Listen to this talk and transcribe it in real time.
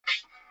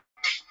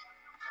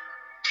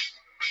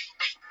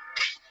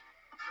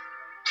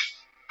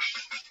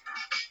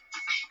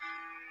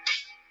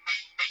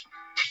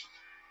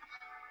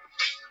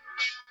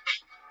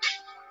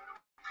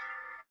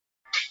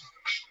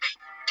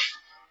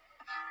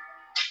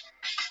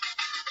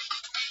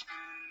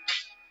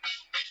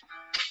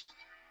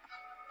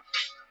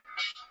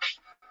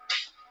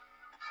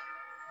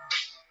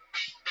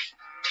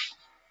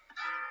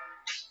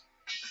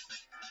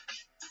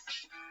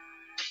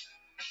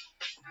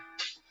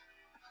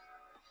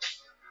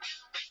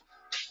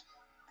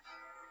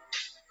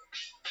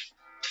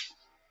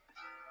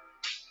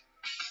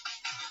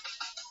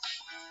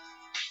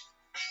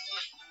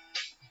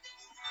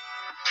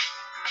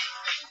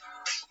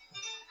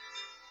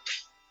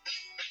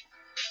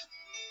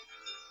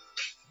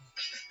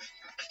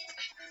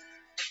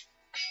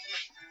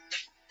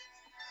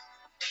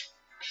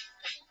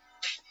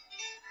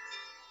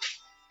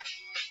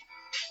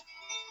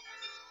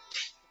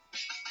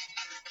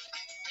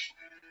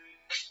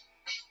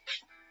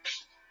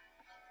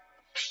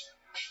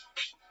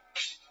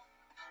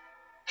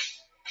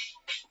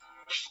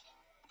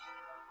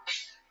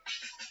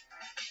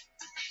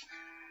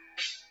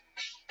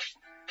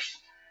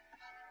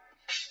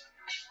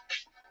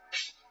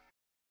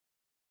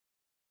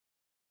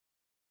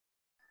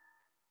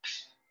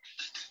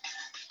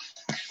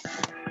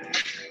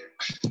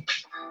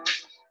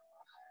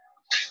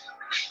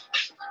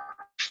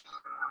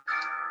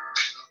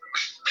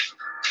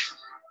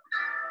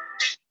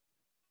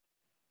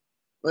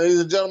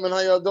Ladies and gentlemen, how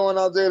y'all doing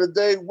out there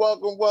today?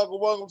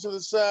 Welcome to the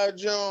side,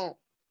 Jawn.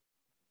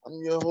 I'm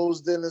your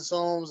host, Dennis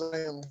Holmes. I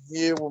am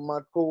here with my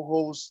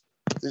co-host,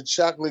 the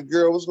Chocolate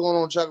Girl. What's going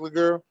on, Chocolate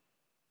Girl?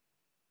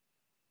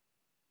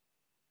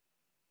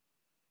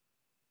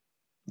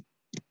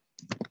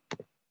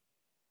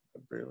 I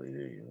barely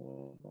hear you.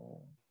 Hold on.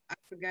 I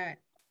forgot.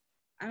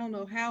 I don't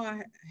know how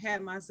I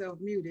had myself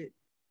muted.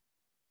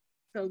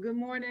 So good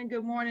morning,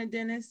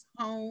 Dennis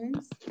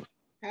Holmes.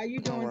 How you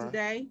All doing right.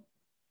 today?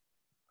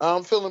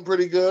 I'm feeling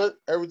pretty good.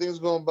 Everything's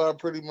going by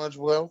pretty much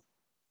well.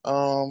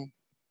 Um,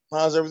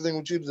 how's everything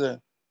with you today?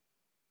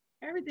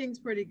 Everything's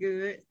pretty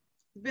good.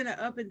 It's been an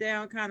up and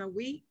down kind of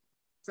week,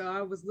 so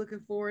I was looking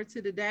forward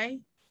to the day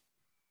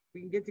we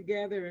can get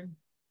together and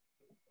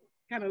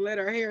kind of let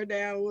our hair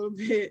down a little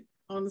bit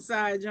on the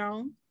side,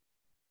 Joan.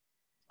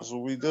 That's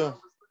what we do.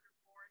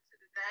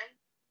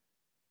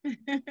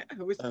 I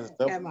wish That's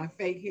I had my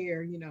fake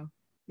hair.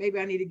 Maybe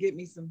I need to get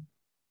me some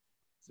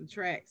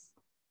tracks.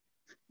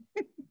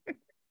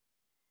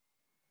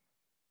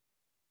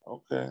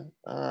 okay.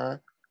 All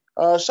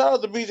right. Shout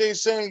out to BJ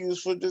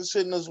Samuels for just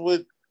hitting us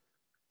with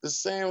the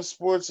Sam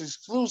Sports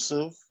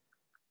exclusive.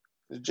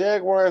 The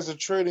Jaguars are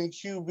trading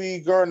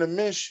QB Gardner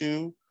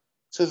Minshew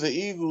to the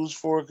Eagles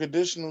for a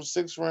conditional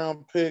six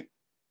round draft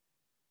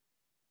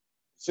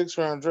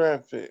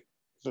pick.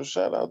 So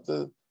shout out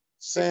to Six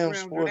Sam round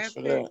Sports draft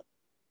for pick. that.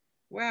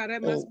 Wow, that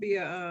And, must be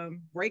a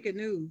breaking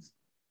news.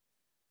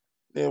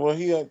 yeah, well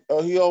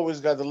he always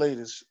got the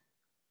latest.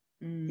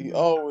 He Hmm.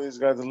 always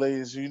got the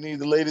latest. You need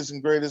the latest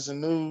and greatest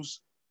in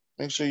news.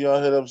 Make sure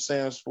y'all hit up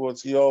Sam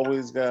Sports. He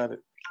always got it.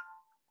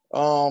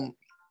 Um,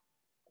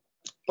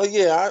 but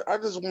yeah, I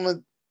just want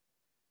to.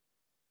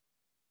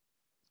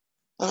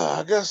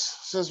 I guess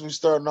since we're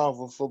starting off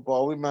with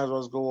football, we might as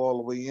well go all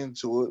the way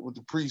into it with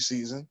the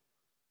preseason.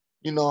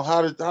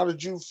 How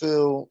did you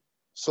feel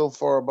so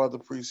far about the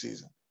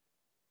preseason?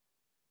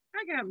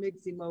 I got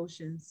mixed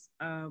emotions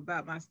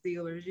about my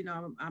Steelers.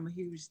 I'm a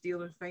huge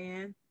Steelers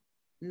fan.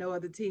 No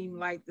other team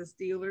like the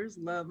Steelers.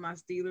 Love my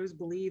Steelers.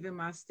 Believe in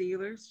my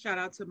Steelers. Shout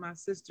out to my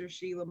sister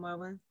Sheila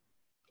Mullen,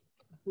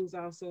 who's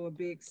also a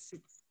big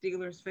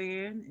Steelers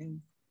fan, and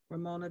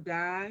Ramona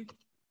Dye,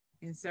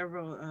 and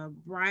several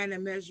Brian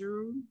and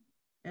Majuru,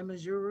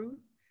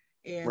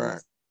 and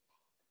Right.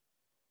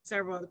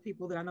 several other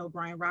people that I know,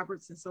 Brian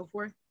Roberts and so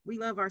forth. We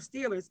love our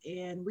Steelers,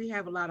 and we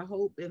have a lot of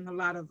hope and a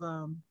lot of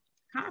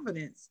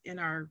confidence in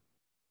our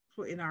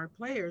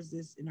players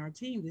this in our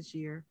team this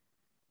year.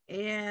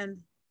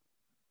 And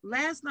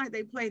last night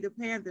they played the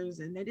Panthers,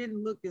 and they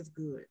didn't look as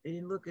good. They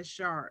didn't look as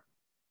sharp.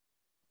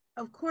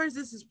 Of course,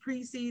 this is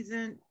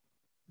preseason.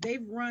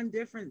 They've run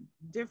different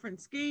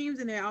schemes,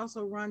 and they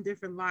also run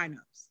different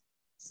lineups.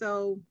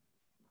 So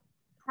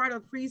part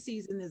of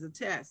preseason is a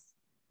test.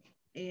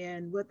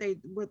 And what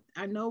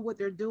I know what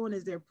they're doing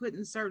is they're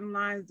putting certain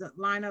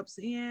lineups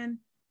in,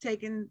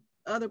 taking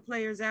other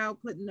players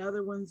out, putting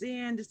other ones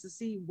in just to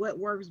see what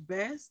works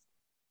best.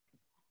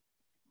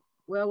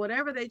 Well,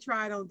 whatever they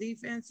tried on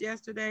defense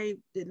yesterday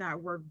did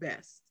not work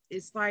best.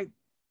 It's like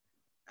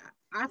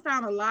I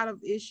found a lot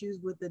of issues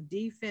with the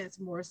defense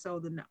more so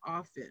than the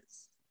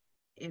offense,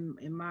 in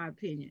my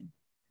opinion.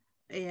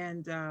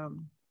 And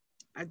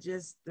I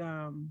just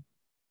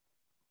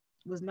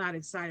was not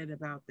excited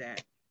about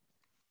that.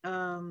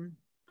 Um,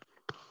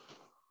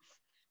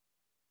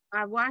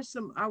 I watched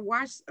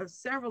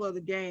several of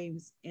the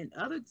games, and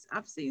others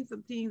I've seen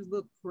some teams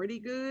look pretty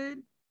good.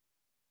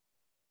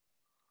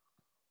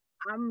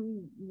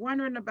 I'm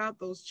wondering about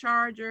those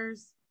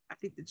Chargers. I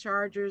think the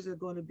Chargers are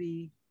going to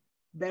be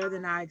better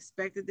than I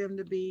expected them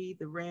to be.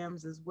 The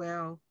Rams as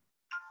well.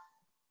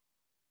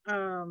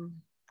 Um,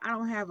 I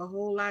don't have a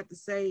whole lot to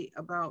say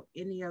about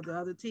any of the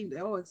other teams.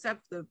 Oh,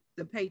 except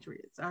the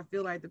Patriots. I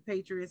feel like the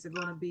Patriots are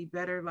going to be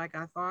better, like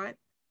I thought.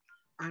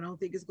 I don't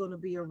think it's going to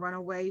be a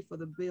runaway for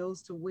the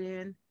Bills to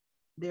win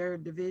their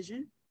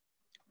division.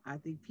 I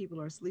think people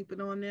are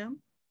sleeping on them,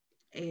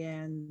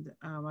 and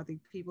I think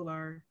people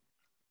are.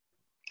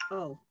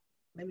 Oh,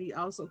 let me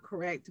also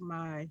correct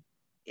my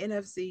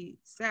NFC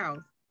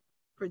South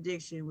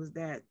prediction was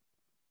that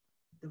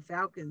the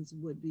Falcons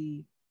would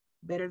be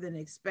better than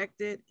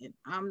expected, and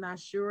I'm not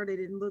sure they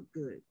didn't look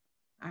good.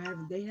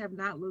 They have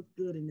not looked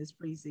good in this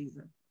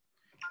preseason.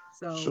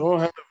 So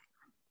Sure.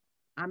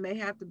 I may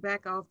have to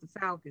back off the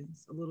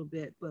Falcons a little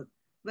bit, but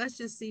let's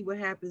just see what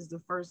happens the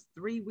first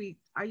 3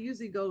 weeks. I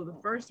usually go to the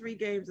first 3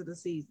 games of the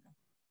season,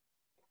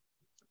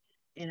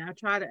 and I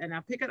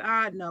pick an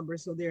odd number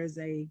so there's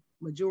a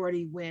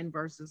majority win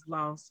versus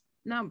loss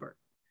number.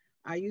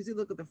 I usually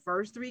look at the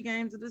first 3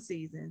 games of the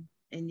season,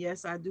 and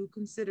yes, I do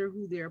consider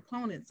who their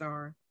opponents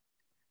are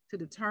to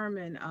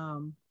determine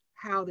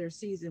how their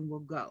season will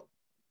go.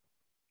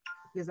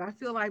 Because I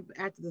feel like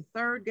after the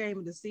third game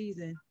of the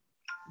season,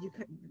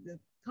 the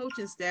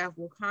coaching staff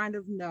will kind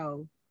of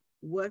know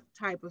what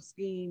type of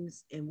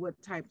schemes and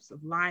what types of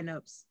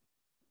lineups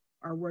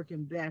are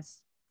working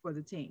best for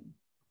the team.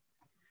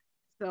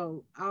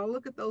 So I'll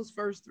look at those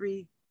first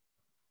 3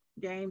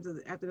 games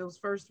after those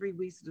first 3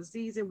 weeks of the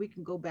season. We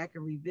can go back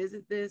and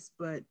revisit this,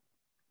 but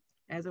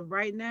As of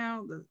right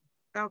now, the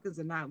Falcons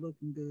are not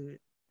looking good.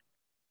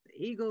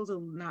 The Eagles are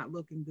not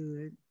looking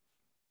good.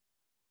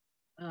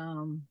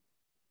 Um,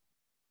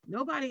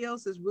 Nobody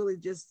else is really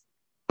just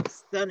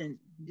stunning,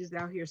 just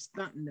out here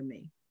stunting to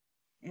me.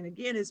 And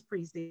again, it's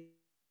preseason,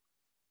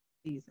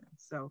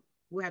 so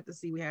we'll have to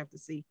see. We have to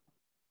see.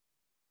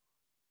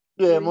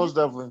 Yeah, What do you? most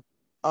definitely.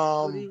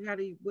 What do Um, you? How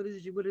do you? What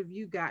is you? What have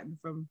you gotten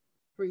from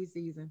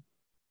preseason?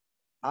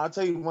 I'll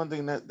tell you one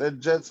thing that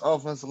Jets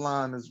offensive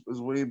line is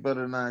way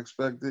better than I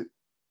expected.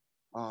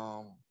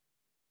 Um,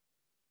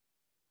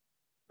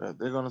 that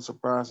they're gonna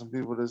surprise some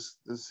people this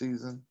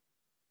season.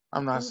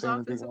 I'm not Who's saying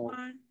that they're offensive going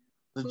line?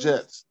 the Who's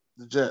Jets.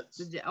 The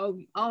Jets.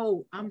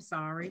 oh, I'm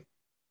sorry.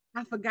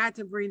 I forgot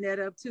to bring that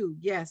up too.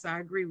 Yes, I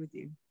agree with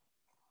you.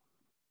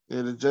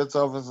 Yeah, the Jets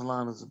offensive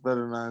line is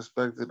better than I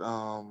expected.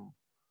 A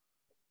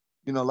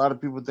lot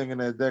of people thinking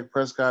that Dak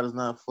Prescott is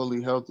not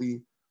fully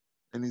healthy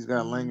and he's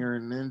got Mm-hmm.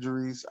 lingering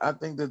injuries. I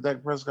think that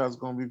Dak Prescott is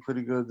going to be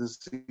pretty good this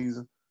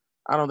season.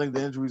 I don't think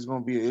the injury is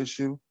going to be an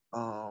issue.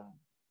 I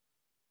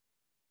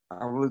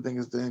really think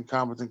it's the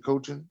incompetent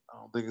coaching. I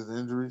don't think it's the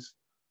injuries.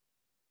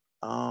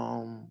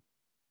 Um,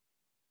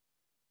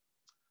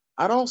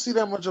 I don't see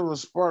that much of a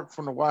spark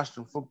from the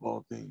Washington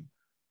football team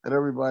that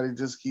everybody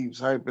just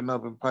keeps hyping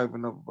up and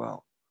piping up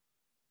about.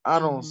 I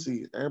don't Mm-hmm. see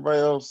it. Everybody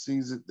else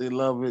sees it. They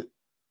love it.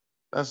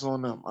 That's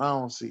on them. I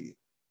don't see it.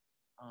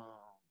 Um,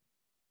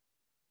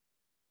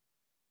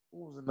 who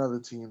was another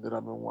team that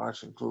I've been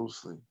watching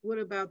closely? What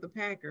about the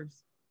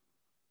Packers?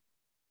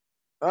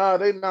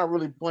 They're not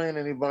really playing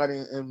anybody,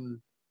 and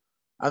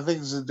I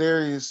think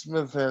Zadarius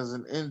Smith has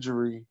an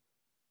injury.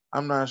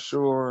 I'm not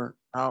sure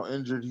how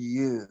injured he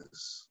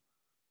is,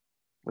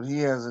 but he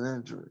has an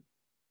injury.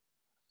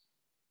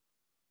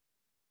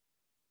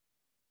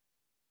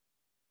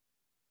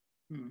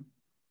 Hmm.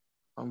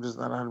 I'm just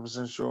not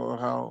 100% sure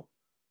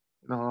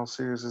how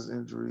serious his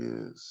injury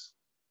is.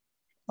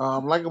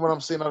 I'm liking what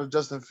I'm seeing out of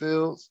Justin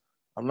Fields.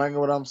 I'm liking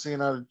what I'm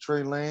seeing out of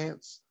Trey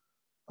Lance,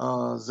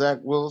 Zach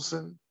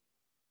Wilson.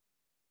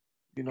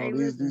 Hey,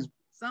 These listen.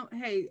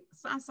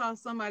 I saw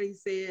somebody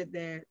said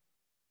that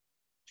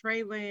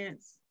Trey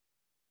Lance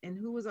and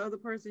who was the other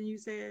person you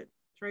said?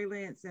 Trey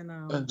Lance and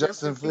and Justin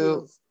Justin Fields.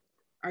 Fields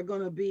are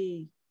going to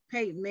be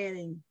Peyton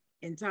Manning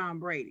and Tom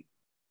Brady.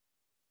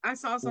 I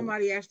saw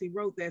somebody actually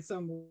wrote that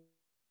somewhere.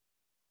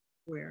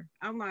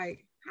 I'm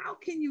like, how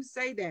can you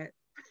say that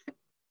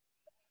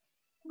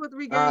with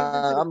 3 games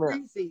into I the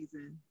mean,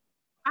 preseason?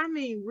 I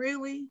mean,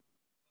 really?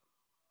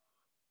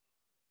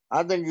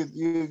 I think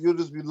you'll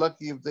just be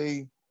lucky if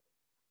they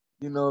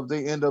end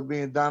up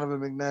being Donovan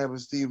McNabb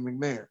and Steve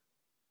McNair.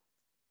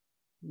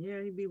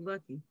 Yeah, he'd be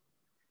lucky.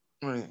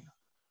 Right.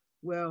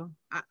 Well,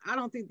 I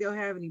don't think they'll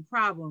have any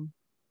problem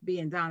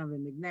being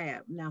Donovan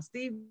McNabb. Now,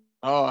 Steve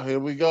Oh, here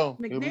we go.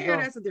 Here we McNair, go.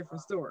 that's a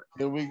different story.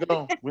 Here we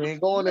go. We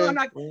ain't going You know, I'm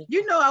there. not.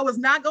 You know, I was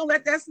not gonna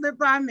let that slip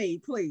by me.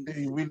 Please,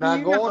 We not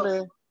you going know.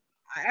 there.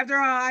 After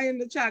all, I am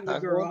the chocolate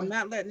Not girl. going I'm there.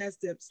 not letting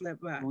that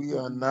slip by. We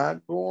are Mm-mm.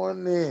 not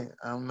going there.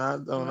 I'm Well,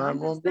 not I'm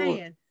going just to do it.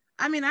 saying.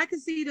 I mean, I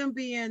could see them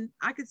being.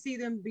 I could see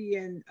them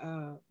being.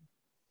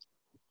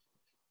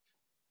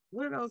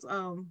 What are those?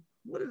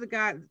 What are the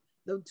guys?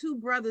 The two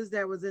brothers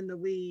that was in the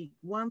league.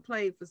 One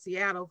played for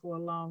Seattle for a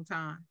long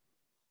time.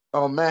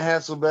 Oh, Matt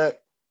Hasselbeck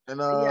and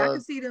Yeah, I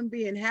could see them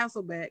being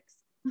Hasselbecks.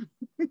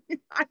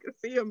 I could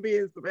see them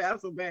being some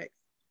Hasselbecks,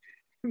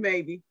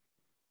 maybe.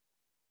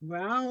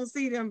 But I don't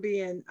see them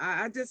being.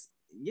 I just.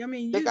 I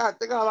mean, they you.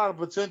 got a lot of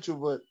potential,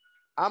 but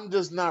I'm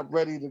just not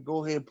ready to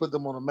go ahead and put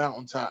them on a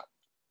mountaintop.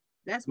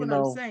 That's You what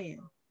I'm know, saying.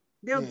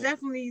 They'll yeah.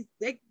 definitely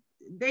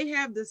they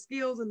have the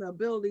skills and the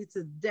ability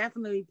to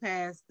definitely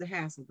pass the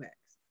Hasselbacks.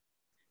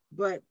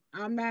 But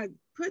I'm not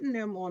putting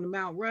them on the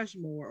Mount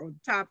Rushmore or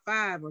top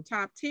 5 or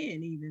top 10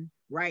 even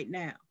right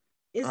now.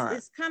 All right.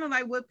 It's kind of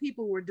like what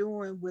people were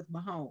doing with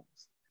Mahomes.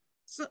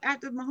 So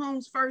after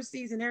Mahomes' first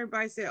season,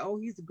 everybody said, "Oh,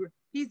 he's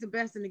the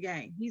best in the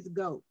game. He's a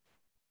goat."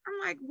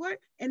 I'm like, what?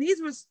 And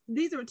these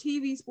are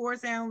TV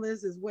sports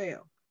analysts as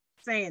well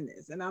saying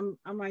this, and I'm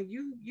like,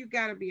 you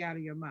got to be out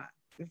of your mind.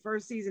 The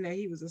first season that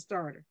he was a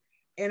starter,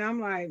 and I'm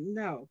like,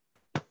 no,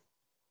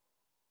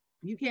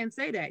 you can't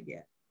say that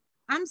yet.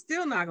 I'm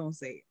still not gonna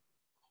say it,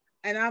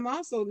 and I'm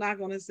also not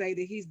gonna say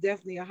that he's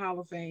definitely a Hall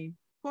of Fame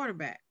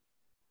quarterback.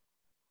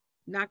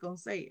 Not gonna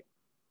say it.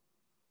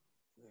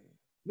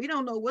 We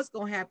don't know what's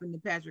gonna happen to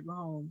Patrick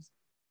Mahomes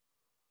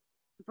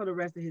for the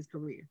rest of his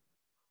career,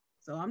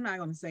 so I'm not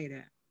gonna say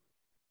that.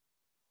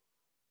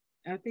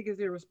 I think it's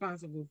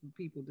irresponsible for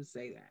people to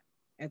say that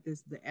at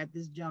this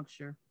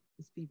juncture,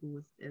 as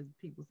people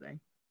say,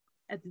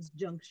 at this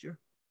juncture.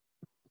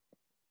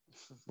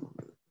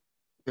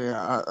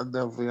 Yeah, I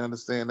definitely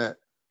understand that.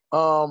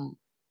 Um,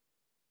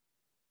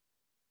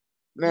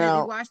 Have you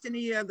Now, watched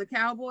any of the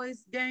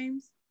Cowboys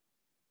games?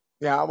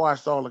 yeah, I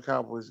watched all the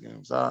Cowboys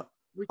games. What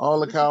All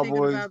the what you thinking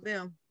Cowboys, about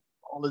them?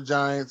 all the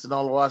Giants, and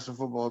all the Washington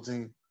football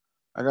team.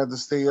 I got to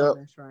stay Oh, up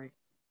that's right.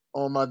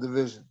 on my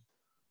division.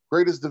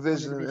 Greatest On the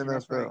division in division,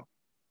 that's right. NFL.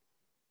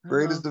 Oh,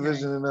 Greatest okay.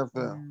 division in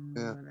NFL. Mm,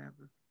 Yeah.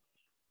 whatever.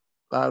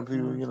 A lot of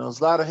people, Oh, there's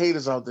a lot of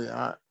haters out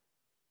there.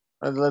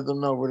 I'd let them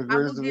know we're the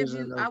greatest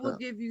division in the I will NFL.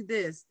 give you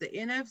this. The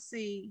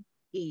NFC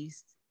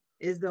East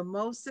is the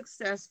most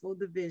successful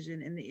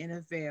division in the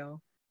NFL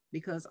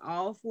because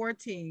all four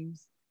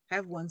teams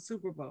have won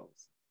Super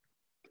Bowls.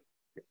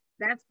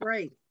 That's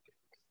great.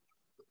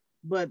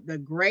 But the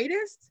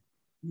greatest?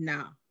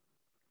 No.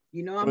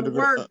 You know, I'm We're a the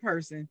great, word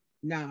person.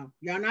 No,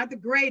 y'all not the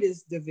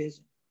greatest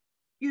division.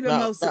 You're the now,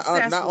 most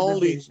successful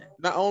division.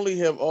 not only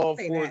have all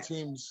Say four that.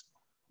 teams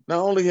not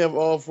only have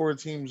all four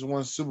teams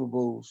won Super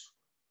Bowls,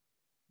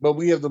 but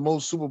we have the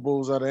most Super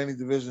Bowls out of any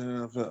division in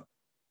the NFL.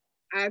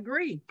 I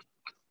agree.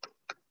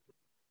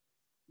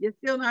 You're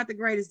still not the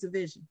greatest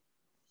division.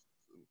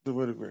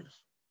 We're the greatest.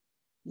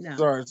 No.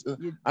 Sorry,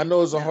 You I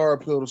know it's a no.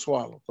 hard pill to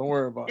swallow. Don't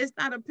worry about It's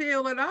not a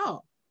pill at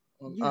all.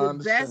 it. You I the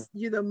understand. best,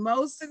 you're the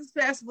most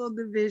successful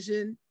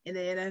division in the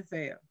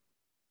NFL.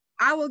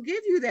 I will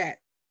give you that.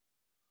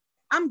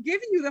 I'm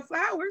giving you the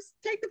flowers.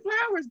 Take the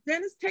flowers,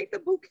 Dennis. Take the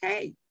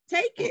bouquet.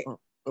 Take it.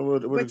 We're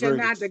the But you're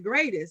not greatest. the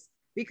greatest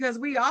because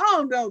we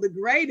all know the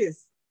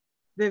greatest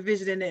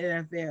division in the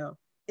NFL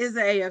is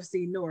the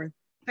AFC North.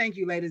 Thank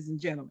you, ladies and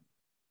gentlemen.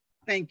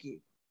 Thank you.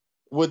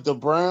 With the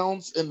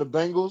Browns and the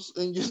Bengals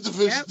in your Yep,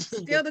 division.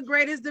 still the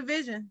greatest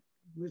division.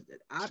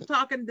 I'm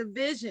talking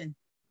division.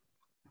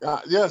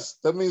 Yes,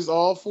 that means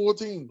all four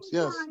teams.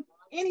 Yes.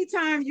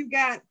 Anytime you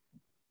got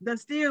the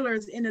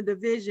Steelers in a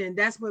division,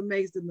 that's what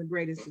makes them the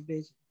greatest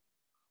division.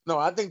 No,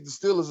 I think the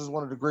Steelers is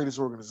one of the greatest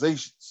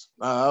organizations.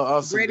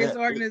 I'll say Greatest that.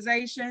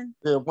 organization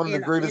Yeah, one of the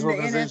greatest in the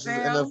organizations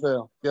in the NFL.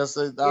 NFL. Yes,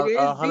 I It is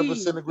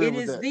 100% agree it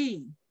with is that.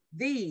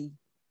 the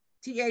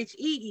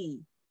THEE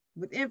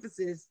with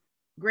emphasis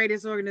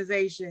greatest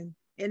organization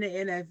in the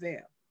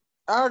NFL.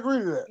 I agree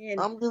to that. And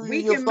I'm giving you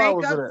your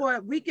flowers for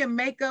that. we can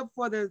make up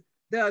for the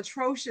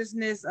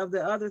atrociousness of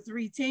the other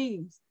three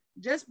teams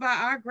just by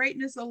our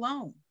greatness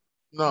alone.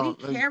 We No,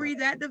 carry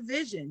that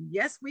division.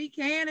 Yes, we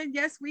can, and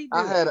yes, we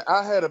I do.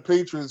 had a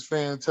Patriots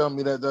fan tell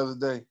me that the other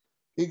day.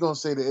 He gonna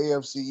say the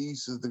AFC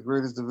East is the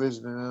greatest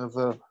division in the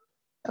NFL,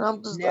 and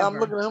I'm Never,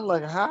 looking at him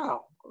like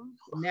how?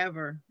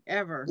 never,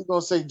 ever. He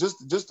gonna say just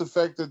the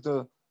fact that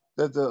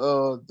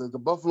the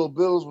Buffalo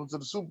Bills went to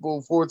the Super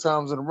Bowl 4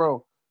 times in a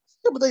row.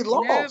 Yeah, but they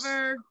lost.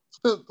 Never,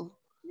 And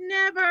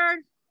never.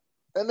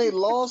 they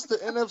lost to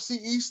NFC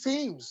East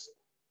teams.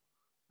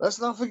 Let's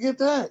not forget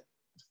that.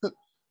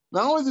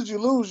 Not only did you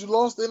lose, you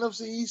lost the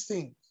NFC East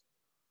teams.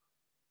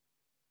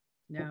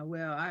 Now,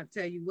 well, I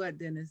tell you what,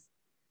 Dennis,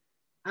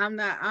 I'm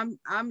not. I'm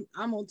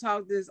gonna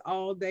talk this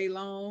all day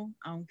long.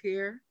 I don't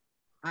care.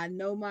 I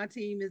know my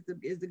team is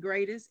the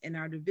greatest, and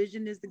our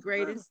division is the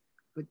greatest.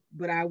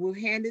 But I will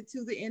hand it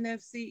to the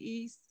NFC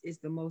East. It's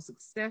the most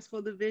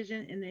successful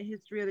division in the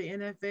history of the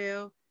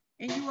NFL,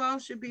 and you all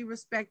should be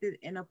respected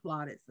and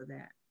applauded for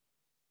that.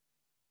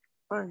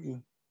 Thank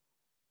you.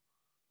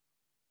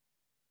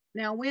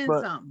 Now win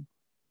But something.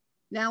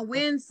 Now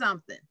win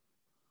something.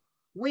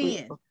 we,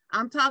 Win.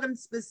 I'm talking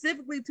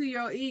specifically to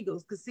your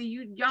Eagles, because see,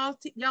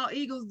 y'all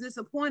Eagles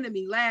disappointed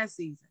me last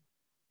season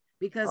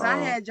because I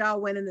uh, had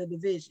y'all winning the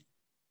division.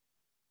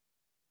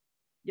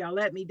 Y'all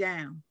let me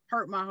down,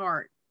 hurt my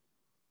heart.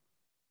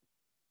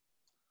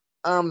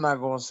 I'm not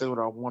gonna say what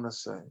I want to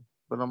say,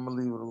 but I'm gonna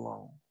leave it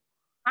alone.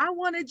 I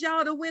wanted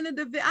y'all to win a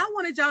division. I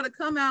wanted y'all to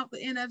come out the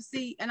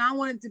NFC, and I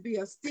wanted to be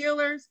a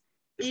Steelers,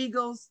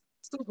 Eagles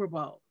Super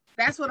Bowl.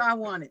 That's what I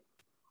wanted.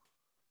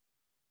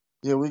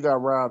 Yeah, we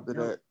got robbed of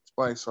Nope. that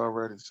twice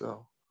already,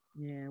 so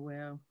Yeah,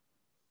 well,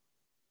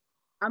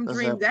 I'm that's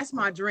dream. happened. That's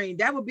my dream.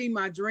 That would be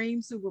my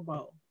dream Super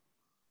Bowl.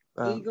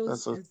 Eagles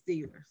That's a and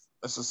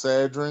Steelers.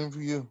 sad dream for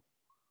you.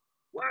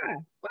 Why?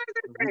 Why is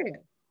We, that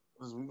sad?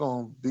 'Cause we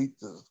gonna beat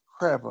the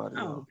crap out of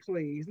Oh, y'all.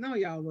 please. No,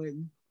 y'all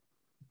wouldn't.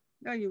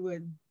 No, you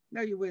wouldn't.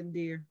 No, you wouldn't,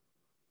 dear.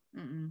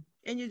 Mm-mm.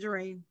 In your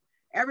dream.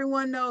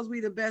 Everyone knows we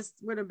the best.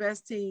 We're the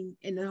best team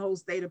in the whole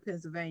state of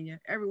Pennsylvania.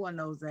 Everyone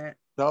knows that.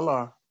 Y'all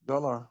are.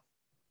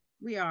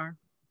 We are.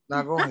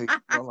 Not gonna hate.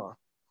 Y'all are.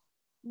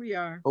 We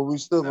are. But we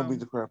still gonna So beat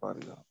the crap out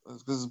of y'all.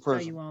 Because it's no, you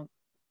personal. won't.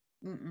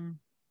 Mm-mm.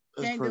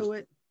 It's Can't do personal.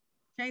 it.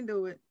 Can't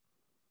do it.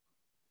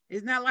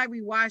 It's not like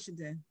we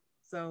Washington.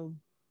 So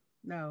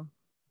no,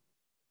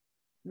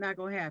 not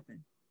gonna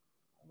happen.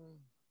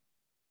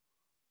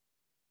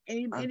 I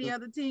Any just,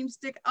 other team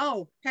stick?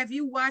 Oh, have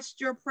you watched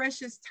your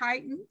precious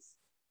Titans?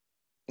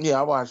 yeah,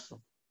 I watched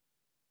them.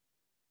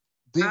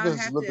 I Defense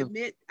have to looking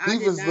admit, I did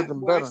defense not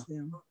looking better. watch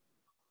them.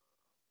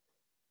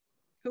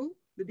 Who?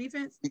 The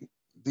defense?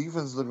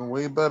 Defense looking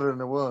way better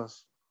than it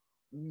was.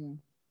 Mm.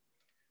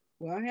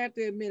 Well, I have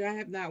to admit, I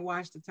have not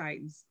watched the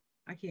Titans.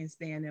 I can't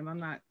stand them. I'm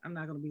not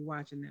going to be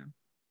watching them.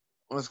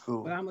 That's But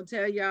cool. I'm gonna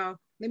tell y'all.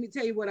 Let me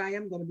tell you what I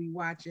am going to be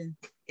watching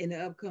in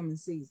the upcoming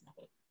season.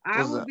 I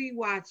What's will that? be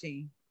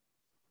watching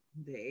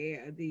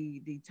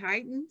the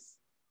Titans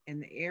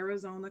and the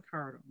Arizona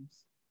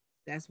Cardinals.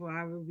 That's what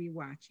I will be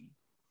watching.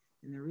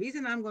 And the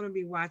reason I'm going to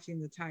be watching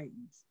the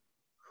Titans,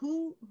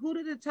 who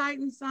did the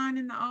Titans sign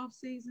in the off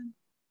season?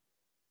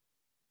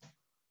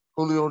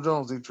 Julio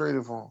Jones, they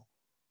traded for him.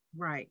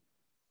 Right.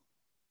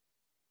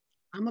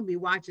 I'm gonna be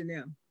watching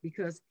them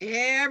because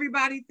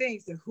everybody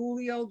thinks that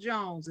Julio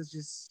Jones is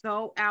just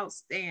so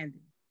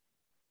outstanding.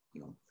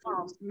 You know,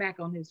 fall smack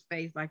on his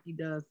face like he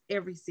does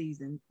every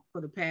season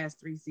for the past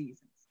 3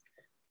 seasons.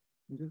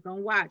 I'm just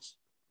gonna watch.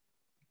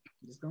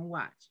 I'm just gonna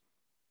watch.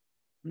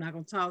 I'm not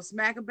gonna talk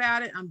smack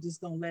about it. I'm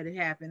just gonna let it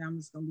happen. I'm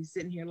just gonna be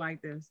sitting here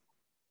like this,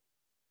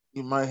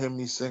 You might hear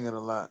me singing a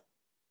lot.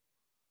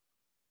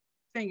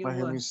 thinking Might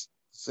hear me what?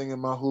 singing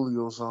my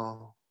Julio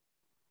song.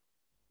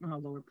 Oh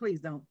Lord, please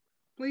do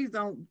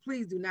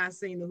not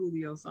sing the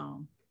Julio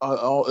song.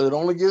 It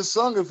only gets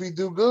sung if he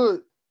do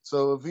good.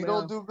 So if he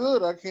don't Well, do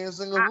good, I can't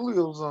sing a I,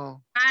 Julio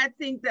song. I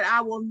think that I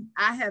will.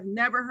 I have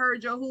never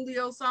heard your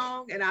Julio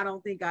song, and I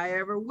don't think I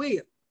ever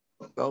will.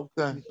 Okay.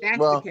 And if that's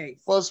the Well,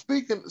 case, well.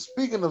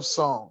 Speaking of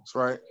songs,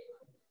 right?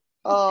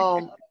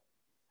 Um,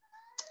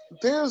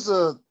 there's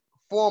a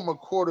former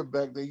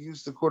quarterback that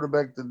used to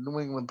quarterback the New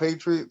England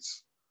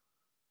Patriots.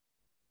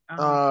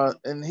 uh-huh.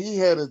 And he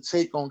had a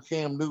take on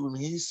Cam Newton.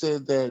 He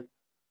said that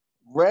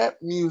rap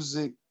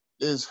music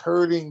is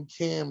hurting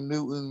Cam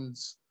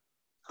Newton's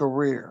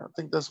career. I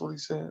think that's what he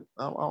said.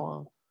 I don't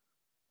want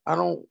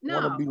to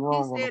No, be he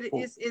wrong on the said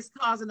quote. it's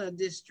causing a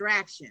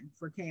distraction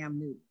for Cam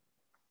Newton.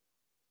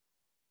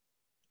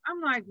 I'm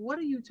like, what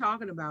are you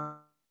talking about,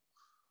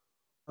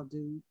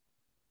 dude?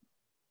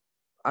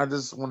 I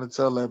just want to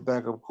tell that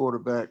backup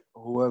quarterback,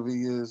 whoever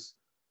he is,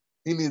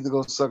 he needs to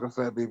go suck a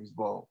fat baby's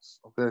balls.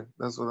 Okay,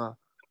 that's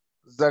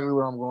exactly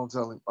what I'm going to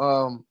tell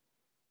him.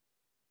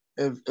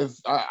 If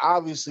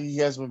obviously he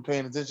hasn't been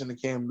paying attention to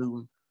Cam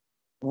Newton,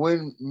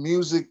 when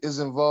music is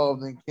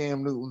involved in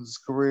Cam Newton's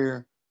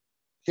career,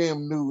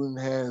 Cam Newton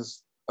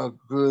has a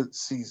good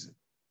season.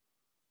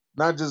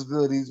 Not just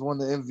good, he's won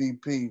the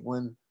MVP.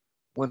 When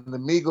the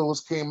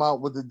Migos came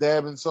out with the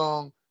dabbing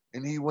song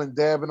and he went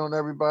dabbing on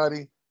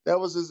everybody, that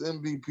was his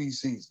MVP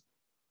season.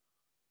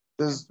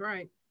 There's, That's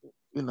right.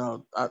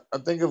 I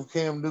think if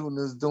Cam Newton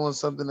is doing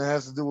something that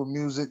has to do with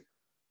music,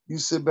 you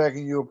sit back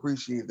and you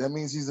appreciate it. That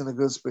means he's in a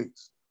good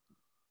space.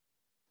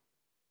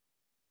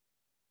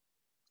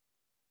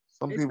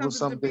 Some It's people,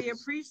 something to some be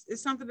days. appreciated.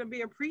 It's something to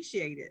be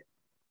appreciated.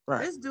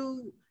 Right. Let's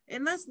do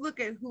and let's look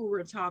at who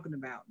we're talking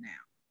about now.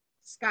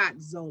 Scott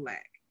Zolak,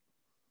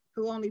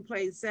 who only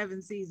played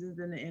 7 seasons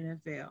in the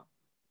NFL.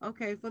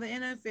 Okay, for the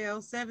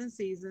NFL, 7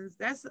 seasons.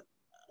 That's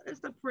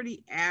a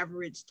pretty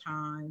average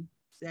time.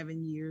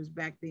 7 years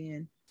back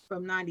then,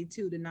 from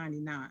 92 to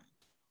 99.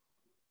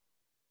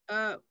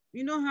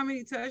 You know how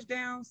many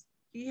touchdowns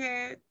he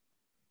had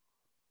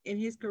in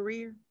his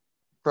career?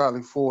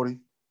 Probably 40.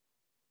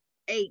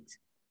 8.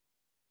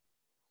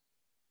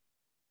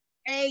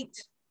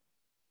 8.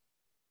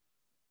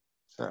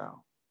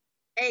 So,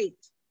 8.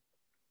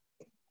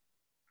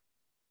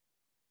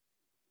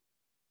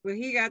 But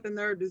he got the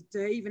nerve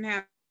to even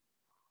have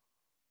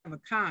a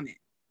comment.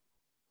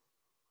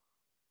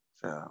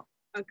 so.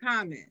 A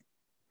comment.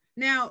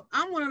 Now,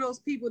 I'm one of those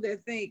people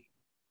that think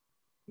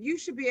you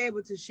should be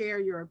able to share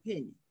your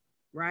opinion,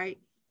 right?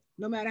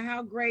 No matter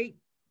how great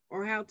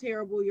or how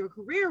terrible your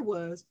career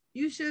was,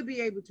 you should be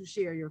able to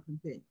share your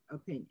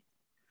opinion.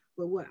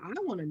 But what I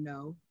want to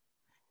know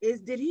is,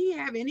 did he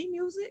have any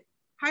music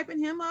hyping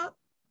him up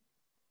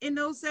in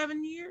those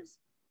 7 years?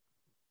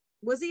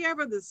 Was he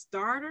ever the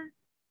starter?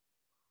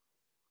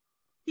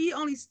 He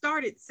only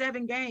started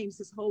 7 games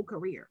his whole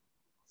career.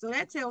 So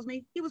that tells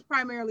me he was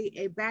primarily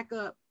a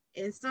backup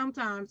and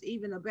sometimes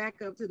even a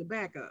backup to the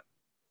backup.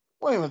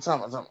 Wait a minute,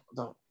 time.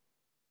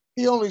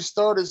 He only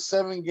started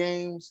 7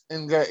 games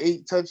and got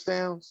 8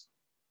 touchdowns.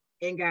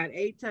 And got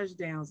 8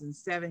 touchdowns in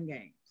 7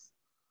 games.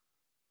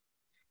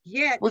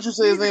 Yet What you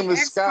say his he's name the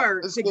is Scott?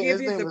 expert to give His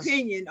his name is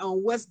opinion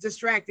on what's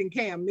distracting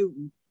Cam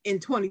Newton in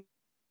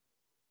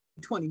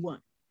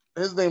 2021.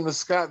 his name is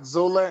Scott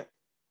Zolak.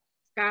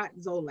 Scott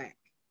Zolak,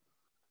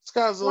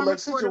 Scott former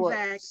Zolak,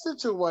 quarterback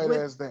sit your white with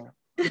ass down.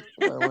 Wait.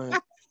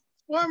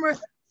 former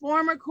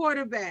former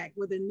quarterback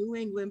with the New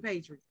England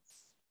Patriots.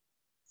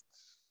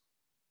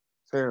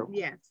 Terrible.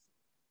 Yes.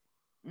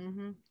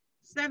 Mm-hmm.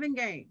 7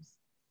 games.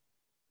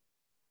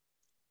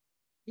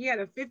 He had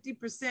a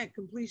 50%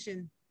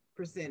 completion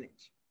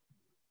percentage.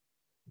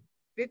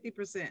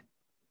 50%.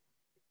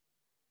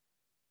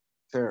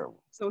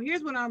 Terrible. So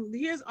here's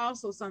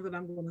also something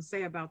I'm going to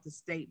say about the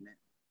statement.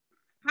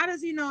 How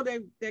does he know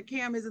that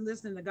Cam isn't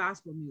listening to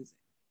gospel music?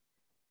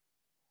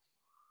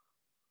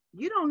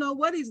 You don't know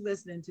what he's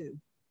listening to.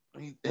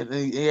 He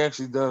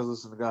actually does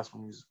listen to gospel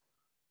music.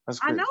 That's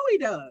I crazy. know he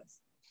does.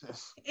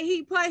 Yes.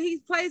 He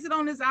plays it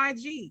on his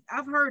IG.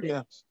 I've heard it.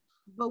 Yes.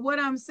 But what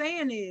I'm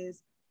saying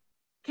is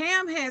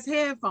Cam has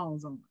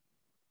headphones on.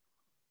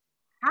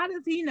 How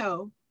does he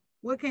know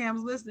what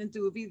Cam's listening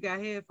to if he's got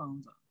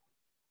headphones on?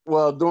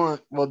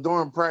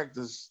 During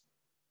practice,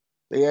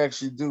 they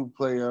actually do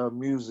play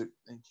music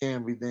and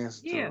can be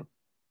dancing to Yeah. it.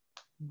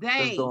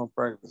 That's They during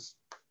practice.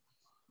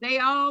 they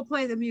all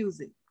play the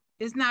music.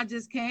 It's not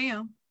just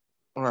Cam.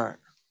 All right.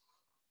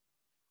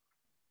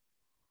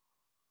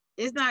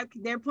 It's not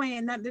they're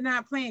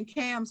not playing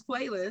Cam's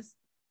playlist.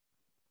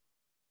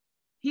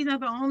 He's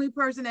not the only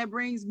person that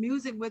brings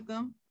music with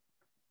them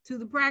to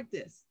the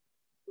practice.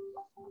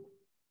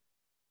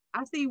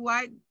 I see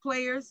white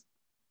players,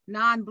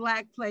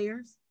 non-black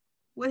players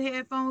with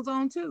headphones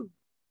on too.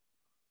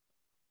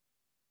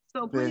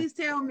 So Yeah, please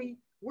tell me,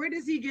 where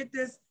does he get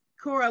this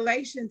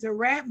correlation to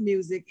rap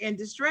music and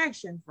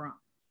distraction from?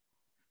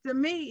 To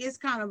me, it's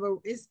kind of a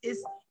it's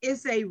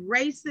a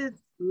racist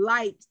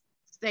light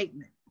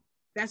statement.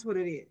 That's what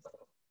it is.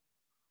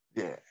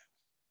 yeah.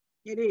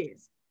 It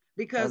is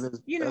because That is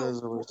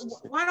a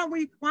racist thing. why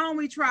don't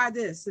we try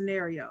this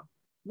scenario?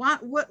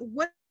 What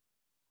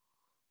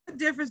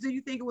difference do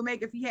you think it would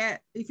make if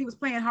he was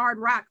playing hard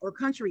rock or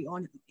country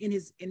on in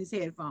his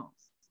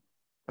headphones?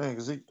 Man,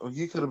 because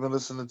he could have been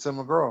listening to Tim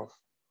McGraw.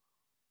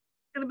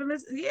 Could have been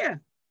listening. Yeah,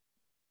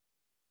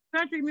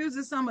 country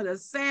music is some of the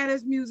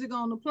saddest music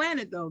on the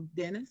planet, though,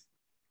 Dennis.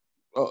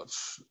 Oh,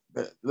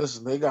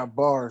 listen, they got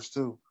bars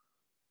too.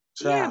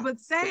 Yeah, Child. but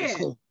sad,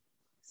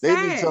 They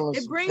be sad. telling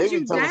It some. brings They be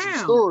you telling some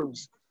down.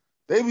 stories.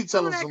 They be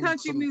Some of telling that some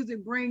country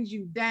music brings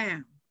you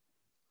down.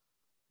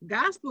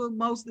 Gospel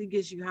mostly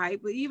gets you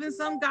hype, but even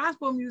some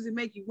gospel music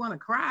make you want to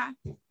cry.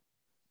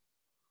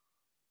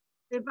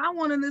 If I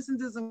want to listen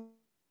to some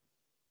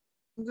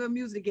good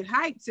music to get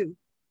hyped to,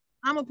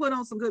 I'm gonna put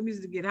on some good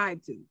music to get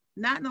hyped to.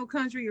 Not no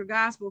country or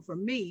gospel for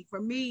me.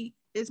 For me,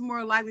 it's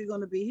more likely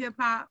going to be hip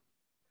hop.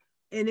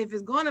 And if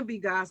it's going to be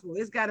gospel,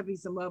 it's got to be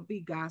some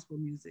upbeat gospel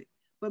music.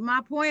 But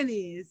my point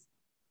is,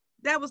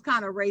 that was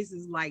kind of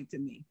racist like to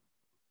me.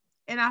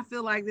 And I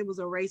feel like it was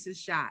a racist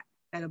shot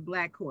at a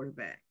black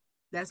quarterback.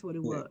 That's what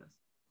it yeah. was.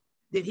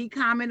 Did he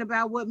comment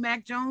about what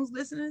Mac Jones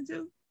listening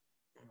to?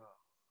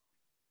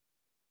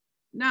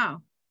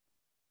 No.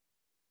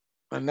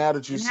 And now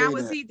that you And say how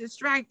was that, he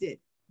distracted?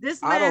 This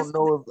I don't last this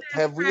know if last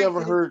have we ever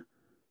practice. heard.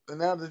 And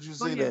now that you Go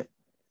say ahead.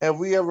 that, have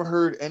we ever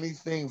heard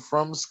anything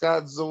from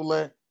Scott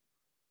Zolak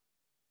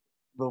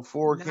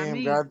before Not Cam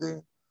me. got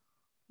there?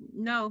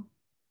 No,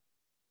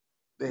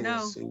 There,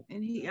 no. see.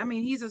 And I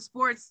mean, he's a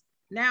sports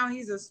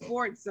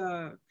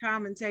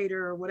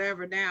commentator or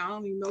whatever now. I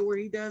don't even know where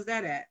he does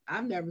that at.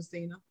 I've never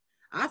seen him.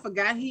 I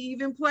forgot he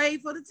even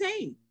played for the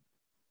team.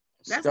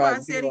 That's why I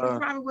Scott, said he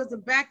probably was a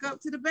backup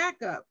to the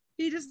backup.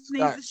 He just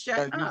needs to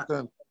shut Scott,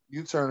 up.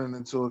 you turning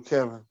into a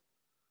Kevin.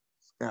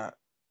 Scott,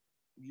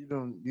 you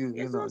don't,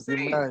 That's what I'm you're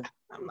saying. married.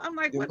 I'm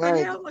like, You're what the married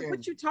to hell? Like, Cam.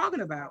 what you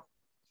talking about?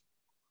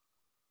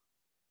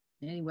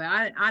 Anyway,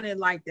 I didn't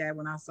like that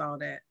when I saw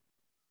that.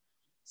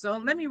 So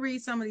let me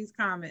read some of these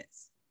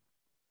comments.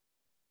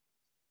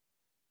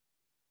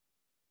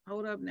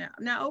 Hold up now.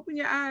 Now open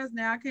your eyes.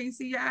 Now I can't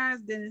see your eyes,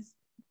 Dennis.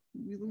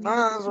 You looking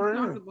Mine's too right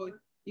here. comfortable.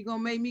 You're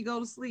gonna make me go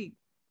to sleep.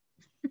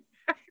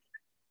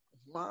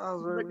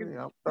 Mine's You right looking,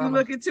 here. you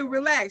looking too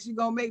relaxed. You're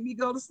gonna make me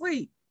go to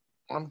sleep.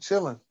 I'm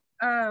chilling.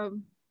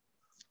 Um,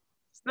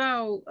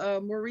 so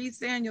Maurice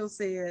Daniels,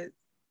 shout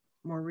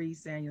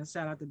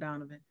out to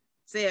Donovan,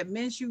 said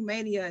Minshew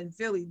Mania in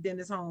Philly,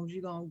 Dennis Holmes,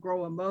 you're gonna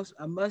grow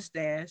a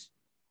mustache.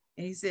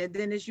 And he said,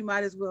 Dennis, you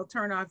might as well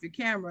turn off your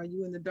camera.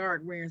 You in the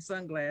dark wearing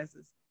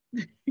sunglasses.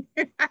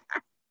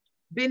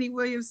 Benny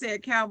Williams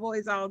said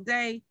Cowboys all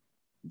day.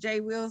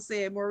 Jay Will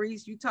said,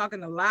 Maurice, you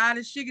talking a lot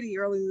of shiggity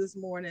early this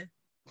morning.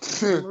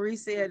 And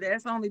Maurice said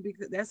that's only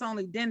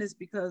Dennis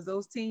because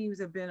those teams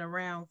have been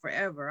around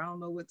forever. I don't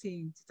know what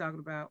teams he's talking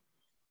about.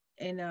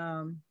 And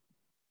Some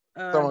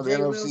of the Jay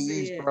NFC Will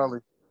East said,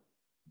 probably.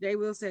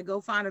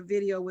 go find a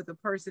video with a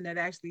person that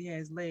actually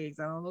has legs.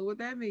 I don't know what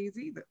that means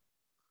either.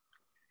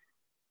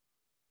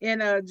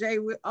 And oh,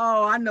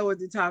 I know what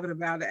you're talking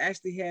about. That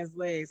actually has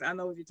legs. I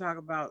know what you're talking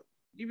about.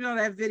 You know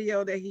that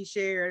video that he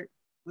shared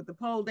with the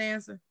pole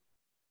dancer?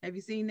 Have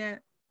you seen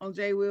that on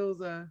Jay Will's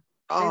Oh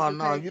Facebook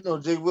no, page? you know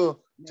Jay Will.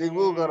 Jay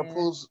Will got to Man,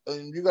 post,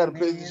 and you got to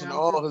pay man, attention to I'm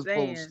all just his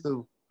posts saying.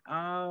 too.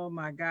 Oh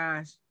my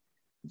gosh.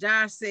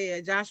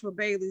 Joshua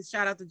Bailey,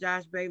 shout out to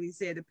Josh Bailey,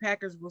 said the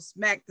Packers will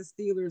smack the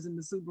Steelers in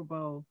the Super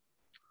Bowl.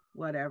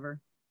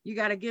 Whatever. You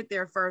got to get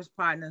there first,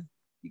 partner.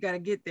 You got to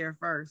get there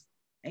first.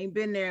 Ain't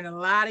been there in a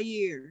lot of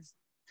years.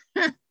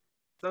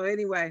 So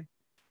anyway,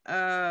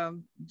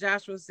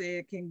 Joshua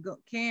said,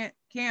 can't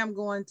Cam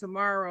going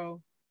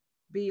tomorrow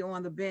be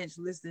on the bench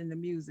listening to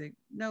music?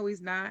 No, he's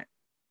not.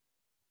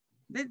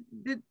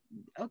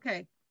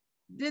 Okay.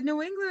 Did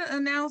New England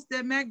announce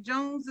that Mac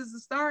Jones is the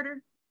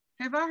starter?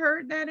 Have I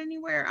heard that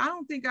anywhere? I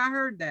don't think I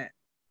heard that.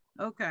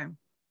 Okay.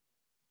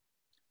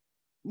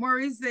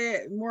 Maurice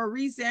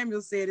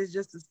Samuel said it's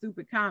just a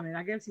stupid comment.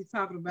 I guess he's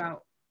talking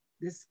about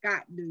this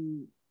Scott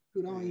dude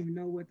who don't even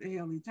know what the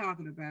hell he's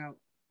talking about.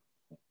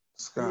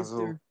 Scott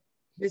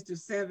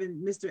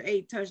Mr.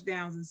 8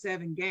 touchdowns in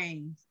 7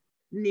 games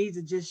needs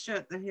to just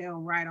shut the hell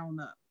right on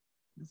up.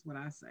 That's what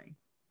I say.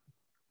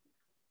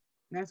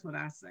 That's what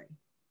I say.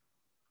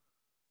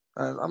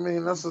 I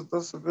mean, that's a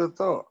good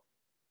thought.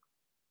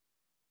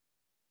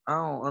 I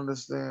don't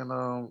understand.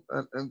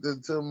 And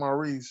then to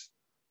Maurice,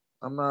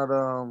 I'm not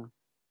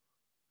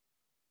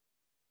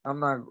I'm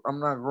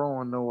not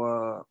growing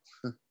no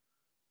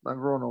not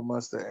growing no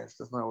mustache.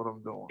 That's not what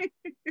I'm doing.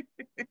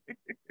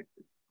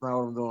 Not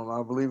what I'm doing.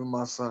 I believe in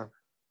my son.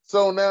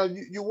 So now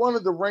you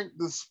wanted to rank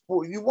the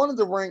sport. You wanted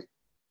to rank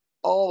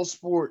all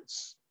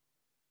sports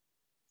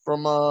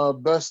from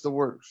best to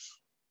worst,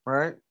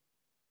 right?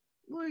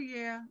 Well,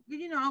 yeah.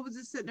 I was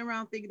just sitting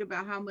around thinking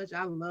about how much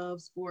I love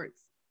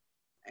sports.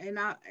 and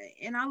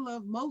I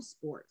love most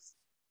sports.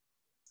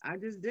 I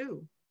just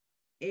do.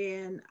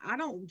 And I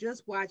don't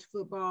just watch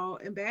football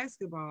and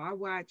basketball. I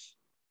watch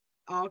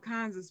all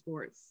kinds of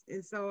sports.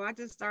 And so I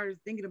just started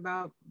thinking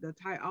about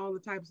all the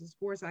types of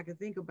sports I could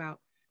think about.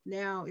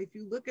 Now, if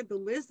you look at the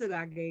list that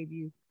I gave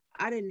you,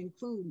 I didn't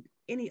include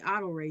any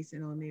auto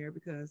racing on there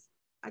because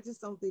I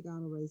just don't think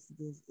auto racing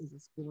is a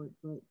sport.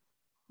 But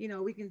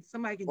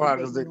somebody can Why?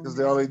 debate me on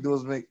They that. all they do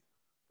is make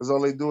because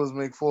all they do is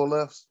make four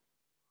lefts.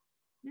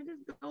 They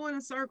just go in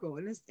a circle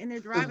and they're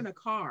driving a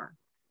car.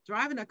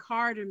 Driving a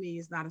car to me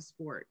is not a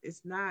sport.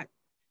 It's not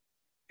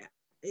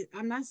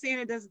I'm not saying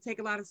it doesn't take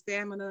a lot of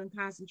stamina and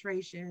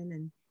concentration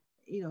and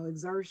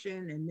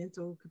exertion and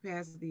mental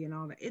capacity and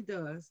all that. It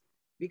does,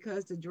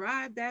 because to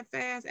drive that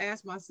fast,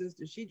 ask my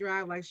sister. She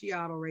drive like she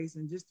auto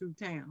racing just through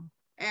town.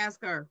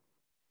 Ask her.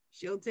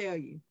 She'll tell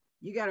you.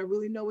 You got to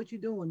really know what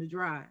you're doing to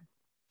drive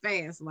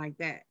fast like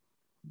that.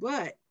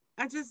 But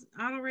I just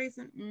auto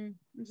racing.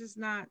 I'm just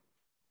not.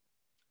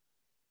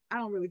 I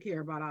don't really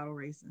care about auto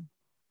racing,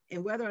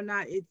 and whether or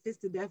not it fits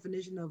the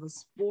definition of a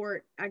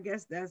sport. I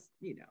guess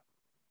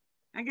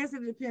I guess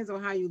it depends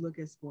on how you look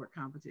at sport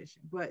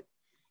competition. But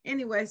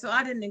anyway, so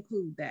I didn't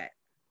include that.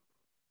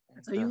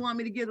 So you Okay. want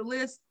me to give a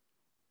list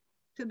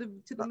to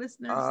the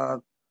listeners? Uh,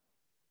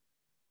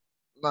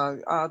 nah,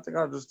 I think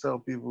I'll just tell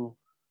people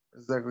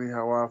exactly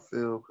how I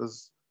feel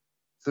because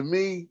to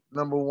me,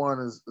 number one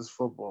is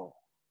football,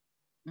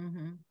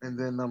 Mm-hmm. and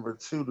then number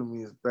two to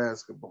me is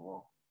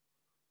basketball.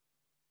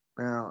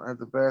 Now, at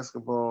the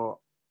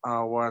basketball,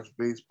 I'll watch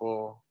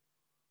baseball.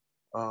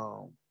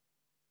 Um,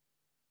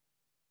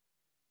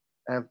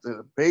 After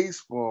the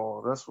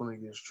baseball, that's when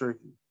it gets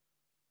tricky.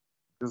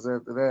 Because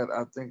after that,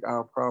 I think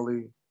I'll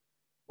probably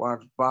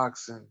watch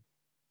boxing,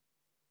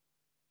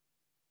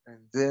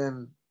 and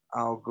then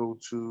I'll go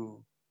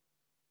to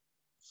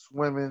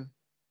swimming,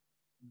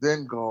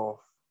 then golf,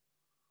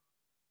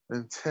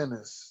 then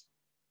tennis,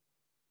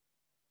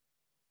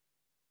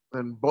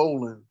 then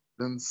bowling,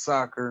 then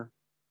soccer,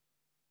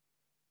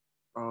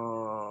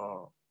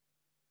 uh,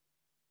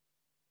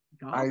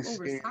 Golf ice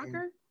over skating,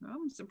 soccer?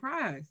 I'm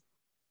surprised.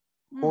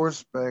 Hmm.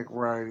 horseback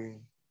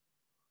riding,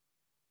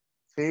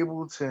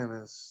 table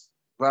tennis,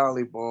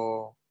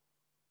 volleyball,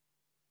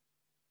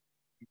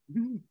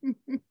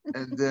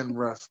 and then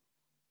wrestling.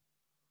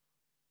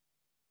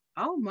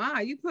 Oh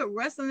my, you put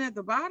wrestling at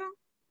the bottom?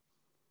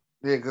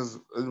 Yeah, because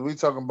we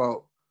talking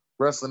about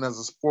wrestling as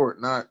a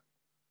sport, not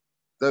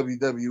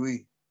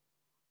WWE.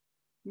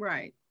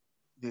 Right.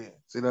 Yeah,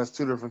 see, that's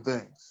two different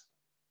things.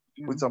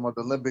 We Mm. talking about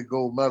the Olympic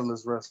gold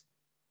medalist wrestling.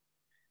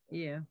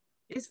 Yeah.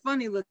 It's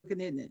funny looking,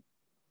 isn't it?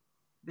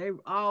 They're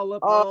all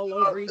up all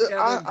over each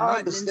other, I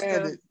grunting and understand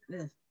stuff. it.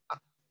 Ugh.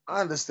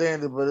 I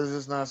understand it, but it's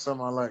just not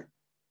something I like.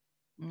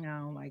 No, I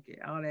don't like it.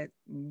 All that.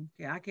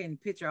 Yeah, I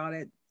can't picture all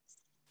that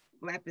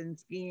flapping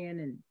skin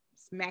and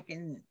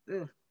smacking.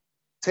 Ugh.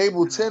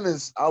 Table No.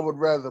 tennis, I would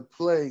rather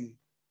play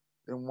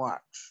than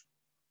watch.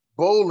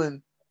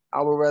 Bowling,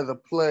 I would rather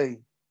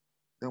play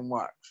than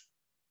watch.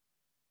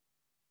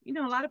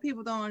 A lot of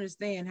people don't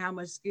understand how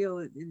much skill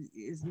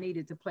is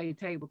needed to play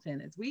table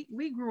tennis.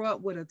 We grew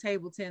up with a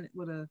table tennis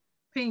with a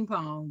ping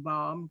pong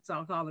ball. I'm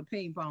so call it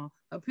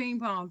a ping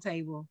pong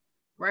table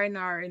right in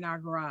our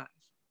garage,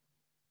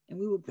 and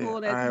we would Yeah,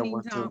 pull that I had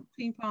one too.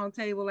 ping pong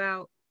table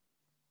out,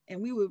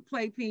 and we would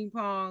play ping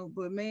pong.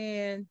 But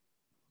man,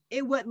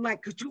 it wasn't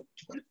like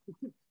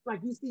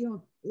you see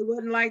on it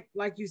wasn't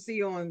like you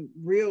see on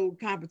real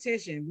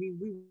competition. We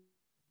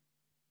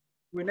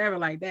were never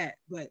like that,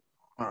 but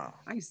Uh,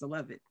 I used to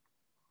love it.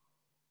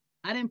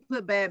 I didn't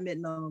put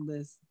badminton on the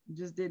list.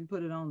 Just didn't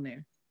put it on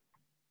there.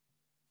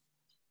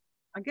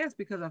 I guess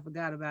because I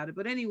forgot about it.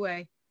 But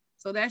anyway,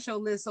 so that's your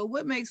list. So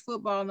what makes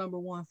football number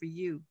one for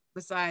you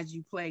besides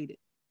you played it?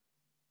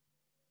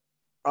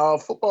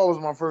 Football was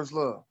my first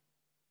love.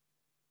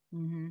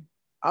 Mm-hmm.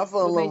 I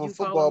fell in What love made with you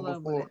fall football in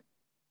love with before. it?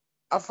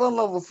 I fell in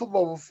love with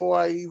football before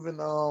I even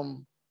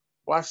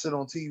watched it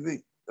on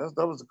TV.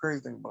 That was the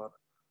crazy thing about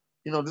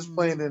it. Just Mm-hmm.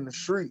 playing in the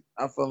street,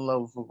 I fell in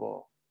love with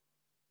football.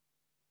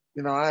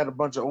 I had a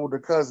bunch of older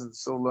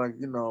cousins, so like,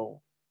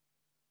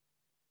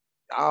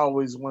 I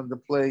always wanted to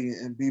play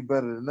and be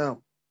better than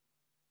them.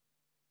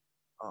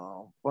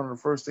 One of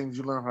the first things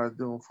you learn how to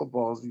do in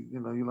football is you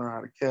learn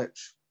how to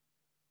catch.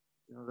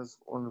 That's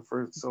one of the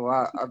first. So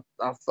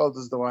I felt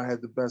as though I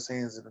had the best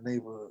hands in the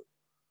neighborhood.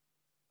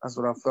 That's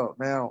what I felt.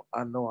 Now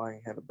I know I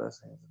ain't had the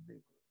best hands in the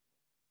neighborhood.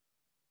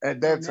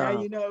 At Oh, that now time,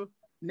 you know.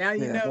 Now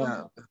you yeah, know.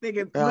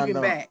 Thinking, now I looking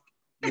know. back.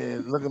 Yeah,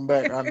 looking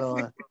back, I know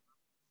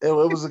it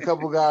was a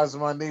couple guys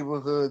in my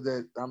neighborhood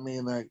that I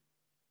mean, like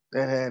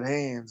that had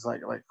hands,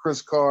 like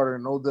Chris Carter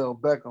and Odell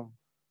Beckham.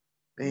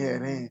 They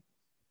had Mm-hmm. hands,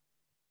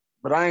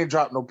 but I ain't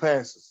dropped no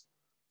passes.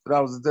 So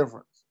that was the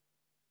difference.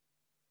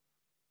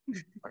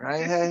 Like I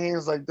ain't had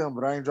hands like them,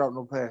 but I ain't dropped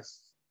no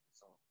passes.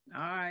 So,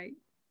 All right.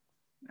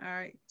 All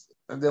right.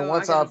 and then So I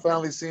once got I to.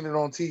 finally seen it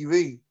on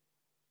TV,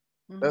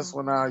 Mm-hmm. that's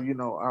when I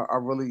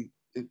really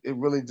it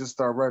really just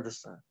started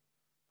registering.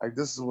 Like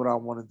this is what I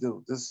want to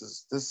do. This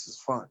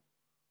is fun.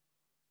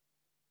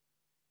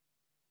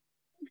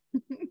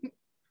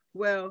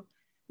 Well,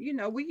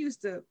 we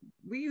used to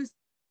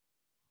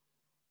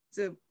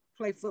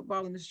play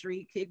football in the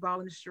street, kickball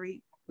in the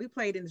street. We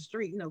played in the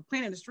street.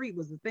 Playing in the street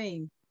was the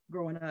thing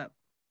growing up.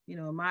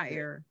 In my Yeah.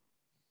 era,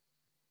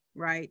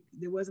 right?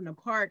 There wasn't a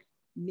park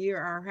near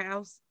our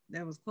house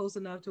that was close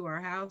enough to our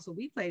house, so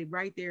we played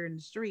right there in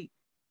the street.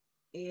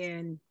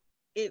 And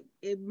it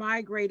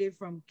migrated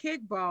from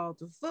kickball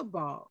to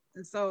football.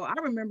 And so I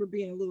remember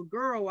being a little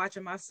girl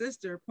watching my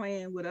sister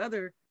playing with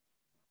other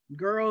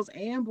girls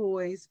and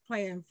boys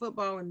playing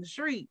football in the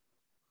street,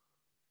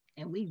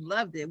 and we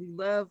loved it. We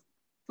loved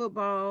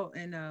football,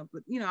 and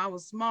but I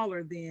was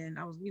smaller then.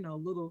 I was a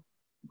little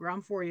girl.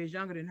 I'm 4 years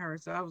younger than her,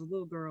 so I was a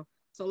little girl.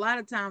 So a lot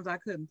of times I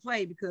couldn't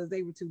play because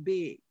they were too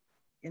big,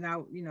 and I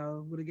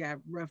would have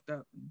got roughed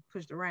up and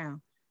pushed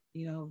around.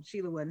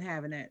 Sheila wasn't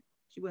having that.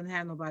 She wouldn't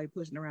have nobody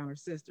pushing around her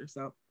sister.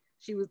 So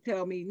she would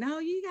tell me, "No,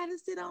 you got to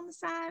sit on the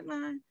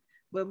sideline."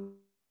 But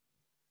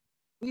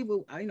we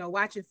were,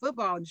 watching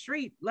football in the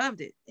street,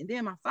 loved it. And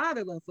then my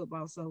father loved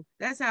football. So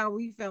that's how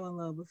we fell in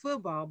love with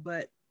football.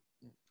 But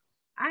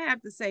I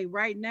have to say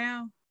right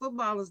now,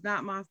 football is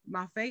not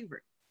my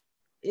favorite.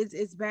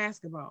 It's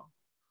basketball,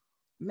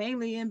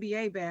 mainly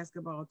NBA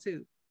basketball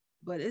too.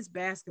 But it's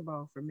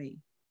basketball for me.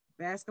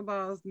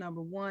 Basketball is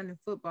number one and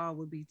football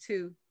would be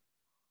two.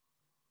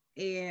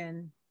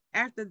 And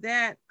after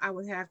that, I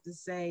would have to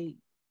say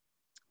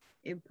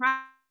it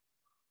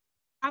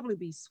probably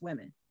be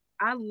swimming.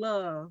 I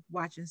love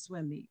watching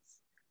swim meets.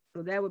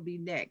 So that would be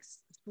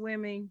next.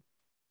 Swimming,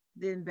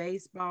 then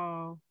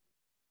baseball,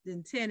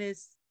 then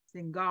tennis,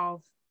 then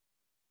golf.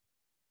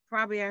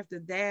 Probably after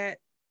that,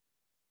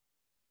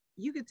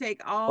 you could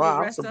take all the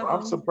Wow, rest of I'm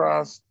them.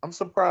 surprised. I'm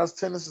surprised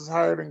tennis is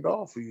higher than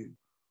golf for you.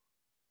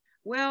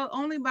 Well,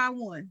 only by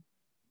one.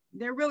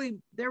 They're really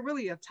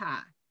a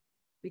tie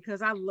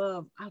because I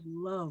love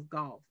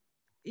golf.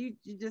 You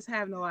just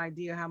have no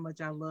idea how much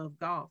I love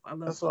golf. I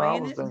love That's what I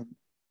playing was it thinking.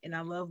 and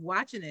I love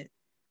watching it.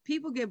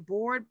 People get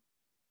bored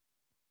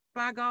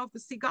by golf,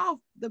 but see, golf,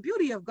 the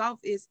beauty of golf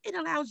is it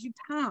allows you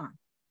time.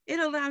 It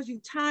allows you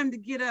time to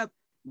get up,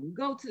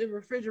 go to the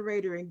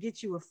refrigerator and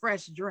get you a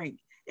fresh drink.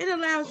 It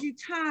allows you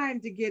time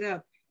to get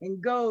up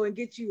and go and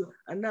get you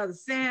another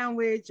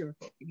sandwich, or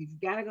if you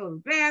gotta go to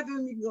the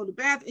bathroom, you can go to the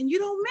bathroom and you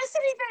don't miss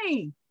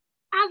anything.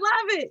 I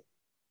love it.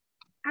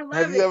 I Have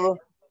love you it. ever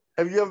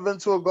have you ever been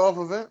to a golf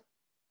event?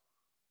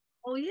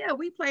 Oh yeah,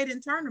 we played in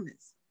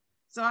tournaments.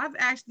 So I've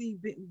actually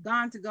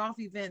gone to golf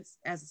events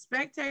as a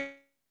spectator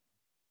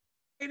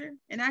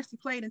and actually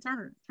played in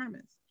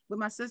tournaments with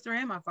my sister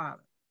and my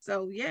father.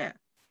 So yeah,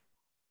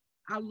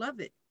 I love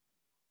it.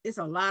 It's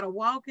a lot of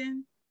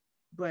walking,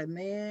 but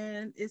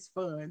man, it's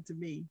fun to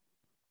me.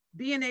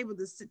 Being able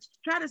to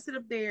try to sit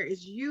up there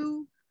is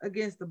you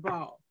against the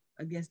ball,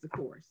 against the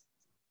course.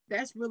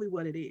 That's really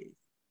what it is.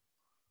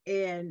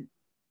 And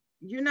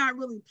you're not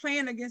really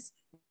playing against,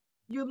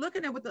 you're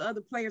looking at what the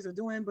other players are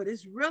doing, but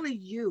it's really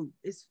you.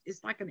 It's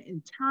like an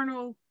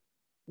internal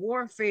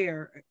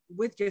warfare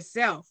with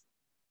yourself.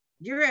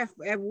 You're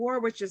at war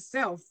with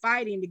yourself,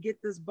 fighting to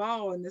get this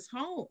ball in this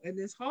hole.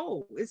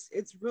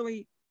 It's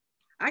really,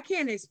 I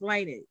can't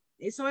explain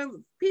it.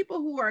 So people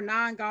who are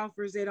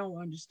non-golfers, they don't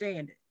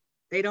understand it.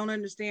 They don't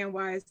understand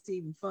why it's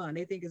even fun.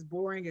 They think it's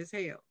boring as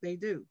hell. They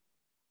do.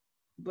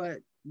 But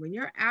when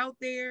you're out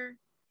there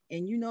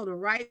and you know the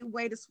right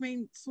way to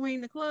swing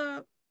the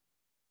club,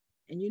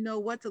 and you know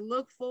what to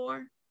look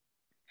for,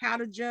 how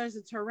to judge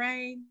the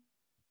terrain,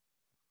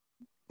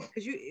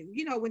 because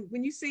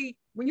when you see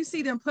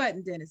them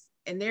putting, Dennis,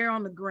 and they're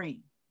on the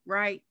green,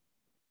 right?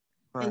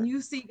 Right. And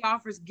you see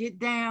golfers get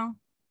down,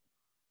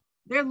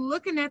 they're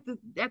looking at the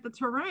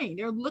terrain,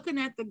 they're looking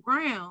at the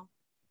ground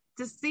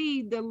to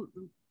see the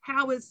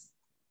how it's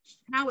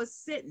how it's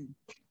sitting,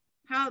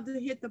 how to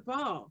hit the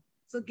ball,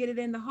 so get it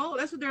in the hole.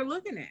 That's what they're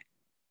looking at.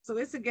 So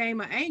it's a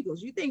game of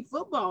angles. You think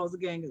football is a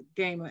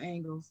game of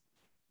angles?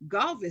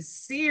 Golf is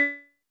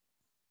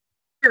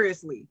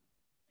seriously.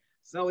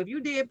 So if you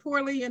did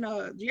poorly in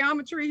a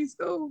geometry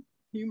school,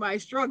 you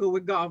might struggle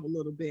with golf a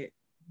little bit.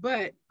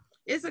 But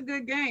it's a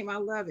good game. I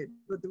love it.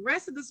 But the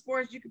rest of the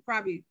sports, you could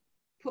probably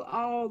put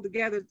all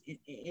together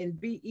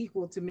and be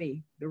equal to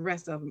me. The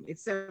rest of them,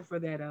 except for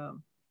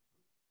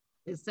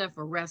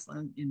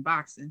wrestling and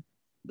boxing,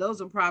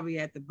 those are probably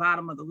at the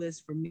bottom of the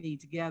list for me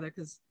together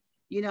because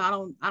I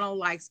don't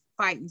like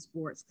fighting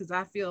sports because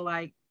I feel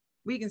like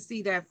we can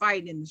see that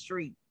fighting in the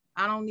street.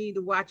 I don't need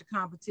to watch a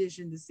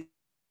competition to see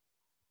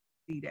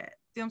that.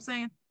 See what I'm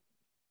saying?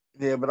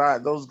 Yeah, but I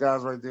those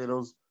guys right there,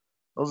 those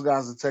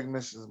guys are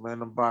technicians, man.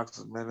 The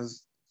boxers, man.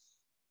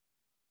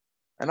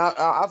 And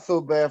I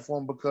feel bad for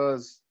them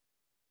because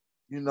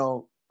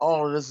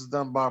all of this is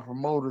done by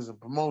promoters and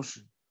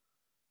promotion.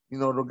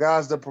 The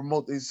guys that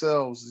promote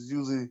themselves is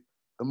usually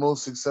the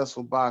most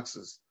successful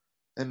boxers,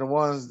 and the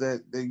ones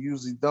that they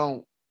usually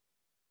don't,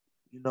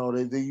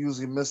 they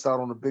usually missed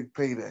out on a big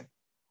payday.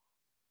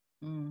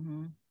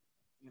 Mm-hmm.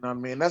 You know what I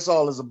mean? That's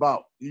all it's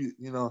about.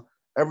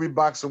 Every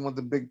boxer wants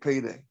the big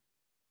payday.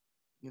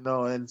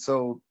 And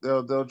so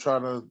they'll try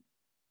to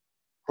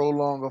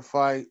prolong a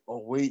fight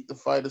or wait to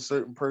fight a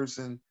certain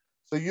person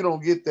So you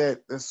don't get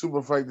that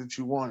super fight that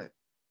you wanted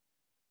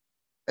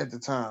at the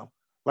time.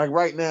 Like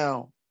right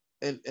now,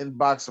 in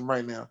boxing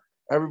right now,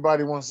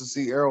 everybody wants to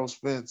see Errol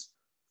Spence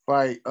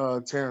fight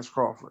Terrence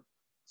Crawford.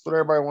 That's what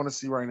everybody want to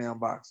see right now in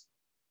boxing.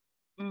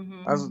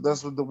 Mm-hmm.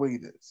 That's what the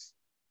weight is,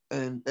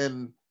 and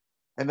and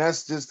and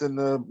that's just in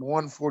the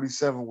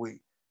 147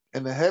 weight.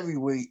 In the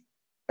heavyweight,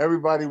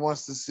 everybody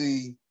wants to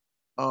see,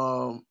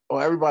 or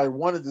everybody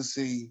wanted to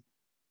see,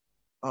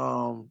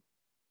 um,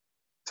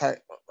 Ty,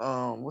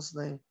 what's his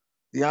name,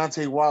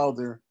 Deontay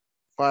Wilder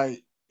fight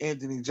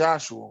Anthony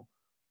Joshua,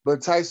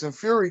 but Tyson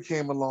Fury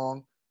came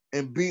along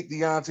and beat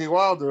Deontay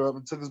Wilder up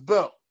and took his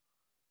belt.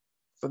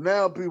 So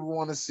now people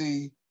want to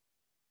see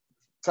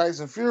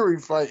Tyson Fury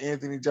fight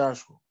Anthony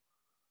Joshua.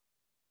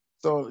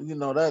 So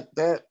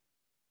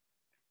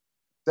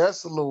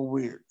that's a little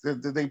weird.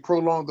 That they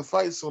prolonged the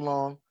fight so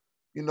long.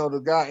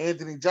 The guy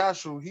Anthony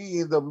Joshua, he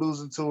ended up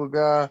losing to a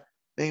guy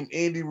named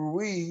Andy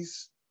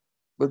Ruiz,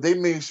 but they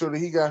made sure that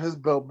he got his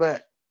belt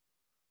back.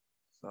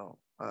 So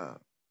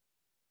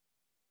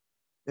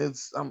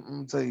I'm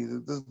gonna tell you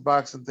that this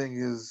boxing thing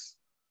is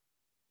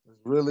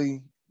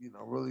really,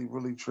 really,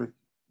 really tricky.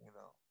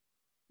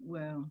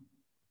 Well,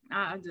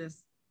 I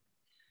just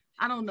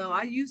I don't know.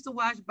 I used to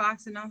watch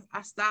boxing.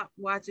 I stopped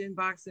watching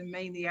boxing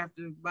mainly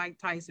after Mike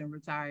Tyson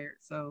retired.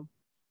 So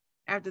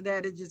after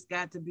that, it just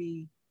got to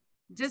be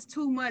just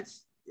too much.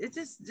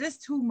 It's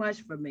just too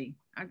much for me.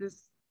 I'm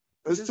It's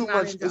just too not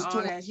much. into It's all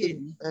too that much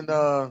hitting.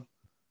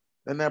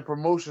 in that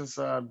promotion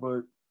side,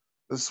 but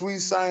the sweet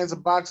science of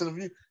Mhm.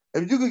 boxing.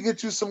 If you could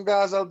get you some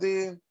guys out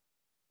there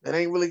that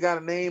ain't really got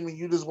a name and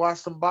you just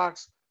watch them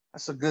box,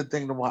 that's a good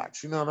thing to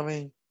watch. You know what I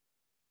mean?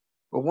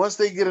 But once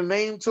they get a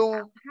name to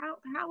them,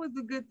 How is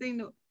a good thing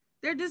to?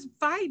 They're just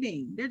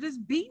fighting. They're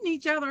just beating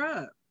each other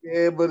up.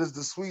 yeah, but it's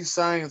the sweet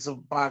science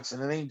of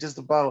boxing. It ain't just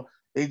about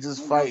they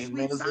just Ain't no fighting,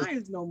 man. sweet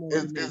science no more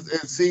to me.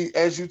 See,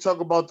 as you talk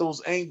about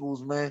those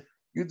angles, man,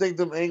 you think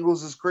them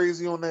angles is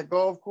crazy on that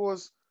golf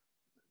course?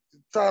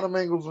 Try them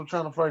angles when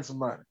trying to fight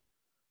somebody.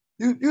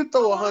 You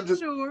throw a Oh, I'm hundred,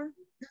 sure.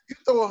 you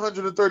throw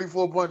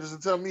 134 punches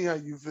and tell me how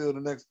you feel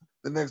the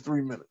next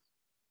 3 minutes.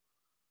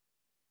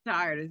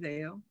 Tired as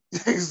hell.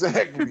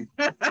 Exactly,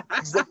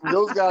 exactly.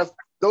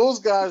 Those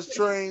guys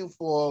train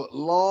for a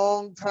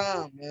long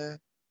time, man,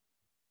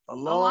 a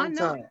Oh, I long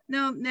know.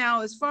 time.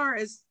 Now, as far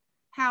as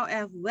how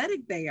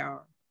athletic they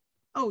are,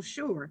 oh,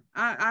 sure,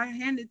 I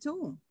hand it to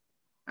them.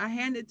 I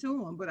hand it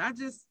to them. But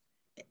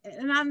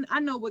I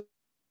know what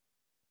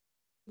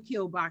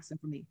killed boxing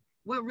for me.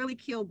 What really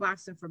killed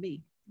boxing for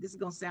me? This is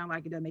gonna sound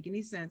like it doesn't make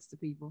any sense to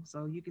people,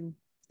 so you can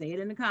say it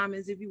in the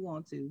comments if you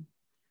want to.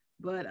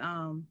 But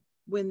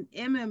when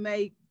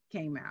MMA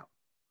came out,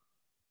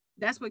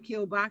 that's what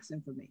killed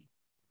boxing for me.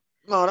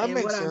 No, that And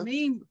makes sense.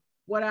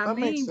 what I That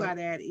makes mean sense. by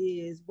that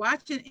is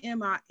watching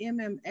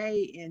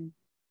MMA and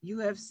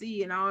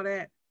UFC and all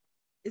that.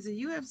 Is it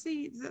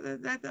UFC? Is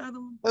that the other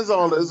one? I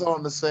don't It's know. all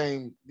in the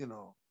same,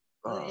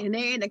 uh, And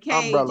they're in a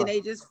cage and umbrella.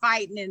 they just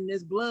fighting and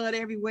there's blood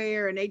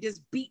everywhere and they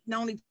just beating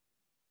on each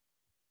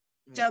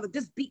Yeah. other,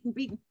 just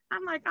beating.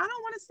 I'm like, I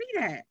don't want to see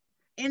that.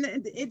 And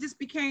it just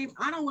became,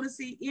 I don't want to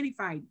see any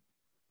fighting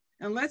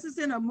unless it's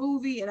in a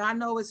movie and I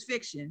know it's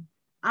fiction.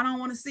 I don't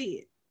want to see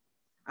it.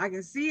 I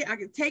can see it. I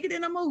can take it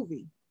in a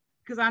movie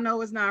because I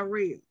know it's not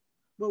real.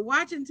 But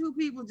watching two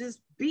people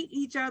just beat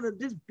each other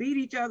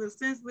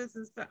senseless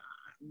and stuff,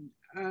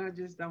 I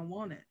just don't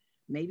want it.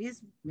 Maybe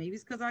it's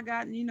because I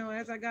got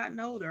as I gotten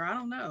older. I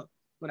don't know,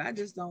 but I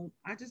just don't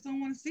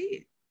want to see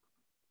it.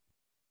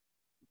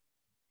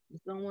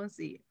 Just don't want to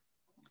see it.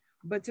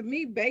 But to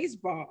me,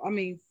 basketball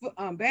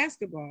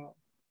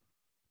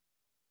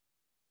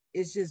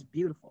is just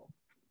beautiful.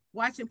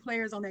 Watching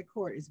players on that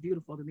court is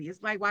beautiful to me.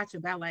 It's like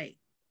watching ballet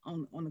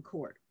on the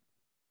court,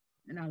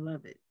 and I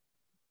love it.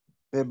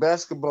 Yeah,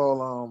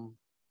 basketball.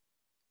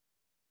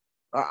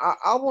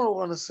 I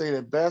want to say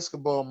that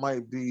basketball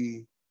might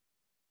be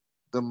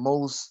the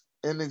most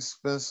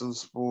inexpensive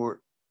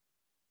sport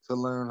to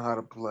learn how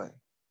to play,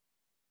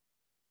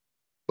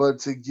 but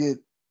to get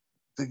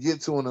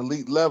to an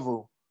elite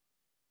level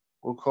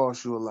will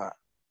cost you a lot.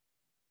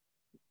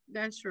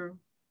 That's true.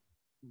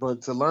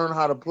 But to learn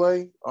how to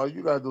play, all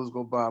you gotta do is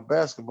go buy a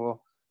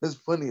basketball. There's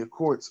plenty of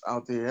courts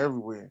out there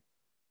everywhere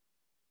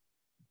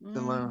to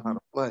learn how Mm-hmm. to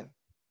play.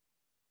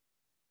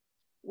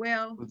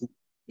 Well, But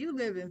you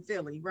live in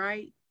Philly,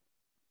 right?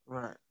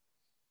 right.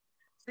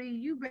 See,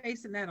 you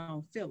basing that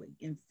on Philly.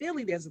 In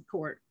Philly, there's a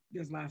court.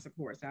 There's lots of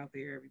courts out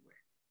there everywhere.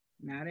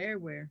 Not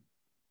everywhere.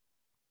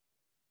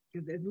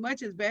 Because as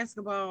much as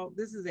basketball,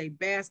 this is a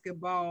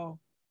basketball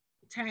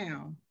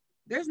town.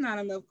 There's not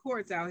enough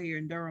courts out here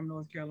in Durham,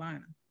 North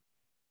Carolina.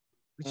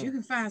 But you Mm.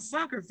 can find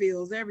soccer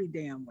fields every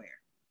damn where.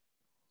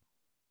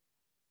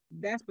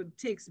 That's what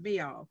ticks me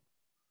off.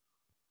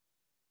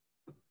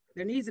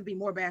 There needs to be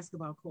more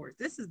basketball courts.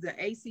 This is the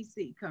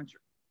ACC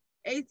country.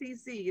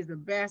 ACC is a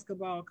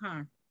basketball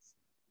conference.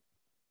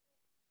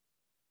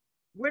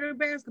 Where are the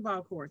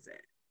basketball courts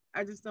at?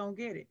 I just don't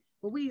get it.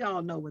 But we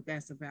all know what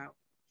that's about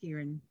here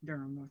in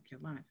Durham, North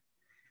Carolina.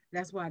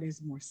 That's why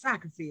there's more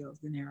soccer fields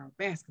than there are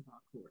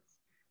basketball courts.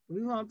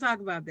 We won't talk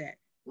about that.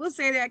 We'll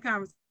say that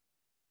conversation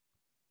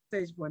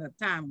for another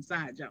time on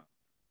Side Job.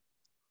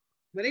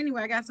 But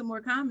anyway, I got some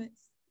more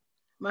comments.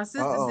 My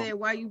sister Uh-oh. said,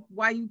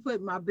 "Why you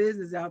put my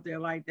business out there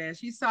like that?"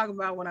 She's talking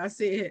about when I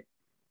said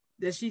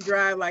that she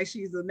drive like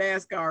she's a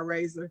NASCAR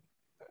racer.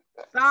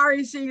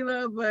 Sorry,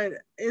 Sheila, but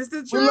it's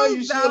the We love truth,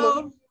 you, Sheila.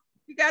 though.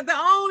 You got to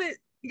own it.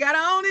 You got to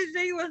own it,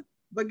 Sheila.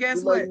 But We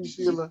guess love what? you,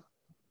 Sheila.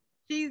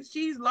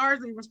 She's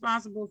largely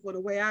responsible for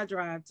the way I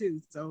drive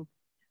too. So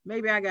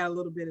maybe I got a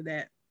little bit of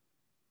that.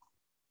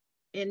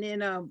 And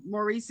then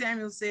Maurice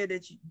Samuel said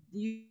that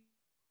you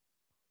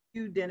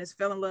Dennis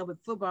fell in love with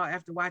football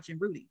after watching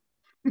Rudy.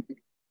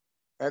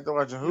 After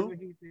watching That's who? what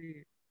he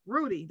said.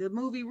 Rudy, the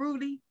movie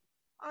Rudy.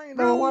 I ain't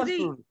never watched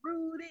Rudy, Rudy.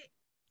 Rudy.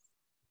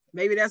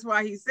 Maybe that's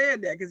why he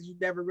said that because you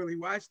never really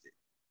watched it.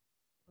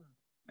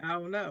 I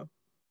don't know.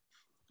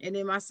 And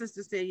then my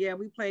sister said, yeah,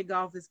 we played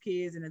golf as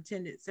kids and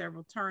attended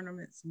several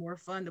tournaments. More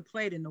fun to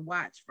play than to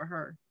watch for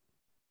her.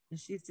 And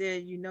she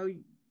said,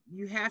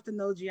 you have to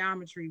know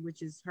geometry,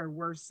 which is her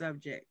worst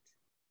subject.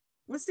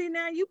 Well, see,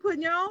 now you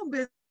putting your own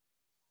business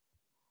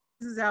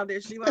out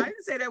there, Sheila. I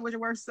didn't say that was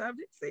your worst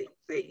subject. See,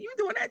 you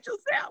doing that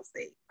yourself.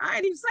 See,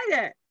 I didn't even say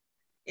that.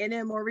 And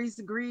then Maurice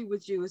agreed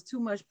with you. It's too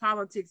much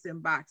politics in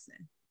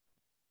boxing.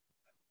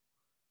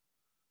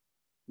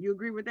 You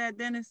agree with that,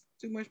 Dennis?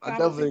 Too much I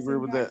definitely politics agree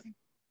in with that. boxing?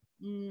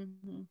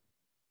 Mm-hmm.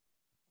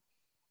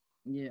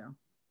 Yeah.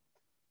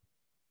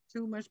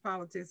 Too much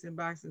politics in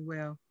boxing.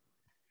 Well,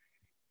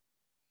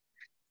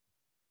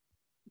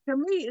 to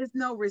me, it's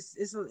no,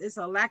 it's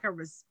a lack of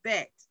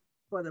respect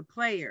for the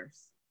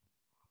players,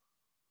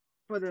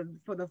 for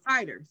the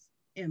fighters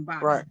in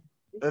Right. boxing.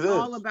 It's It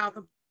all is. about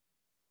the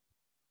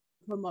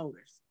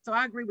promoters. So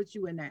I agree with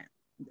you in that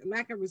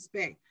lack of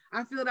respect.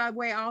 I feel that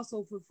way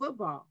also for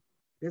football.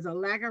 There's a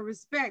lack of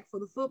respect for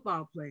the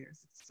football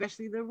players,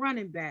 especially the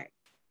running back.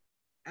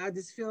 I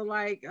just feel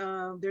like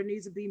there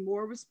needs to be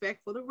more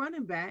respect for the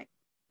running back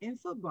in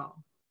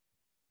football.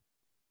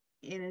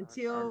 And I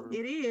until agree.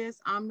 it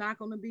is, I'm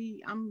gonna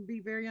be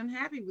very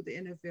unhappy with the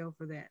NFL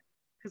for that.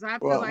 Because I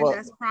feel Well, like well,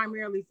 that's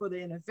primarily for the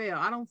NFL.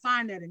 I don't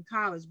find that in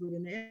college, but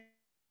in the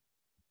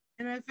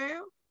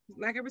NFL,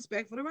 lack of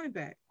respect for the running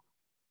back.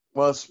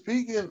 well.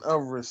 Speaking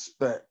of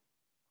respect,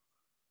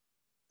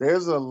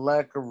 there's a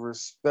lack of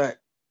respect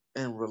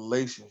in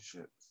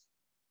relationships.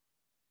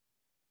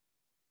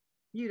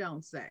 You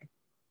don't say.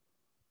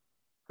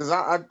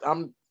 Because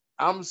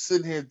I'm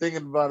sitting here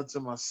thinking about it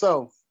to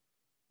myself.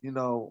 You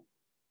know,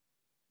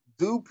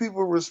 do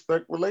people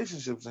respect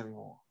relationships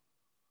anymore?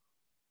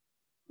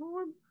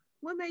 Well,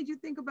 what made you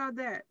think about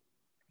that?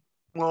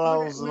 Well, Where I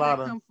that was where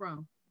that come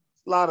from?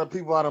 a lot of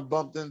people I done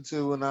bumped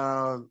into and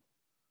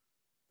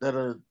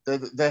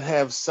that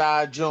have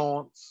side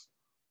joints,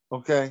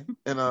 okay,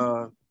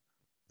 and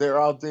they're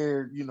out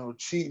there,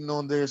 cheating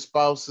on their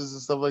spouses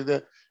and stuff like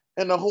that.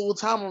 And the whole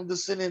time I'm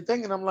just sitting there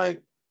thinking, I'm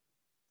like,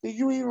 do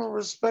you even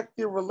respect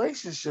your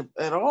relationship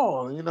at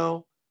all?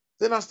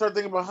 Then I start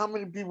thinking about how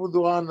many people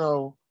do I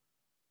know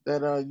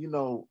that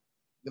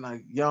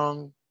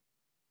young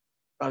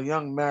a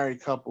young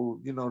married couple,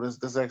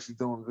 that's actually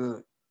doing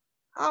good.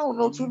 I don't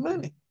know too Mhm.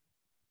 many.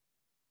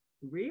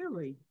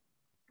 Really?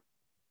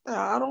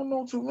 Yeah, I don't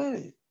know too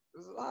many.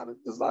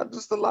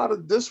 Just a lot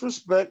of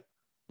disrespect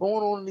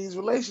going on in these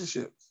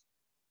relationships.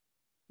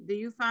 Do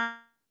you find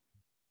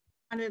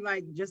it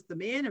like just the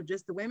men or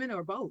just the women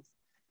or both?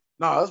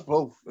 No, it's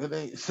both. It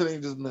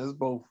ain't just men. It's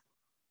both.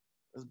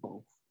 It's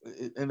both.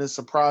 And it's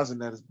surprising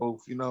that it's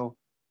both.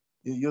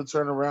 You'll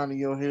turn around and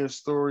you'll hear a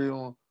story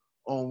on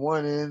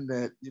one end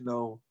that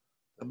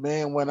the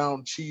man went out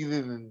and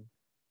cheated and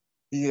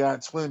he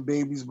got twin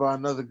babies by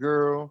another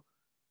girl.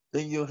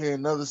 Then you'll hear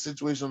another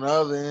situation on the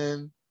other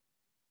end.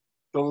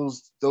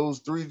 Those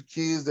three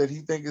kids that he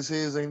think is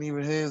his ain't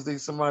even his. They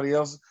somebody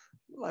else.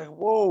 Like,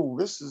 whoa,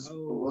 this is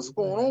what's Oh,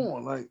 going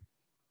on. Like,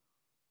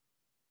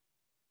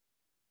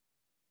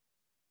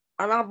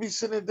 and I'll be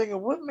sitting there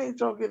thinking, what made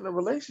y'all get in a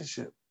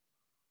relationship?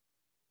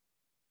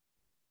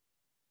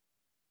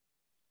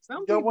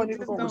 some Y'all people weren't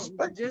even gonna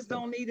respect just each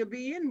other. don't need to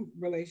be in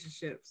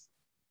relationships.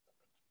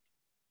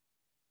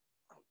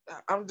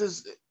 I'm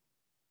just,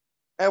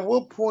 at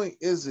what point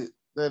is it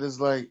that is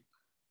like,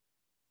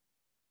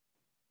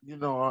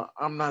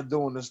 I'm not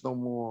doing this no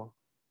more.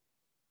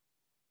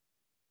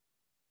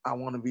 I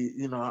want to be,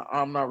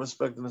 I'm not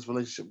respecting this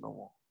relationship no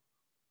more.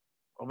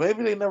 Or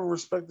maybe they never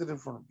respected it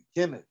from the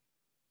beginning.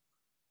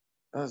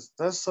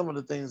 That's some of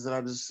the things that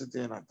I just sit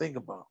there and I think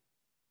about.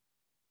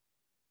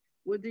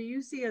 Well, do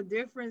you see a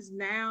difference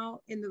now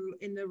in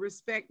the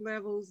respect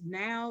levels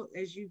now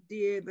as you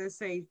did, let's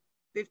say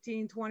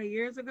 15, 20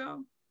 years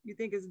ago? You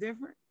think it's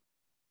different?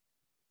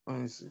 Let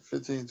me see,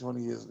 15,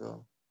 20 years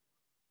ago.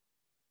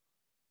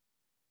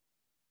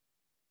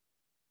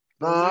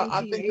 Or Nah,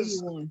 I think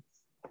it's 1981?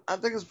 I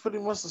think it's pretty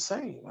much the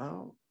same. I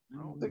don't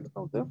think there's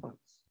no difference.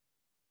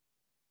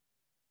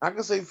 I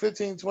can say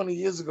 15, 20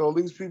 years ago, at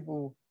least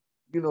people,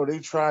 they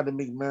tried to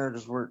make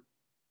marriages work.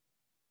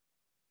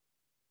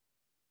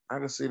 I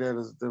can see that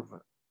as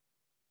different.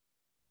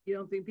 You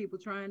don't think people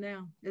trying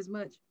now as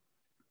much?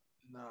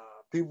 Nah,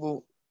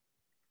 people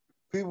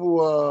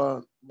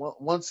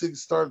once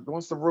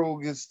the road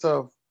gets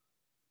tough,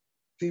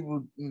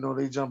 people,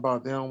 they jump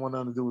out. They don't want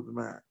nothing to do with the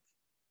match.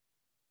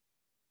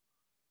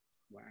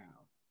 Wow.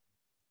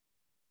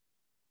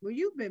 Well,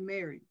 you've been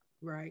married,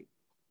 right?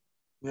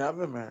 Yeah, I've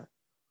been mad.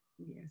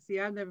 Yeah. See,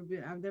 I've never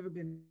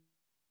been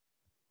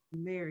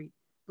married,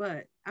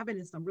 but I've been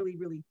in some really,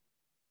 really,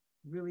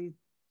 really.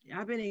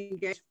 I've been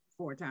engaged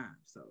 4 times,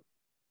 so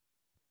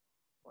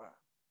Wow.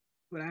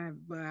 but I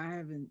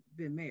haven't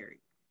been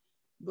married.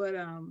 But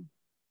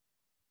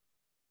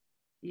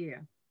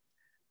yeah,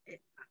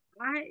 it-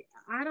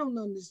 I don't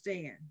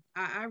understand.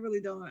 I really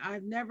don't.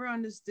 I've never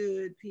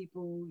understood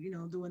people,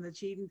 doing the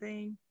cheating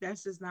thing.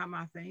 That's just not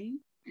my thing.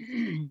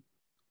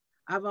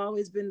 I've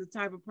always been the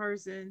type of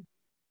person,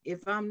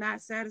 if I'm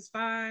not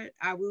satisfied,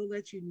 I will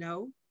let you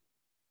know.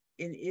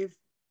 And if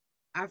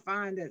I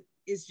find that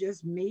it's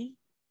just me,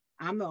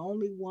 I'm the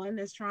only one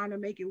that's trying to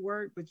make it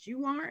work, but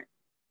you aren't,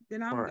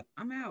 then All right.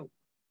 I'm out.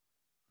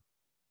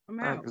 I'm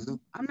All right, out. because it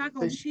I'm not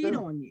gonna takes cheat two.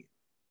 on you.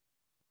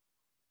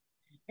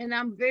 And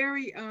I'm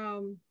very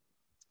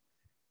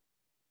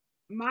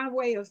my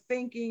way of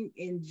thinking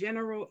in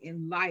general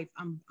in life,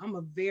 I'm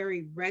a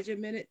very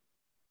regimented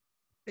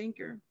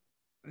thinker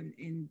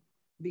in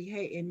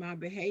behave in my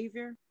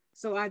behavior.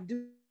 So I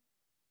do things in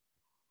certain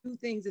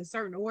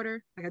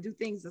order. Like I do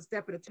things a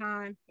step at a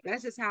time.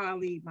 That's just how I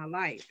lead my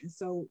life. And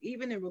so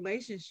even in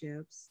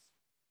relationships,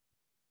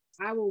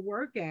 I will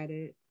work at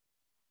it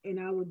and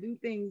I will do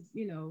things,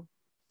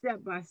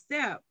 step by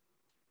step.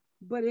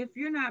 But if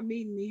you're not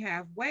meeting me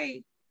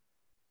halfway,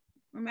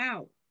 I'm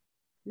out.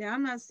 Now,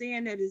 I'm not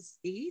saying that it's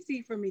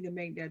easy for me to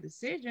make that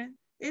decision.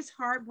 It's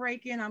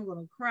heartbreaking. I'm going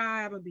to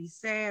cry. I'm going to be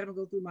sad. I'm going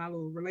to go through my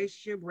little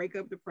relationship,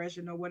 breakup,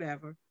 depression, or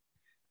whatever.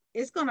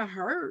 It's going to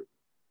hurt,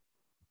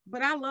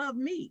 but I love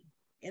me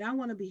and I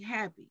want to be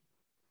happy.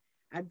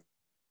 I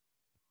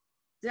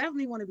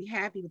definitely want to be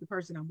happy with the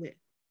person I'm with.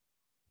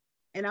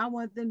 And I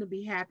want them to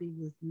be happy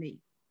with me.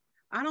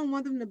 I don't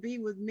want them to be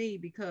with me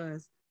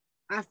because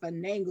I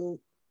finagled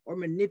or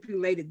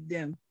manipulated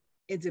them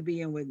into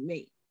being with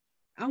me.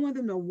 I want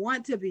them to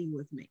want to be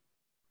with me.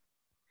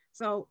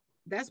 So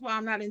that's why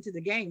I'm not into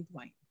the game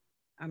playing.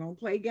 I don't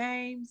play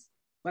games,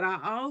 but I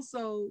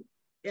also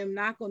am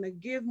not going to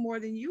give more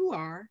than you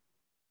are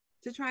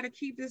to try to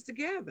keep this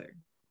together.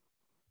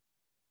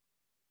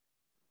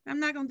 I'm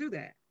not going to do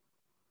that.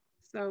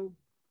 So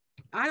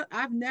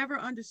I've never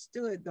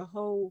understood the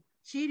whole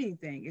cheating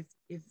thing.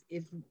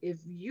 If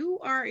you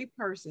are a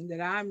person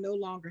that I'm no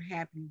longer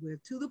happy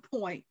with to the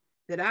point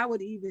that I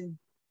would even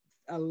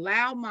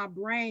allow my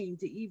brain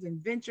to even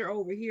venture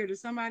over here to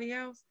somebody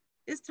else,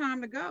 it's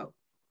time to go.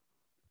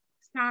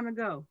 It's time to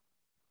go.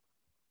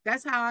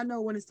 That's how I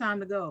know when it's time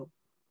to go,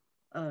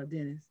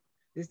 Dennis.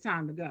 It's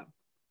time to go.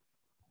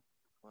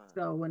 Wow.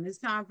 So when it's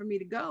time for me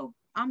to go,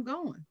 I'm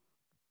going.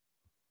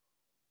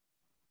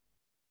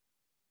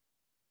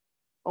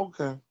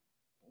 Okay.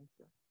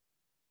 Okay.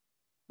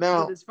 But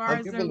Now, as far have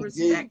as you the been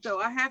respect, engaged? though,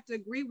 I have to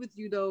agree with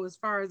you, though, as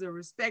far as the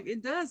respect,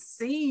 it does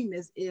seem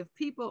as if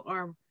people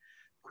are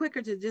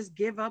quicker to just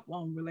give up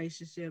on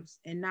relationships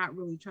and not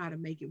really try to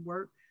make it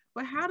work.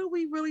 But how do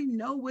we really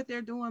know what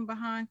they're doing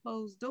behind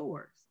closed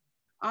doors?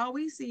 All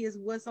we see is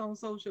what's on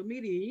social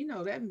media. You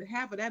know that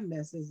half of that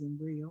mess isn't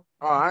real.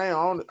 Oh, I ain't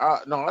on.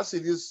 No, I see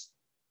this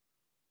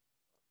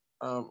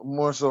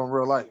more so in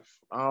real life.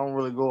 I don't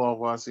really go off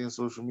what I see in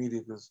social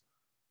media because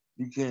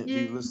you can't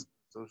be Yeah, listening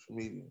to social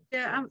media.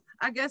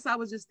 I So, guess I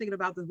was just thinking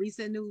about the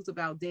recent news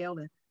about Dale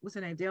and what's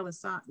her name, Dale and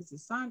is it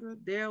Sandra,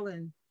 Dale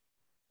and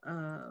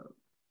uh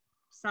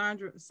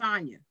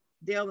Sonia,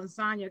 Dale and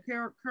Sonia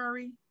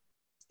Curry,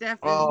 Steph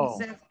and oh,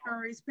 Seth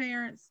Curry's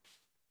parents,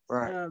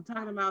 right.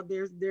 talking about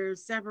they're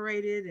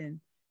separated and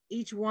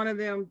each one of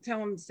them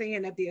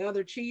saying that the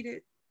other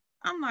cheated.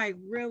 I'm like,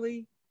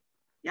 really?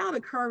 Y'all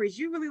the Currys,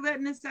 you really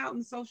letting this out in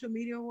the social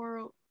media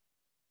world?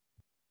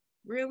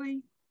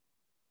 Really?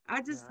 Yeah,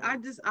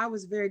 I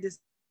was very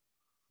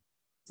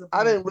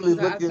I disappointed didn't really because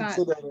I look thought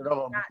into that at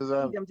all not because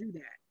see them do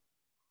that.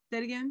 Say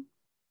it again.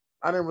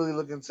 I didn't really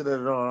look into that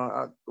at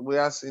all. The way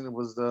I seen it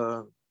was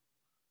the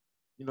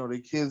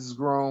kids is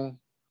grown.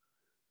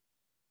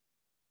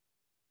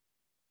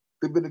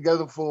 They've been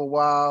together for a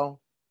while.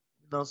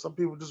 Some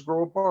people just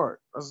grow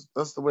apart.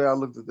 That's the way I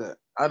looked at that.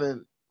 I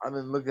didn't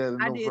look at it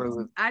I no did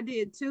further. I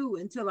did too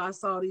until I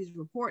saw these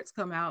reports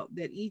come out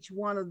that each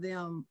one of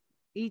them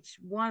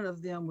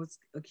was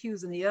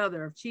accusing the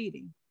other of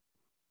cheating.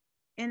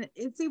 And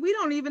see, we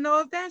don't even know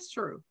if that's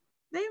true.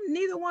 They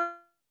neither one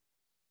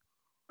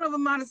of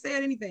them might have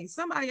said anything.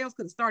 Somebody else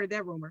could have started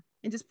that rumor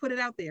and just put it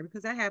out there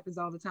because that happens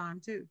all the time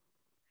too.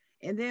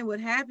 And then what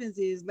happens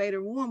is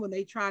later on when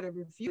they try to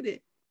refute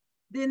it,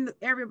 then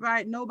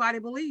nobody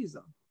believes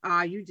them.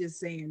 Ah, you just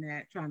saying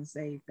that, trying to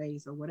save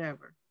face or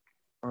whatever.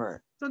 All right.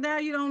 So now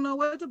you don't know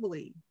what to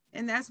believe.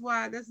 And that's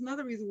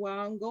another reason why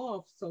I don't go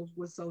off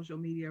with social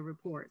media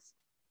reports.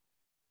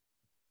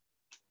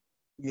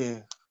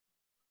 Yeah.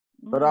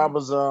 But I Mm.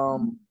 was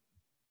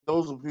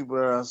those were people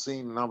that I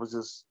seen and I was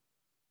just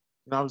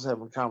I was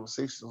having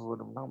conversations with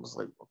them and I was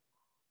like,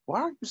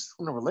 why are you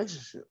still in a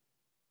relationship?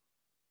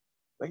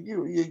 Like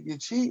you're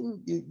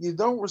cheating. You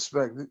don't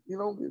respect it. You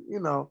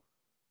don't.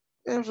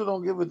 Damn sure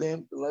don't give a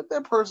damn. Let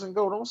that person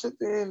go. Don't sit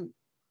there and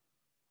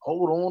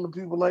hold on to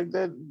people like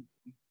that,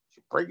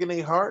 breaking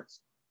their hearts.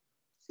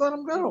 Just let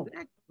them go.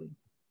 Exactly.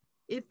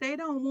 If they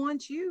don't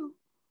want you,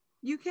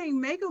 you can't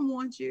make them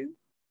want you.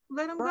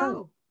 Let them Right.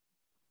 go.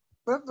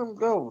 Let them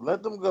go.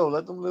 Let them go.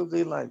 Let them live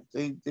their life.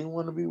 They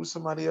want to be with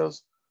somebody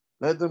else.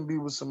 Let them be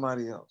with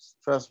somebody else.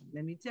 Trust me.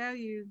 Let me tell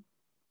you,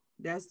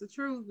 that's the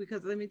truth.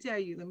 Because let me tell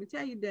you,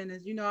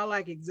 Dennis. You know I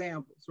like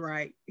examples,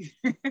 right?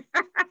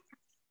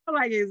 I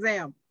like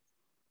examples.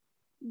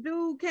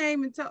 Dude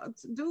came and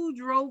talked. Dude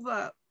drove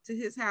up to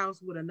his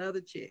house with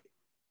another chick.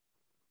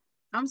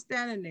 I'm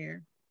standing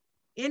there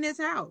in his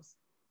house.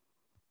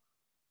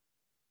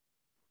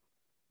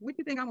 What do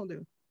you think I'm gonna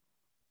do?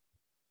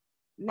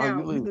 Oh, you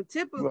Now leave.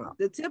 You out.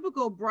 the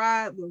typical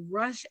bride will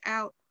rush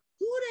out.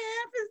 Who the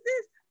F is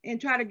this? And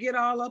try to get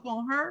all up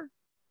on her.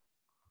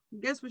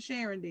 Guess what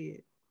Sharon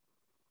did?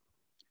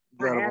 You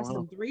got up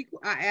on him.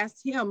 I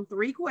asked him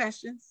three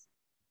questions.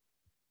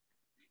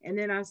 And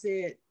then I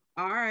said,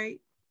 all right.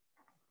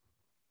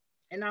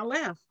 And I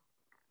left.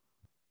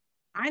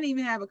 I didn't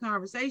even have a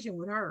conversation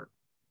with her.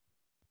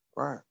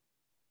 Right.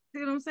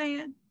 See what I'm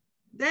saying?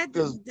 That,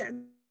 Because that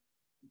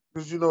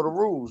you know the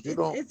rules. You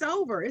don't. it's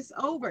over. It's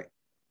over.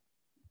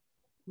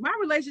 My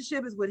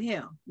relationship is with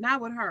him,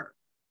 not with her.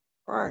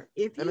 Right.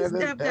 If And he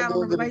stepped at out the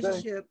on a end of the day,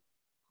 relationship,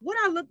 what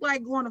I look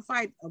like going to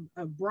fight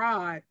a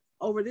bride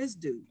over this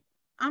dude?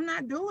 I'm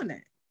not doing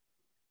that.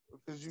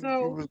 because you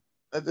So, was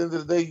at the end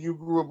of the day, you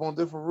grew up on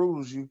different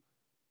rules. You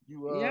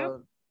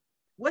yep.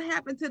 What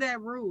happened to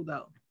that rule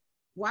though?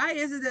 Why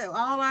is it that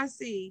all I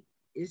see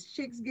is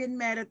chicks getting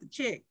mad at the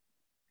chick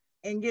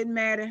and getting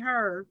mad at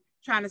her,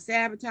 trying to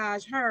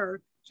sabotage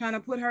her, trying to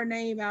put her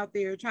name out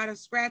there, try to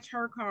scratch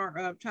her car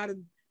up, try to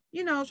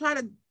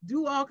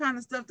do all kind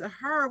of stuff to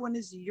her when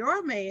it's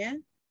your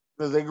man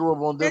because they grew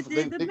up on that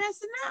different. did the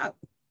messing up,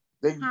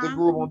 They huh?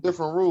 grew up on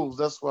different rules.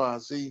 That's why.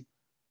 See,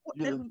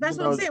 That's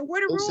what I'm saying.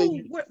 Where the they say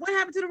rule? What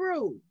happened to the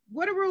rule?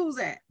 Where the rules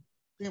at?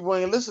 people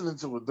ain't listening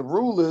to it. The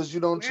rule is you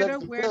don't check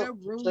the Where pimp. the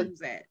You check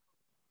rules at?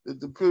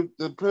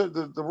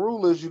 the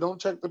rule is you don't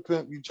check the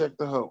pimp. You check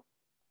the hoe.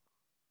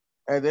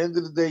 At the end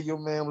of the day, your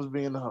man was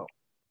being the hoe.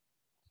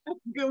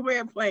 Good way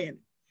of playing it.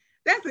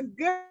 That's a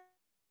good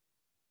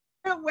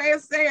way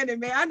of saying it,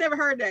 man. I never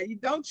heard that. You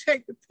don't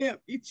check the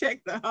pimp, you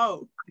check the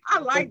hoe. I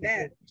Check like the that.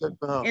 pimp. Check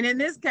the hoe. And in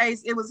this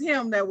case, it was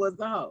him that was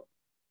the hoe.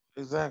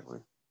 Exactly.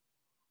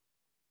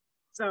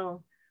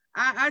 So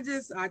I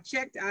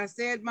checked, I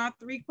said my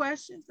three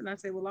questions, and I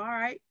said, well, all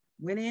right.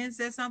 Went in,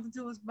 said something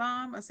to his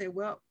mom. I said,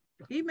 well,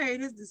 he made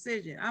his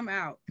decision. I'm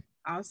out.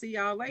 I'll see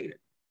y'all later.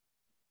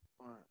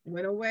 Right.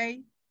 Went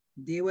away,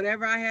 did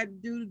whatever I had to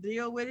do to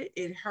deal with it.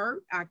 It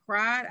hurt. I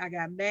cried. I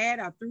got mad.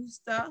 I threw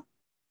stuff.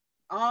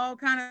 All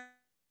kind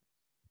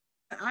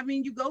of, I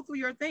mean, you go through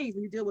your things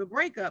when you deal with a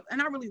breakup.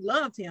 And I really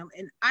loved him,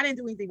 and I didn't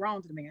do anything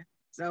wrong to the man.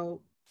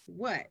 So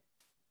what?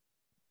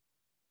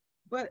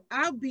 But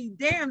I'll be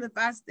damned if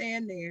I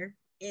stand there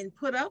and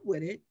put up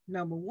with it,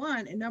 number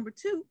one. And number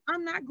two,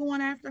 I'm not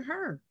going after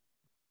her.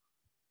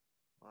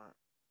 Right.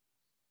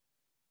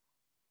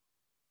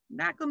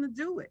 Not going to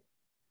do it.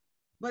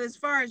 But as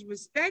far as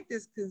respect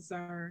is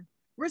concerned,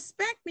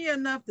 respect me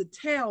enough to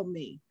tell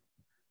me,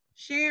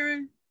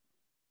 Sharon,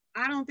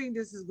 I don't think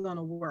this is going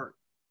to work.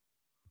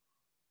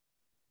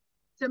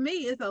 To me,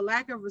 it's a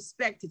lack of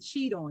respect to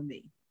cheat on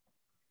me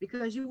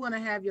because you want to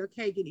have your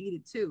cake and eat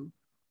it too.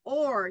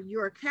 Or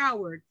you're a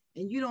coward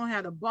and you don't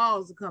have the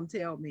balls to come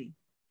tell me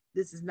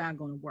this is not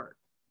going to work.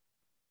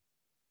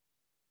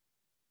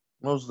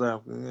 Most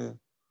definitely. Yeah.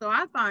 So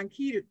I find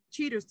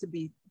cheaters to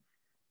be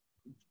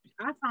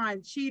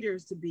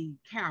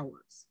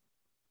cowards.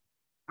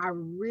 I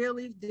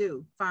really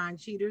do find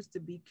cheaters to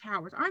be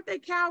cowards. Aren't they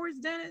cowards,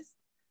 Dennis?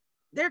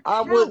 They're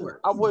I cowards.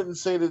 wouldn't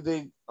say that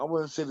they. I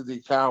wouldn't say that they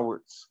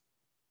cowards,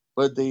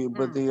 but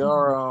Mm.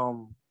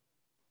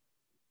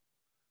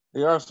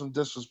 they are some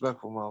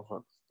disrespectful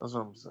motherfuckers. That's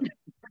what I'm saying.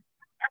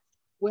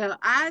 Well,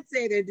 I'd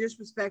say they're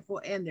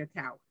disrespectful and they're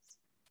cowards.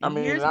 I And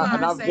mean, here's why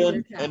I say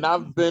they're cowards.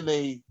 I've been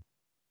a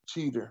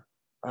cheater.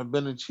 I've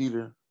been a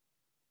cheater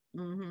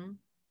Mm-hmm.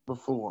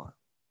 before,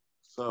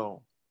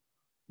 so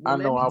Well, I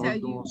let know me I tell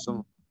was doing you.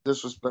 some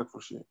disrespectful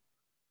shit.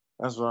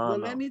 That's what I Well,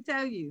 know. let me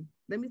tell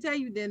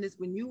you, Dennis,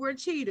 when you were a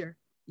cheater,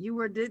 you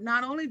were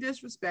not only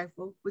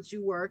disrespectful, but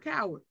you were a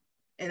coward.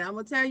 And I'm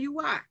gonna tell you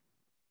why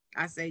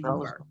I say I you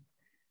was were.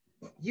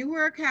 You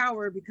were a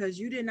coward because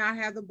you did not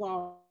have the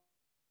balls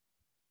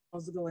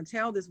to go and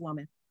tell this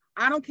woman.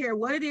 I don't care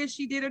what it is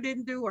she did or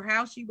didn't do or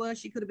how she was.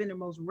 She could have been the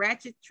most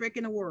ratchet trick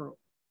in the world.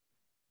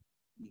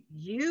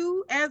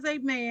 You, as a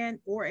man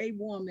or a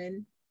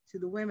woman, to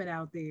the women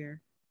out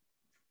there,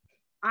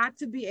 ought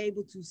to be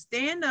able to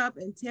stand up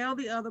and tell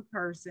the other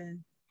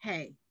person,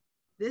 hey,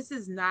 this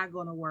is not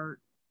going to work.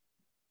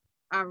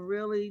 I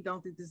really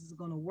don't think this is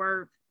going to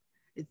work.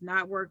 It's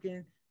not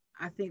working.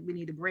 I think we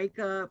need to break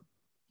up.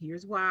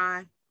 Here's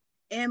why.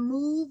 And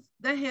move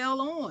the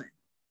hell on.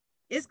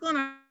 It's going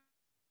to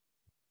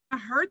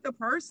hurt the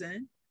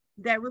person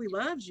that really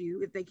loves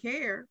you if they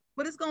care,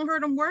 but it's going to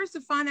hurt them worse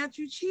to find out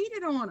you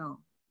cheated on them.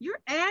 You're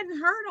adding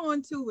hurt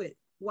onto it.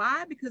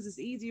 Why? Because it's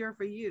easier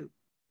for you.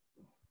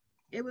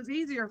 It was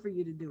easier for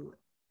you to do it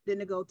than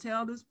to go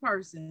tell this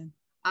person,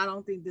 I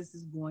don't think this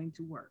is going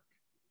to work.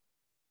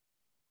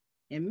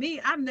 And me,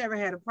 I've never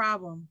had a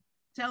problem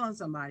telling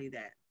somebody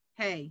that,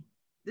 hey,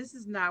 this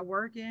is not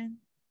working.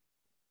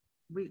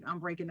 I'm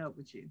breaking up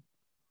with you.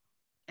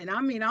 And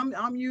I mean,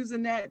 I'm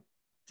using that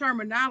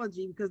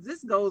terminology because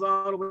this goes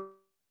all the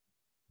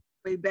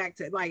way back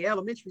to like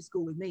elementary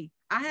school with me.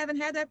 I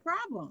haven't had that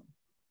problem.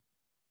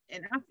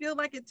 And I feel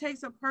like it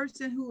takes a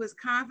person who is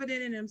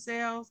confident in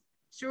themselves,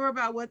 sure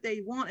about what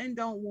they want and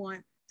don't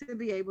want, to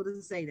be able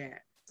to say that.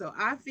 So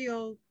I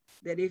feel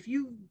that if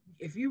you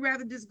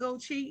rather just go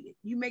cheat,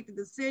 you make the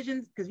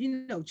decisions, because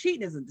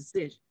cheating is a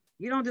decision.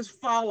 You don't just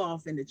fall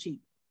off into cheat.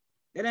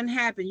 That doesn't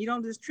happen. You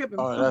don't just trip and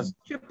that's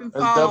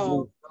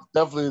fall.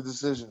 Definitely a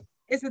decision.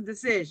 It's a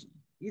decision.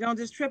 You don't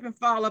just trip and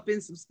fall up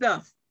in some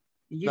stuff.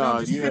 You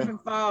don't just trip and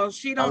fall.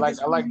 I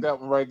like that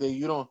one right there.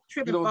 You don't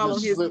trip and fall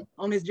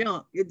on his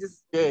junk. It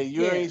just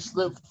ain't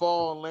slip,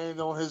 fall, and land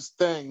on his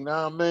thing. You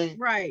know what I mean?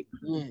 Right,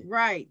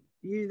 right.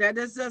 That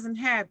just doesn't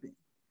happen.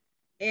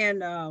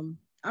 And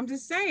I'm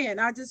just saying,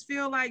 I just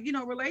feel like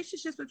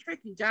relationships are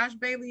tricky. Josh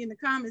Bailey in the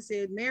comments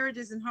said marriage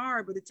isn't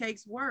hard, but it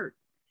takes work.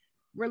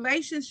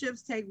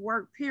 Relationships take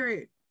work.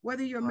 Period.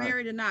 Whether you're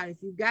married or not. If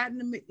you've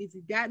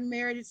gotten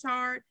married, it's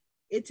hard.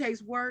 It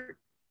takes work.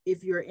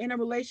 If you're in a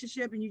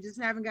relationship and you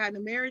just haven't gotten to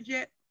marriage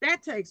yet,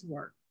 that takes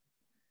work.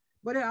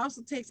 But it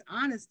also takes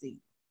honesty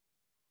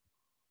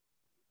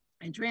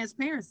and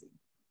transparency.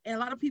 And a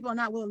lot of people are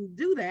not willing to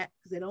do that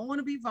because they don't want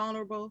to be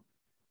vulnerable.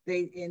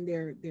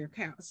 They're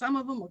some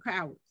of them are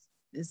cowards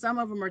and some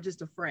of them are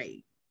just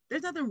afraid.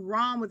 There's nothing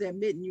wrong with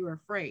admitting you're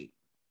afraid.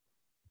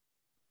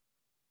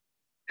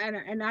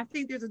 And I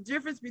think there's a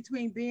difference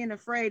between being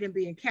afraid and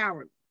being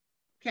cowardly.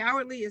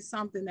 Cowardly is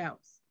something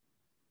else.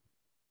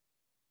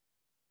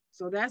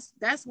 So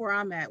that's where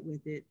I'm at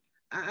with it.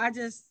 I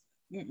just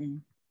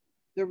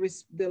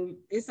it's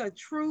a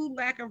true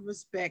lack of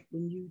respect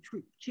when you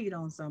cheat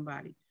on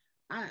somebody.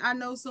 I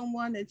know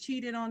someone that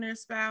cheated on their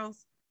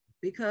spouse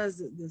because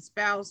the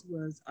spouse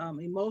was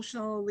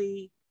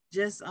emotionally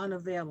just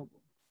unavailable.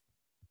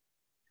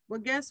 Well,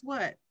 guess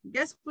what?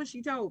 Guess what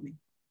she told me?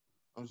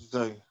 I'm just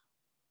telling you.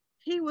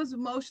 He was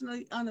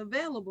emotionally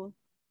unavailable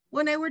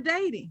when they were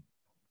dating.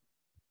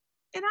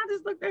 And I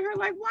just looked at her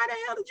like, why the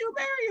hell did you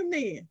marry him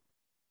then?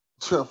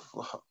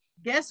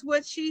 Guess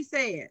what she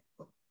said?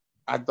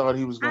 I thought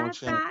he was going to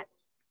change.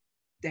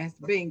 That's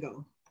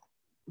bingo.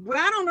 Well,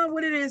 I don't know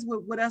what it is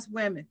with us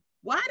women.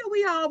 Why do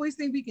we always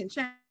think we can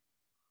change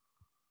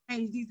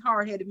these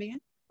hard-headed men?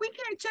 We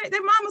can't change.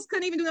 Their mamas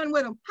couldn't even do nothing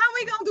with them. How are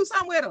we going to do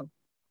something with them?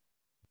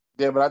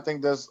 Yeah, but I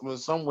think that's with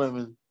some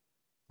women,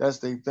 that's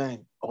their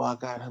thing. Oh, I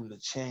got him to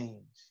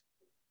change.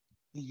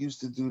 He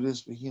used to do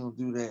this, but he don't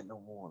do that no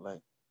more.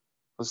 Like,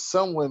 for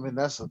some women,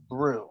 that's a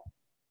thrill.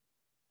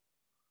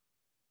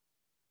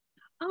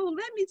 Oh,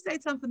 let me say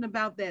something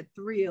about that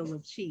thrill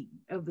of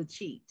the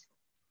cheat.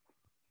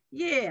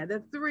 Yeah,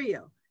 the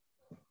thrill.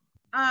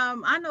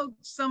 I know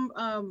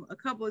a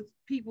couple of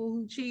people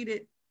who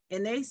cheated,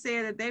 and they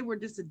said that they were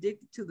just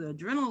addicted to the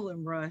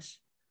adrenaline rush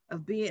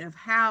of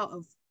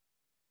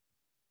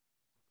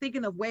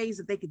thinking of ways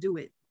that they could do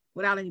it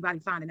without anybody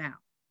finding out.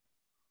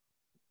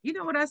 You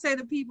know what I say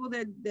to people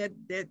that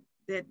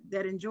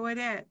enjoy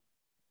that?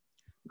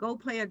 Go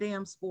play a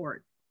damn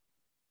sport.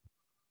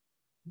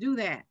 Do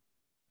that.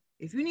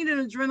 If you need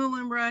an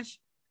adrenaline rush,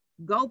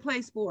 go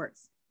play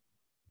sports.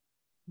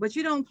 But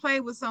you don't play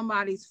with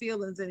somebody's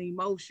feelings and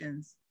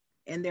emotions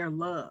and their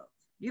love.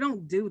 You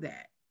don't do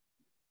that.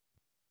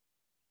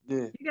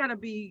 Yeah. You got to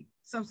be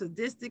some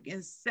sadistic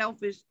and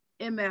selfish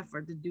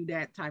MFer to do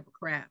that type of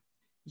crap.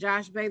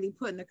 Josh Bailey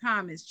put in the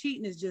comments,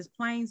 cheating is just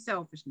plain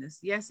selfishness.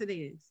 Yes, it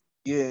is.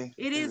 Yeah.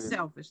 It is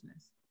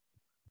selfishness.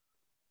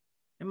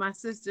 And my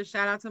sister,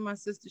 shout out to my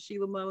sister,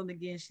 Sheila Mullen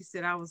again. She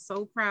said, I was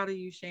so proud of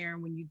you,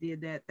 Sharon, when you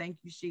did that. Thank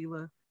you,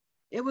 Sheila.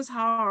 It was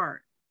hard.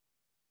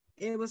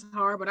 It was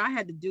hard, but I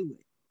had to do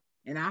it.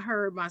 And I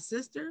heard my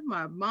sister,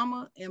 my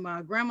mama, and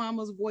my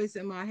grandmama's voice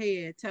in my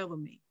head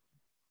telling me,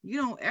 you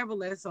don't ever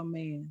let some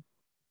man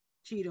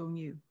cheat on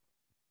you.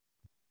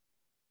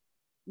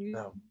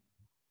 No.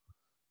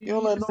 You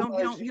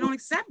don't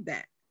accept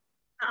that.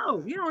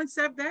 No, you don't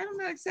accept that. I'm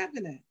not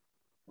accepting that.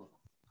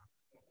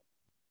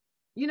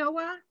 You know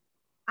why?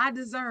 I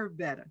deserve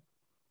better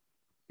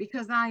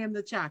because I am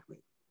the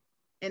chocolate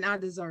and I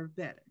deserve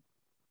better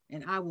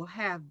and I will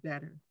have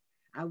better.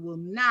 I will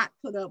not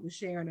put up with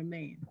sharing a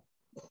man.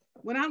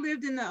 When I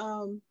lived in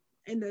the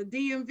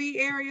DMV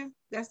area,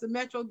 that's the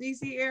Metro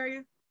DC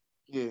area,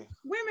 yeah,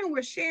 women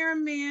were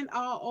sharing men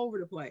all over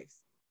the place.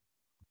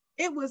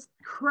 It was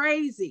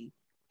crazy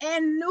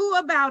and knew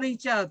about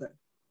each other.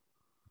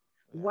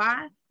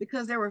 Why?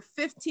 Because there were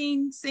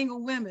 15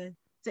 single women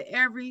to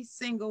every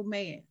single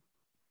man.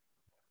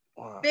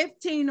 Wow.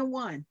 15 to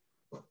 1.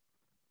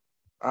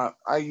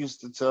 I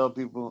used to tell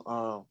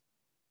people,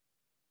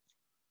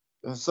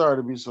 And sorry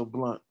to be so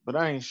blunt, but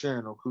I ain't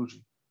sharing no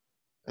coochie.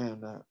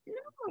 And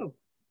No,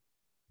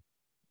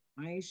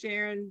 I ain't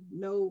sharing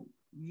no,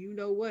 you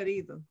know what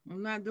either.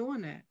 I'm not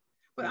doing that.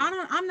 But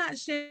yeah. I'm not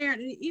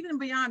sharing even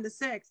beyond the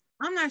sex.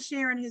 I'm not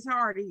sharing his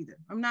heart either.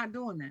 I'm not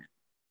doing that.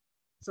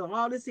 So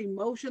all this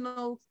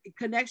emotional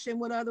connection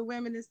with other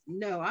women is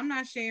no, I'm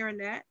not sharing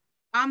that.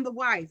 I'm the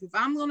wife. If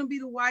I'm gonna be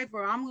the wife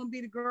or I'm gonna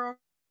be the girlfriend,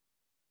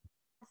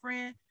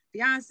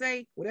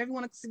 fiance, whatever you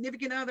want to,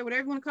 significant other,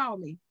 whatever you want to call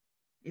me.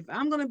 If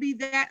I'm gonna be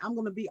that, I'm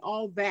gonna be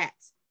all that,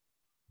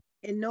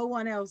 and no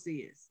one else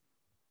is,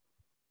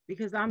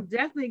 because I'm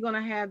definitely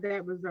gonna have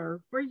that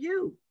reserved for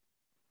you.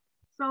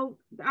 So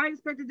I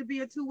expect it to be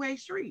a two-way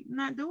street. I'm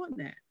not doing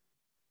that.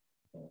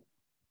 I'm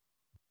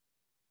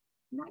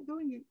not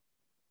doing it.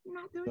 I'm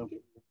not doing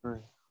it. Definitely agree.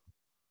 And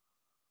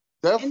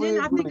Definitely then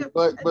I think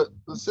agree.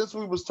 But since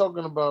we was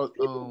talking about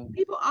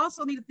people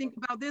also need to think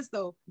about this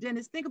though,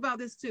 Dennis. Think about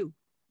this too.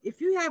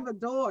 If you have a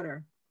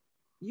daughter,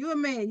 you're a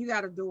man, you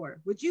got a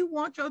daughter. Would you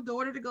want your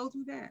daughter to go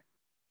through that?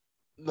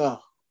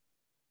 no,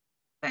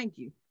 Thank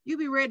you. You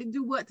be ready to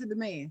do what to the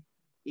man?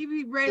 You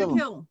be ready to kill him.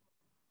 kill him.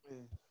 Yeah.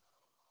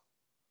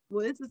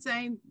 Well, it's the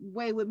same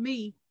way with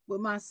me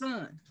with my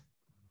son.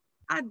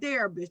 I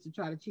dare a bitch to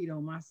try to cheat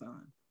on my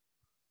son.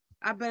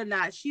 I better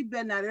not. She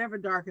better not ever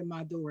darken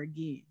my door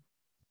again.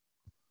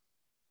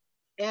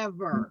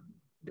 Ever.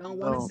 Don't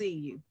want to No, see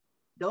you.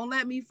 Don't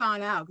let me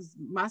find out, because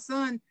my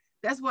son,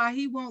 that's why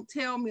he won't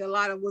tell me a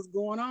lot of what's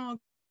going on,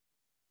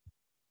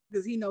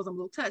 because he knows I'm a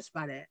little touched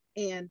by that.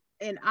 And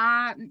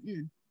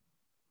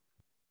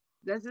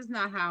that's just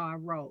not how I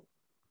roll.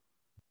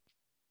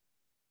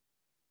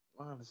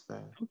 I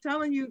understand. I'm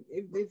telling you,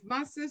 if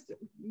my sister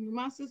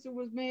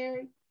was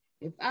married,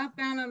 if I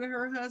found out that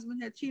her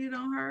husband had cheated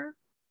on her,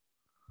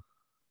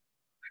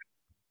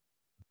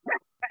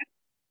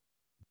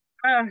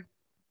 uh,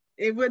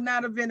 it would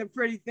not have been a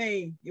pretty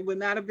thing. It would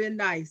not have been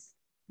nice,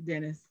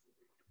 Dennis.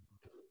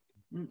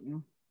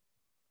 Mm-mm.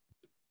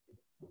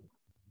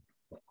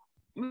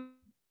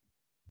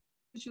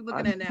 What you I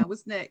looking at now?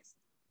 What's next?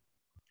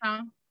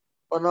 Huh?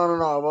 oh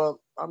no.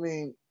 Well, I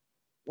mean,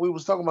 we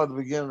was talking about the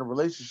beginning of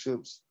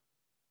relationships.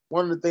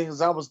 One of the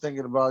things I was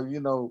thinking about,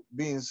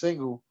 being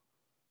single.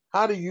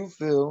 How do you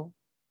feel?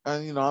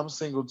 And I'm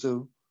single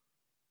too.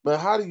 But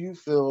how do you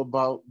feel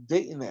about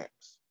dating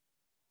apps?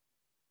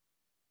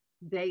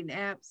 Dating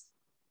apps.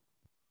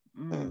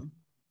 And Mm.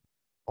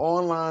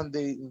 online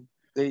dating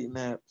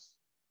apps,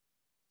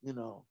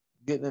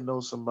 getting to know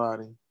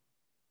somebody.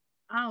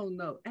 I don't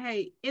know.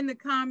 Hey, in the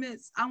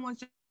comments, I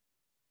want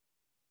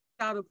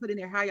y'all to put in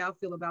there how y'all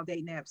feel about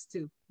dating apps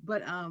too.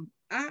 But I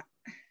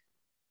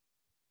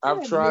I've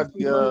have tried mixed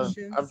the I've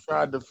emotions.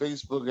 tried the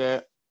Facebook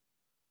app.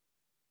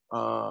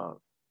 Uh,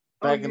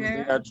 Oh, Back in you the day,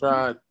 have? I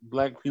tried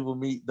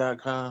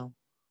blackpeoplemeet.com.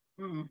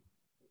 Mm, Um,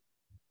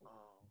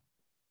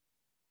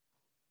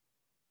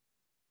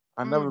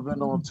 I never mm.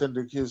 been on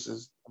Tinder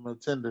Kisses. I'm a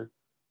Tinder.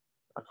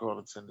 I call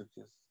it Tinder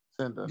Kisses.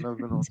 Tinder. Never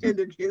been on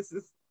Tinder. Tender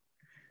kisses.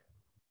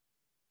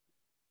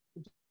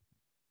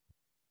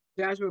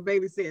 Joshua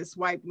Baby said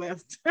swipe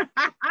left.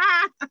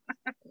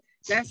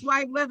 That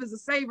swipe left is a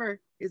savior,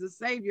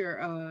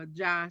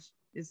 Josh.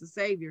 It's a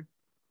savior.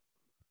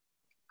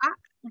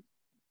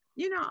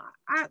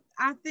 I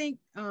I think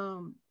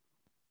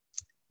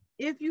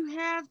if you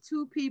have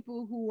two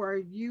people who are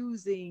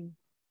using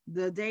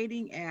the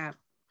dating app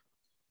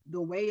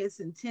the way it's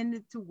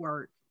intended to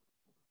work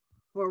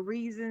for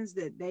reasons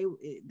that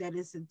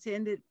it's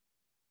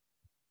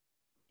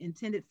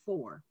intended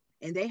for,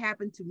 and they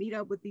happen to meet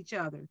up with each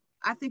other,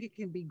 I think it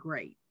can be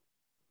great.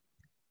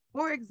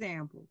 For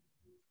example,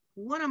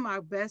 one of my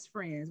best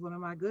friends, one of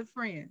my good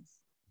friends,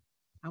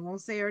 I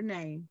won't say her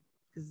name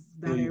because it's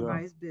There not you go.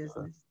 everybody's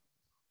business,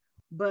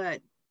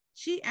 but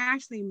she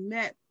actually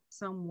met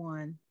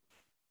someone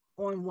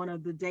on one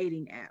of the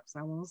dating apps.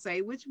 I won't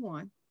say which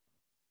one.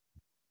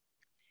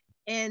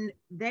 And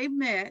they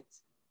met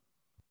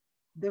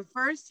the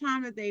first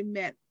time that they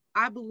met.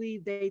 I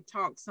believe they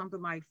talked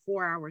something like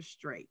 4 hours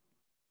straight.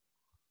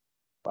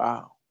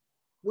 Wow.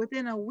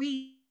 Within a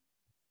week,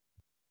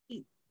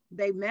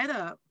 they met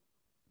up,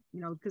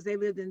 because they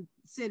lived in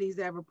cities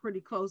that were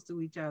pretty close to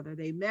each other.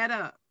 They met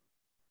up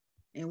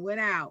and went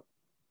out.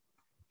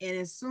 And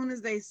as soon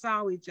as they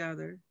saw each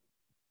other,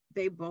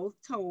 they both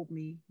told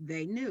me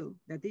they knew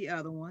that the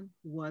other one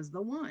was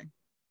the one.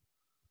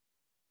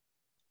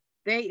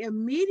 They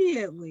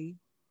immediately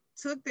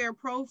took their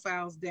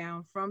profiles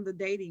down from the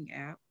dating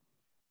app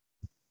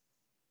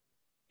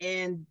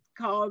and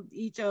called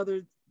each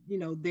other,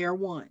 their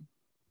one.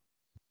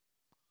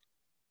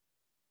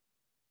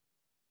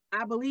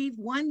 I believe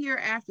 1 year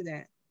after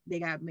that, they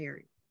got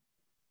married.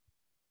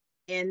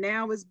 And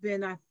now it's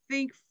been, I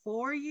think,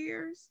 4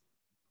 years.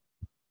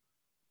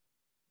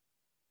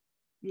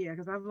 Yeah,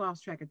 because I've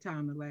lost track of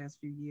time the last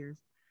few years.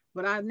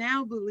 But I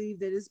now believe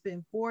that it's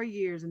been 4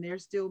 years and they're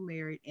still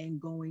married and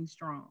going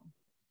strong.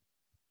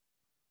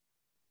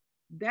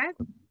 That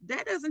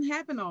that doesn't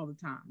happen all the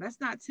time. That's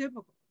not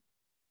typical.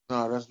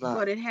 No, that's not.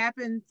 But it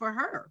happened for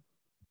her.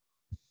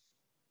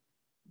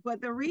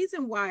 But the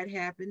reason why it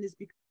happened is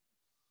because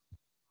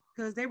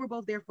because they were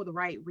both there for the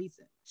right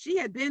reason. She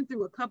had been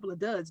through a couple of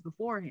duds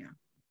before him.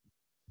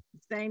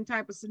 Same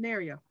type of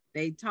scenario.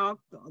 They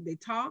talked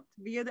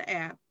via the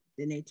app,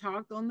 then they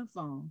talked on the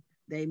phone.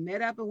 They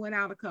met up and went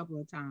out a couple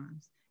of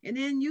times. And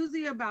then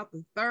usually about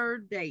the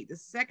third date, the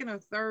second or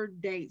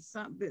third date,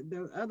 something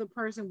the other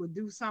person would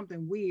do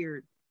something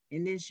weird,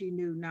 and then she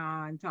knew,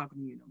 nah, I'm talking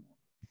to you no more.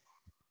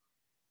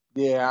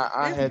 Yeah, But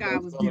I this had guy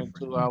that was feeling different.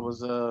 too. I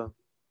was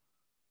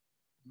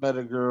met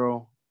a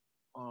girl.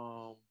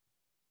 Um,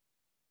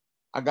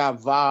 I got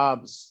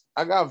vibes.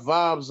 I got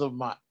vibes of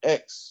my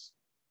ex.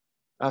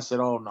 I said,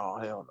 "Oh no,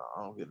 hell no,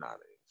 I don't get out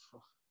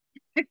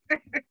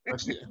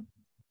of here."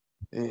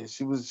 Yeah,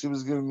 she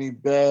was giving me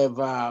bad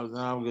vibes, and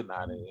I'm getting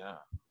out of here. I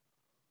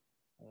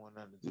don't want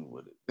nothing to do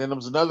with it. Then there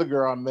was another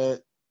girl I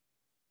met.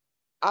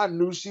 I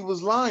knew she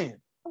was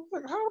lying. I was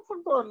like, "How the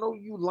fuck do I know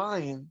you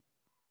lying?"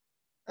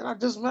 And I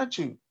just met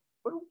you.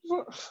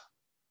 What?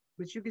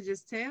 But you could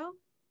just tell.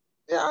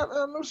 Yeah,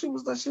 I know she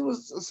was. She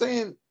was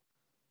saying,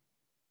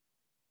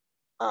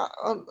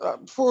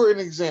 for an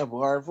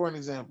example. All right, for an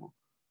example.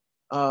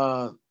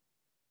 Uh,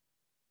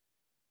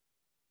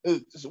 we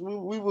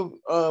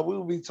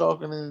would be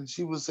talking, and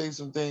she would say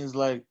some things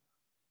like,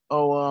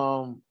 "Oh,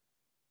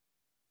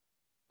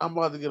 I'm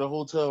about to get a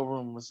hotel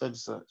room and such and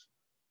such."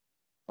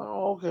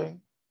 Oh, okay.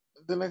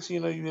 The next thing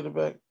you know, you hit it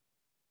back.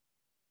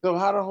 So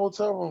how the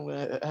hotel room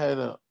had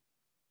up?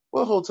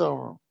 What hotel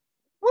room?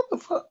 What the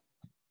fuck?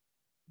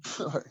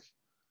 Like,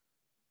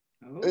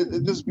 it Oh,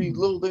 just be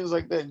little things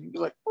like that. You'd be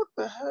like, what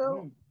the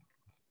hell?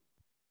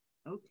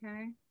 mm,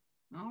 okay.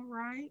 All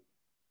right.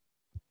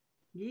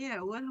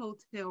 Yeah, what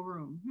hotel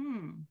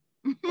room?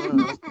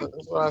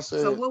 That's what I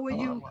So said. what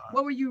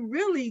were you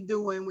really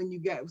doing when you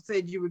got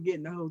said you were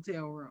getting a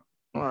hotel room?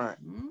 All right.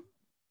 Hmm?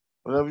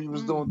 Whatever you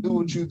was Mm. doing, do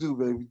what you do,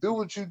 baby. Do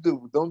what you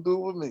do. Don't do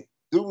it with me.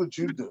 Do what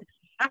you do.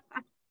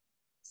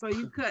 So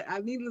you cut, I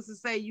needless to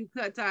say, you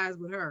cut ties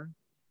with her.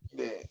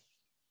 Yeah.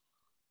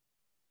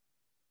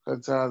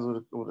 Cut ties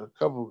with a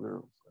couple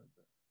girls.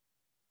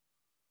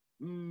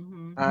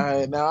 Mm-hmm.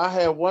 I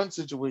had one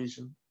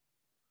situation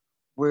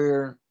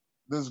where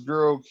this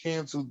girl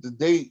canceled the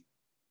date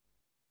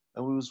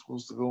that we were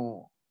supposed to go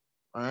on.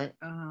 All right.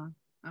 Uh-huh.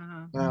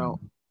 Uh-huh. Now,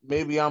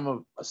 maybe I'm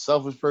a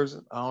selfish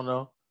person. I don't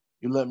know.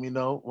 You let me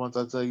know once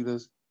I tell you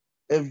this.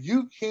 If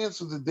you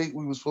cancel the date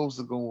we were supposed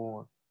to go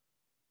on,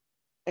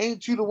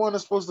 ain't you the one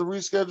that's supposed to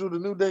reschedule the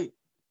new date?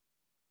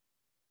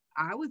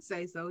 I would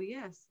say so,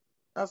 yes.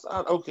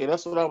 Okay.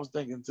 That's what I was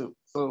thinking too.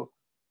 So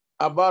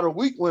about a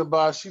week went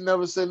by. She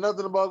never said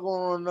nothing about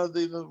going on another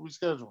date and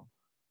rescheduling.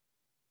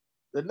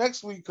 The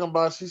next week come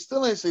by, she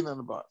still ain't say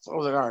nothing about it. So I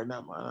was like, all right,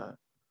 never mind.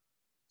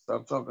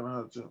 Stop talking to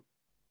her too.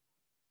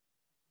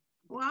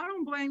 Well, I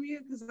don't blame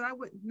you because I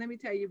would. Let me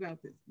tell you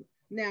about this.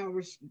 Now,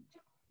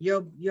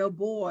 your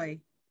boy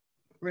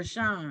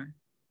Rashawn,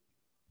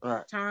 All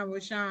right,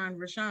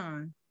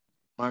 Rashawn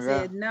my guy.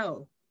 said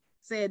no,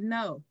 said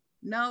no,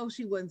 no.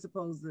 She wasn't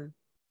supposed to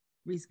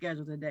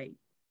reschedule the date.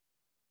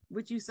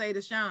 What you say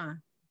to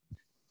Sean?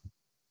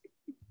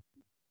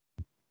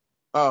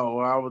 Oh,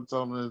 well, I would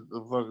tell him that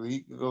the fuck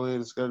he can go ahead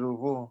and schedule it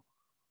for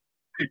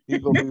him. He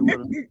go be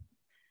with him.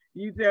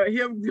 You tell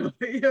him to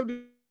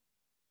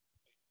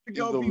He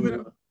go go be be with with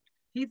him.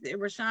 him.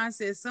 Rashawn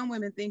says some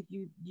women think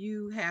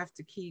you have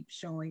to keep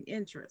showing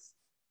interest.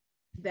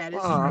 That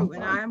is Uh, true,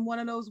 and I am one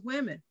of those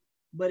women.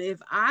 But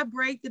if I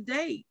break the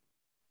date,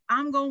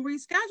 I'm gonna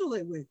reschedule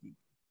it with you.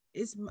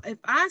 It's if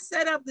I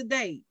set up the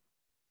date.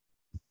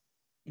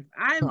 If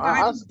I no,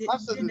 I, invited I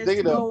set the Dennis to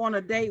date up. go on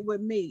a date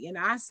with me and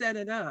I set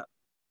it up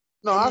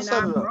No, and I then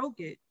set I it up. broke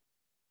it,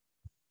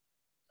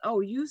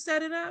 oh, you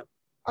set it up?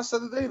 I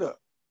set the date up.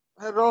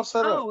 I had it all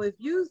set up. Oh, if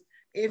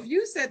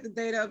you set the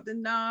date up,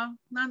 then nah,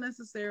 not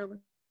necessarily.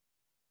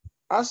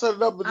 I set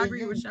it up, but I then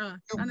agree with Sean.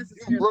 you Not you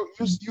necessarily. broke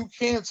you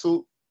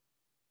canceled.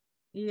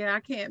 Yeah, I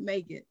can't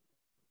make it.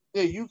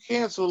 Yeah, you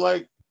canceled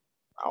like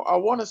I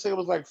want to say it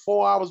was like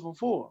 4 hours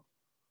before.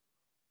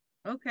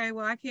 Okay,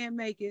 well, I can't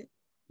make it.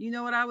 You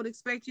know what I would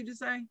expect you to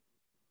say?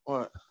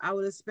 What? I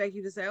would expect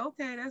you to say,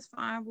 okay, that's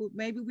fine. Well,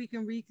 maybe we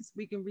can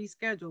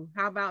reschedule.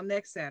 How about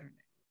next Saturday?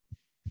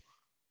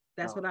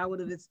 That's No, what I would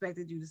have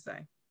expected you to say.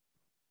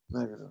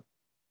 negative.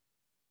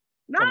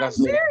 No, Like I I'm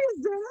said, serious,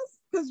 Dennis,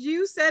 because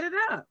you set it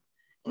up.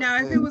 Now,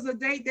 if it yeah. was a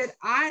date that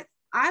I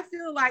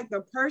feel like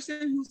the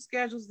person who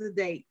schedules the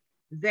date,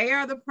 they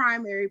are the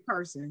primary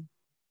person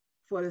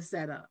for the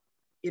setup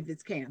if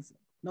it's canceled,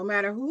 no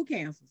matter who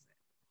cancels it.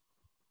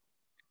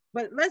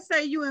 But let's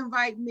say you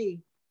invite me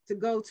to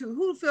go to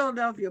who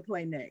Philadelphia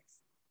play next.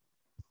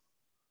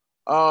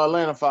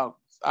 Atlanta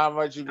Falcons. I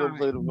invite you to All go right.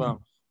 play the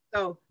Falcons.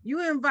 So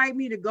you invite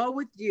me to go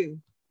with you.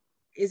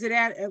 Is it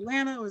at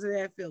Atlanta or is it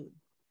at Philly?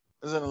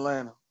 It's in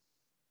Atlanta.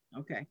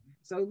 Okay.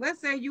 So let's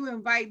say you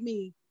invite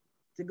me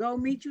to go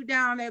meet you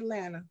down in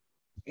Atlanta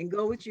and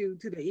go with you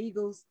to the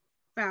Eagles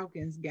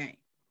Falcons game.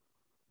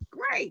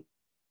 Great.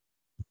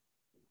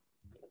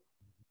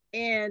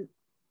 And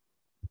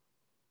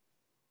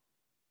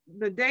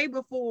the day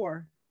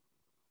before,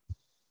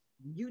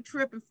 you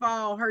trip and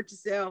fall, hurt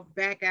yourself,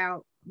 back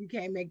out, you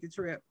can't make the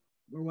trip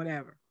or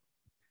whatever.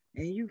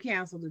 and you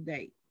cancel the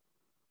date.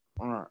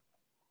 All right.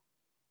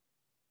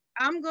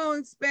 I'm going to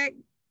expect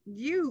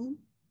you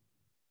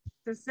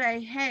to say,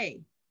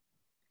 hey,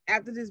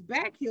 after this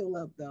back heal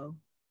up, though,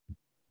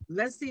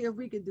 let's see if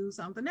we can do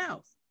something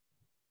else.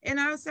 And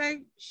I'll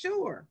say,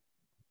 sure,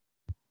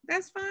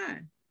 that's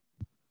fine.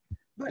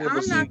 But Yeah, but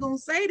I'm see, not going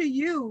to say to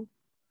you,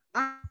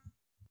 I'm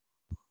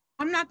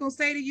not going to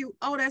say to you,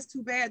 oh, that's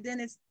too bad,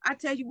 Dennis. I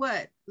tell you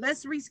what,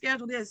 let's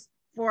reschedule this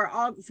for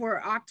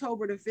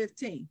October the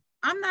 15th.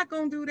 I'm not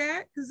going to do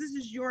that because this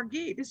is your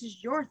gig. This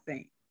is your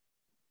thing.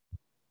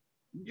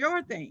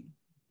 Your thing.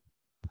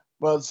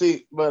 but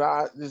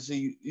I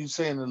see you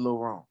saying it a little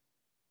wrong.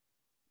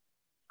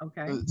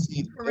 Okay.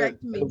 See,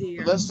 Correct me,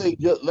 dear. let's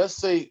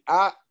say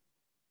I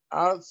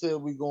said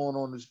we going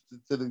on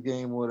to the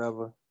game or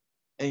whatever,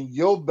 and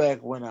your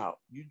back went out.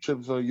 You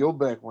tripped so your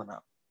back went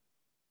out.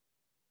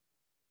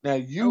 Now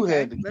you Okay.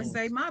 had the Let's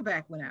say cancel. my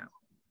back went out.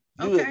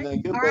 Now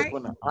Okay. your All back right.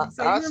 went out.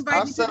 So you invite I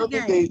me to set the up the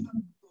date. game. Mm-hmm.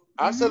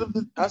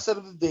 I set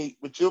up the date,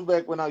 but your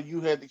back went out.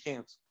 You had to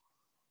cancel.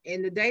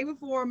 And the day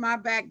before my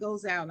back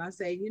goes out, and I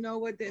say, you know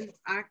what, then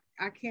I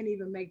can't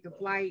even make the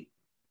flight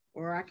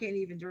or I can't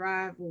even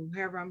drive or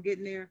however I'm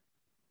getting there.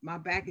 My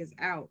back is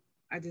out.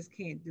 I just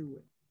can't do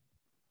it.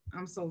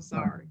 I'm so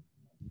sorry.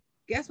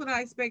 Guess what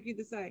I expect you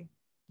to say?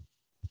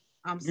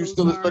 I'm You so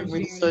still sorry, expect me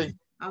to Sharon. say,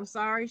 I'm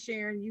sorry,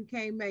 Sharon, you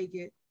can't make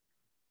it.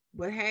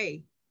 But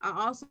hey, I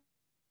also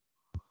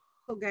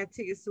got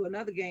tickets to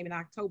another game in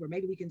October.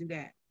 Maybe we can do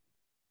that.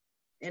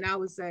 And I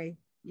would say,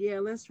 yeah,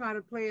 let's try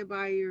to play it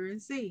by ear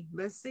and see.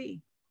 Let's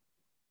see.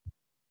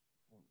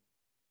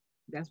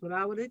 That's what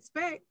I would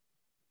expect.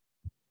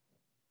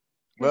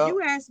 Because well,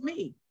 you asked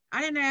me.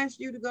 I didn't ask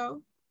you to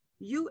go.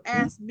 You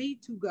asked me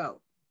to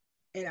go.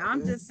 And I'm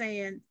yeah, just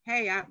saying,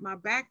 hey, my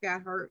back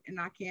got hurt and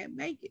I can't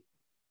make it.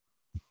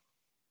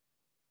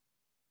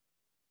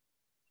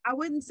 I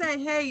wouldn't say,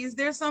 hey, is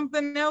there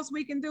something else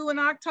we can do in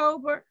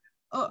October?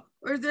 Or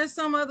is there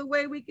some other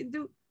way we can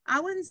do? I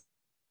wouldn't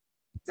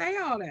say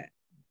all that.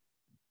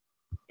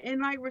 And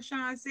like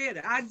Rashawn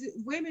said,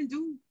 women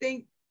do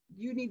think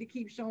you need to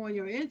keep showing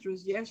your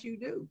interest. Yes, you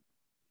do.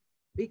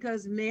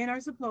 Because men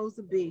are supposed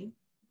to be,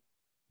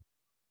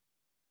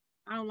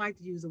 I don't like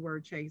to use the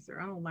word chaser.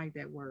 I don't like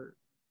that word.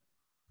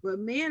 But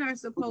men are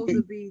supposed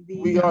to we,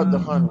 be we the are the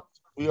hunters.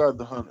 We are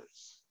the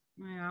hunters.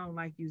 man, I don't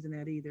like using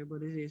that either,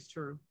 but it is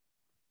true.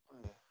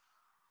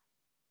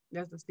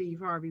 That's the Steve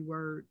Harvey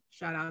word.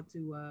 Shout out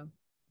to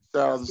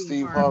Shout out to Steve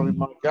Steve Harvey, Harvey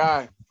my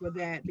guy. for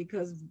that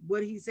because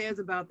what he says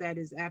about that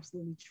is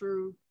absolutely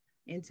true.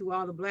 And to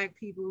all the black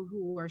people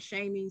who are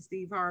shaming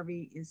Steve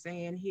Harvey and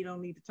saying he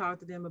don't need to talk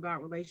to them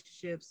about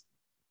relationships,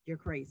 you're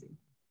crazy.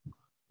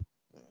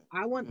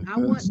 I want I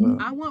want That's,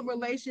 I want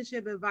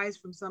relationship advice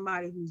from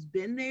somebody who's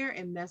been there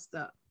and messed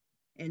up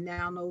and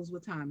now knows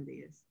what time it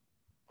is.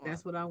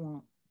 That's what I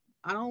want.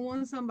 I don't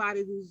want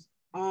somebody who's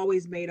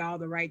always made all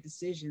the right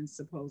decisions,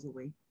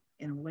 supposedly,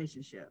 in a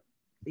relationship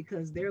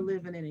because they're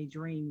living in a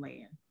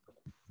dreamland,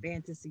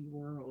 fantasy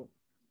world.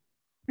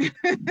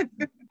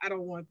 I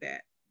don't want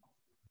that.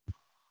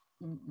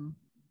 Mm-mm.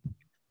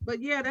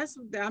 But yeah,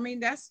 I mean,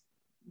 that's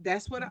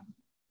what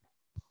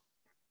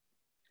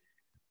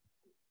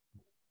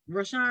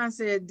Rashawn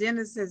said.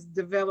 Dennis has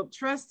developed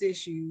trust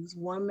issues,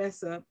 one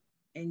mess up,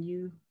 and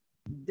you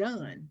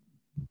done.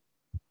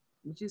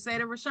 What you say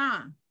to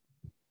Rashawn?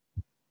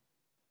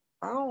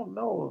 I don't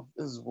know if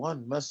this is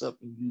one mess up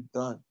and you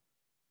done,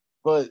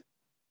 but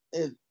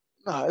it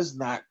no, it's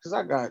not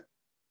because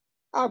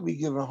I'll be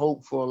giving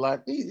hope for a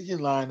lot. He's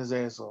lying his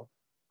ass off.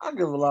 I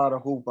give a lot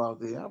of hope out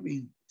there. I'll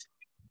be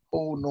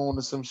holding on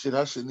to some shit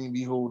I shouldn't even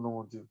be holding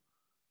on to.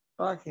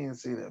 I can't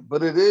say that,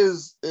 but it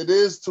is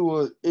to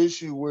an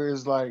issue where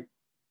it's like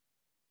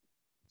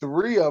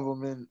three of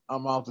them and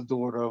I'm out the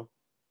door though.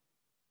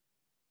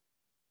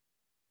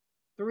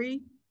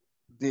 Three,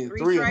 Yeah,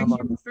 three and I'm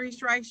out. three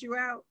strikes you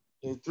out.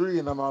 Yeah, three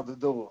and I'm out the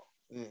door.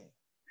 Yeah.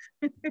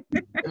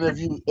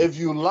 And if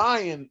you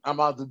lying, I'm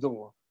out the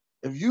door.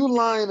 If you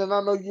lying and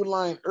I know you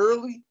lying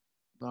early,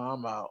 no,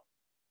 I'm out.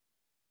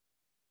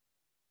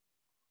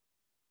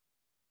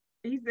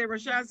 He said,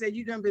 Rashad said,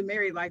 you done been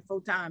married like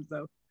 4 times,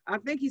 though. I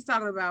think he's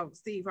talking about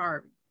Steve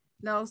Harvey.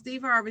 No,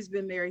 Steve Harvey's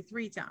been married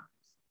 3 times.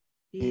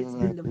 He's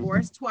been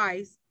divorced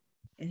twice,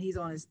 and he's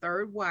on his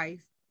third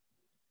wife.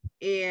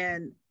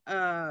 And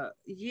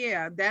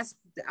yeah,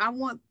 I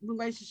want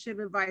relationship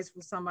advice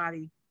for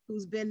somebody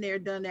who's been there,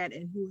 done that,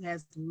 and who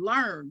has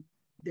learned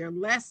their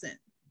lesson.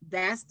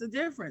 That's the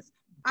difference.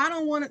 I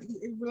don't want a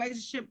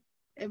relationship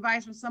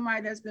advice from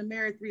somebody that's been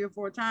married 3 or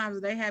 4 times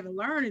and they haven't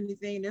learned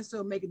anything. They're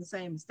still making the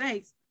same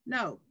mistakes.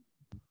 No.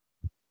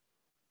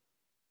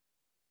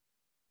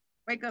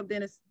 Wake up,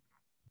 Dennis.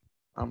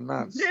 I'm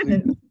not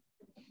Dennis, sleeping.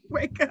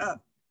 wake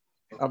up.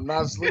 I'm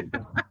not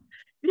sleeping.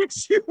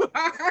 Yes, you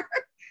are.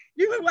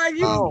 You look like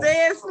you was Oh,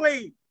 dead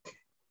asleep.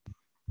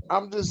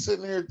 I'm just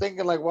sitting here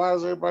thinking like, why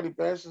is everybody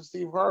bashing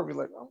Steve Harvey?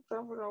 Like, I'm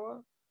trying to figure out why.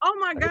 Oh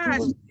my Like, gosh.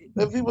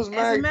 if he was As a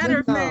married matter 10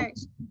 of fact,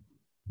 times.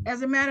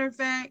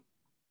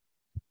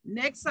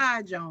 next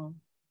side, Jawn,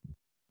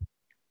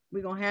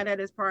 we're gonna have that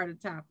as part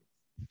of the topic.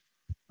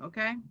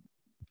 Okay,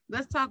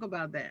 let's talk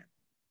about that.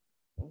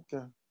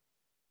 Okay.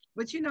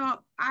 But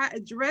I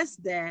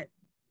addressed that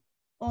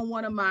on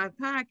one of my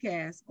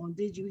podcasts on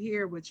Did You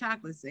Hear What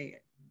Chocolate Said?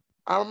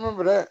 I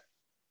remember that,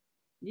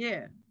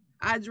 Yeah,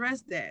 I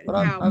addressed that but and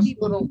how I still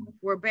people don't.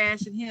 were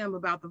bashing him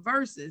about the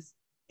verses.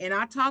 And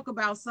I talk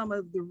about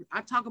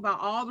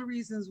all the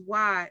reasons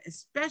why,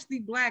 especially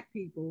Black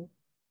people,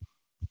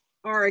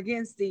 are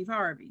against Steve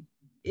Harvey.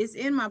 It's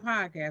in my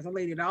podcast. I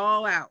laid it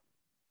all out,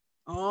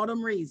 all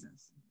them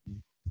reasons.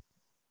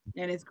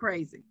 And it's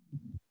crazy.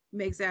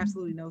 Makes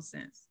absolutely no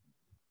sense.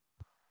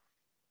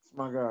 It's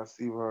my God,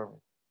 Steve Harvey.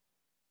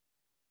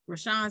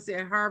 Rashawn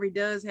said Harvey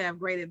does have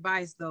great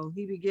advice, though.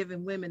 He be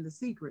giving women the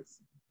secrets.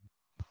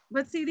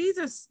 But see,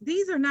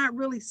 these are not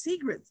really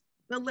secrets.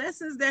 The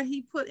lessons that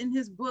he put in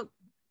his book,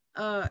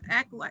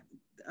 act like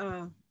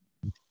uh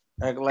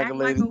Acting like a act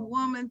like lady, a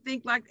woman, act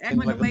think like a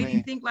like a lady,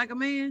 man. think like a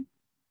man.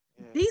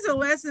 Yeah. These are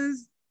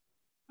lessons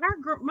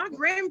my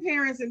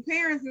grandparents and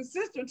parents and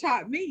sister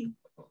taught me.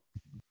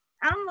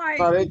 I'm like,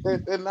 No,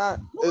 they're not.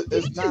 who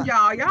It's teaching not,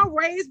 y'all? Y'all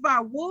raised by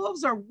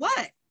wolves or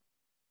what?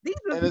 These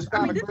are, and it's I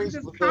kind mean, of this is crazy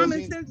just because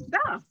common sense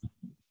stuff.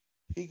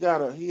 he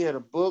had a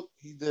book.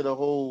 He did a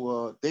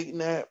whole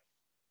dating app.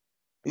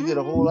 He did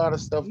a whole lot of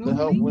Mm-hmm. stuff to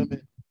help Movie.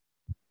 women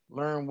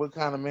learn what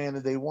kind of man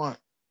that they want,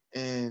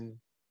 and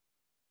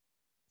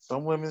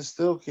some women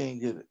still can't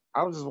get it.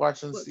 I was just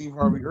watching But Steve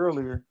Harvey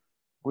earlier,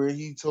 where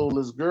he told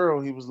this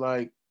girl he was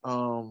like,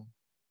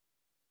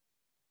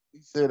 he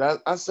said,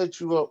 I set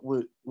you up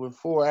with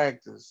four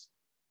actors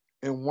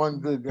and one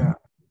good guy,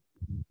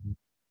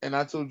 and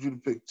I told you to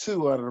pick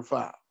two out of the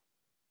five.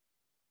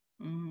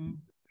 mm-hmm.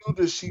 Two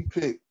that she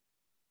picked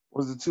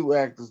was the two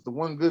actors. The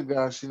one good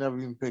guy, she never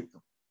even picked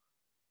him.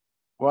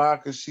 Why?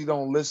 Because she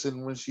don't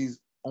listen when she's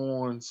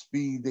on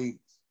speed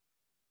dates.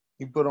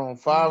 He put on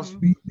five Mm-hmm.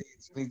 speed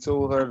dates, and he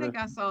told I her think to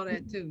I saw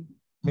that too.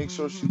 make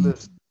sure she Mm-hmm.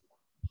 listened,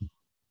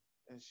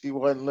 and she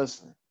wasn't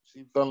listening.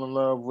 She fell in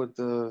love with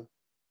the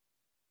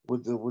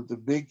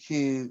big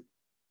kid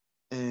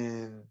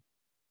and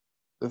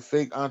the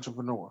fake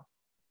entrepreneur.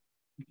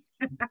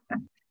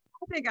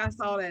 I think I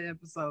saw that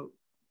episode.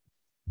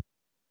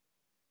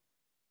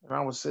 And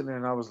I was sitting there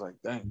and I was like,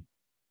 dang,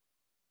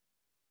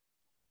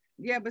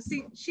 Yeah, but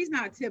see, she's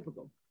not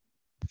typical.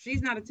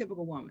 She's not a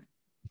typical woman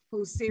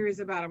who's serious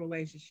about a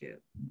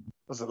relationship.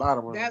 there's a lot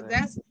of women That there.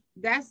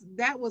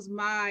 that was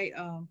my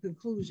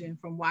conclusion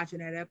from watching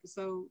that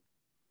episode.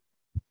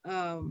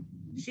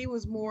 She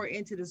was more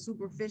into the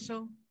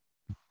superficial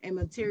and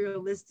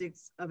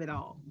materialistics of it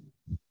all,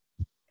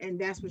 and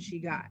that's what she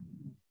got.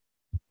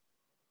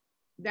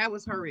 That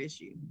was her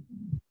issue.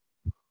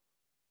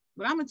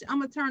 But I'm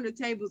gonna turn the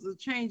tables and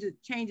change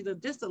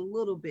it just a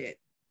little bit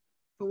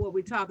for what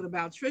we're talking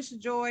about. Trisha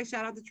Joy,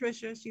 shout out to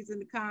Trisha. She's in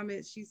the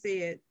comments. She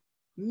said,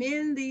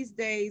 "Men these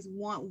days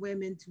want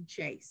women to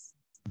chase."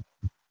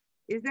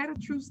 Is that a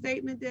true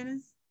statement,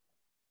 Dennis?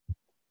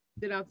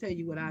 Then I'll tell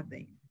you what I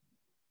think.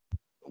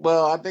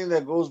 Well, I think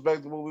that goes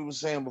back to what we were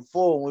saying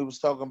before when we was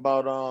talking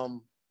about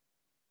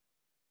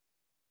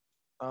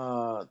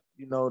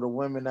the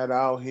women that are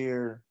out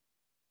here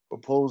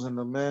proposing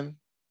to men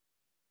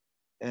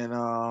and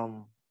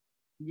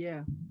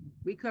Yeah,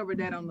 we covered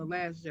that on the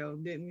last show,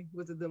 didn't we?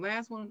 Was it the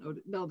last one or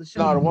no? The show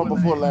no, the one before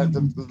before last.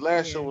 last, the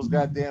last show Yeah, was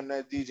goddamn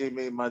that DJ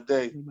made my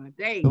day. It my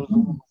day. was the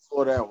one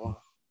before that one.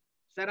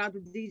 Shout out to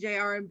DJ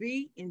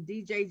R&B and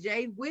DJ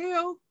J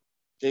Will.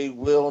 Jay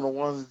Will on the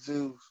ones and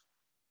twos.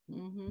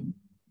 Mm-hmm.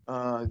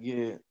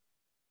 Yeah.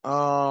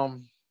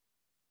 Um,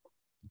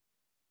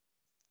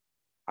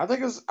 I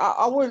think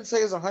I wouldn't say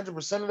it's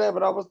 100% of that,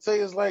 but I would say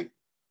it's like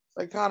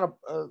kind of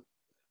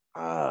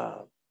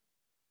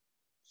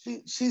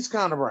she's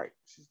kind of right.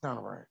 She's kind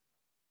of right.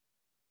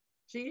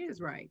 She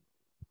is right.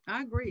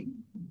 I agree.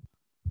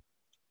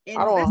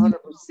 I And don't let's 100%.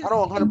 I since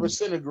don't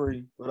 100%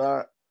 agree, but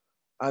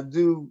I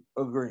do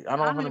agree. I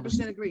don't I 100%.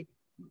 100% agree.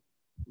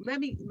 Let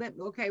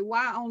okay.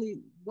 Why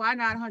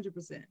not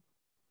 100%?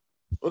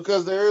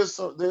 Because there is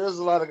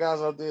a lot of guys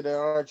out there that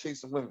are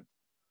chasing women,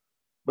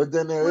 but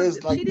then there Well,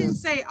 is like she didn't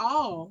this. say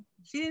all.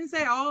 She didn't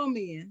say all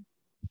men,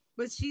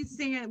 but she's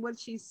saying what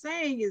she's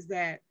saying is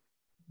that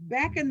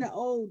back in the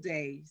old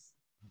days,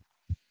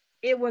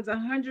 it was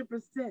 100%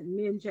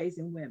 men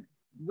chasing women.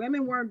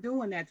 Women weren't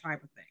doing that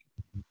type of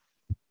thing.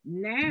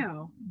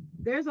 Now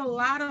there's a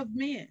lot of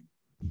men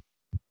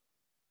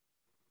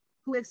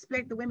who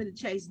expect the women to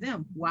chase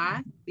them.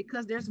 Why?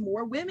 Because there's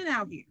more women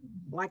out here.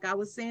 Like I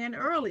was saying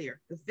earlier,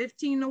 the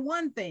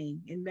 15-1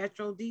 thing in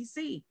Metro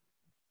DC.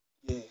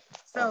 Yeah.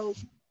 So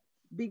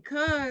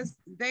because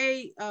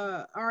they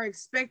are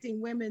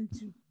expecting women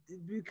to,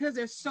 because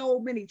there's so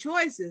many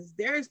choices,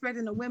 they're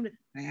expecting the women,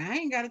 I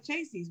ain't got to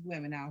chase these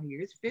women out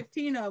here. It's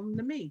 15 of them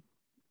to me.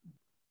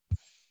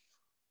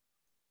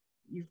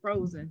 You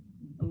frozen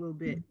a little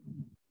bit.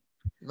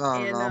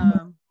 No, And no,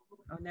 no.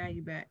 oh, now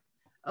you back.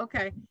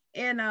 Okay.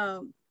 And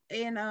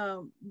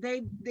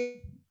they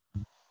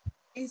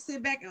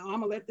sit back and I'm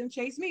gonna let them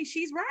chase me.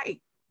 She's right.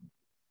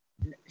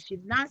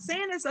 She's not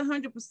saying it's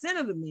 100%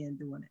 of the men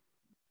doing it,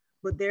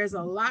 but there's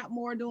a lot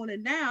more doing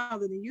it now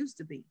than it used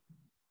to be.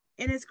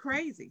 And it's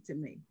crazy to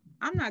me.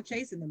 I'm not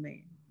chasing a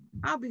man.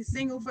 I'll be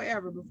single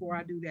forever before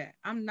I do that.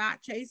 I'm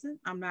not chasing.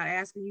 I'm not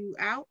asking you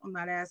out. I'm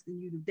not asking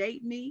you to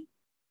date me.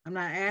 I'm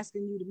not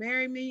asking you to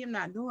marry me. I'm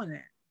not doing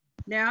that.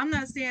 Now, I'm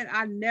not saying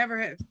I never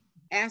have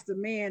asked a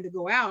man to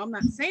go out. I'm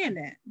not saying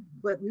that,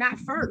 but not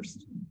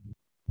first.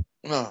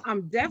 No.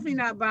 I'm definitely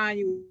not buying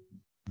you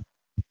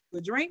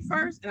a drink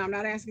first, and I'm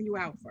not asking you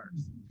out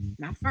first.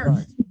 Not first.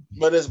 Right.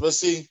 But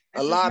see,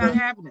 That's just not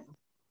happening.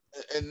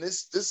 And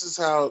this is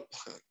how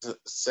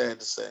sad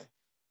to say,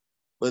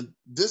 but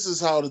this is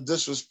how the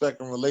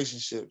disrespect in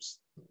relationships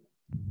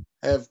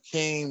have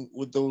came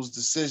with those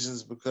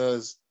decisions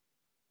because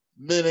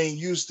men ain't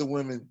used to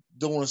women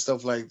doing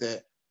stuff like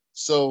that.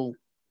 So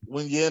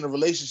when you're in a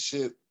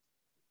relationship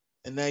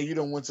and now you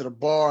don't went to the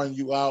bar and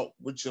you out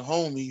with your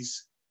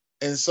homies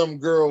and some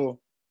girl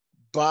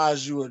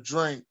buys you a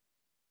drink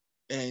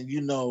and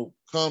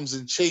comes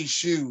and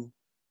chase you,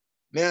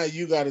 now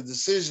you got a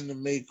decision to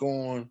make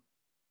on,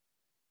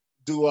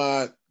 do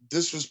I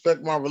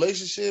disrespect my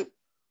relationship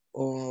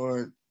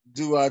or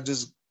do I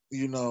just,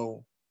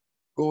 go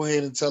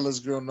ahead and tell this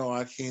girl, no,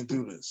 I can't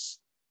do this.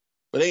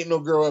 But ain't no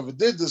girl ever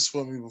did this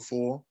for me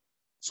before.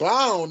 So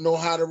I don't know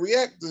how to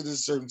react to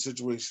this certain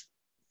situation.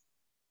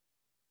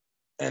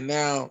 And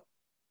now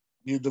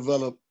you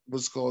develop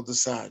what's called the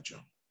side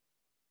Jawn.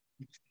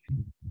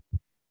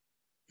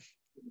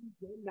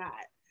 Not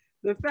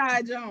the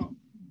side Jawn.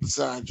 The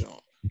side Jawn.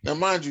 Now,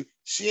 mind you,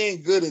 she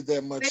ain't good at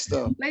that much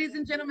stuff. Ladies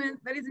and gentlemen,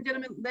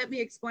 let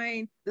me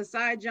explain the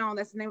side Jawn.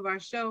 That's the name of our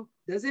show.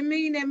 Doesn't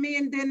mean that me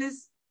and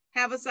Dennis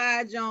have a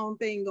side Jawn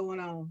thing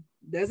going on.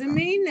 Doesn't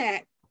mean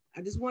that.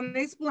 I just want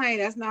to explain.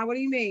 That's not what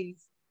he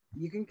means.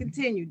 You can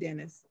continue,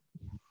 Dennis.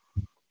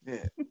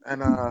 Yeah,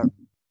 and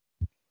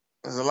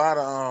there's a lot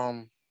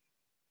of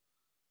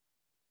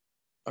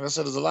like I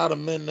said, there's a lot of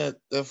men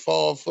that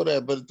fall for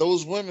that, but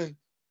those women,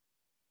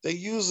 they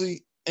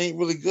usually ain't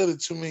really good at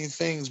too many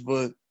things,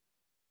 but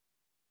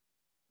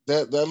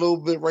that little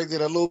bit right there,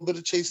 that little bit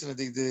of chasing that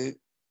they did,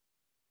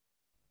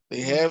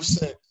 they have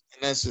sex,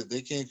 and that's it.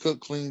 They can't cook,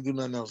 clean, do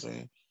nothing else,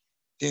 man.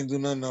 Can't do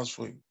nothing else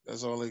for you.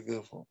 That's all they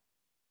good for.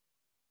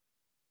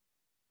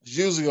 It's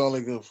usually all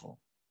they good for.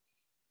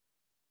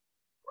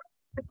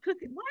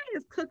 Why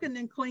is cooking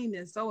and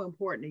cleaning so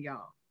important to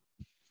y'all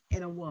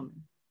and a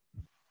woman?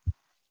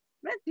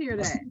 Let's hear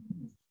that.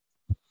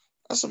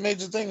 That's a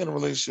major thing in a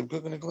relationship,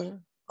 cooking and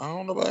cleaning. I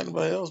don't know about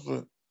anybody else,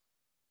 but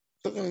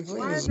cooking and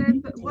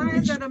cleaning why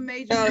is that a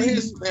major thing?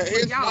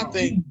 Here's my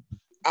thing.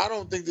 I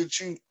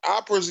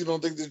personally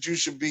don't think that you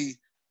should be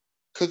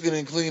cooking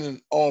and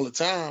cleaning all the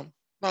time.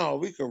 No,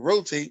 we could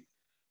rotate.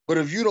 But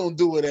if you don't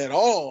do it at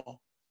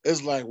all,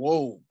 it's like,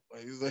 whoa.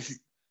 It's like,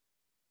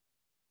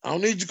 I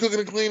don't need you cooking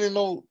and cleaning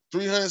no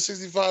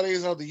 365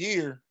 days out the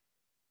year.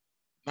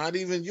 Not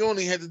even, you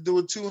only had to do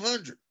it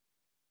 200.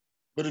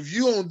 But if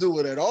you don't do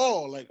it at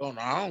all, like, oh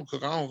no, I don't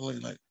cook, I don't clean,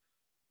 like,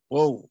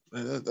 whoa,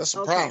 that's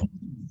a problem.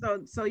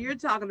 So you're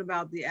talking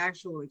about the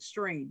actual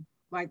extreme,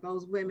 like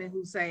those women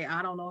who say,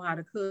 I don't know how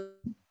to cook,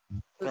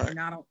 right,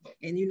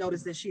 and you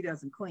notice that she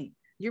doesn't clean.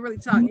 You're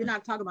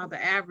not talking about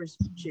the average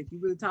chick.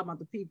 You're really talking about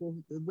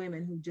the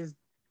women who just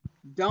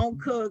don't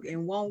cook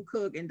and won't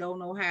cook and don't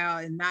know how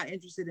and not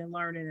interested in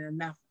learning and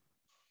nothing.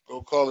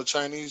 Go call a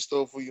Chinese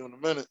store for you in a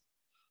minute,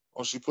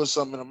 or she put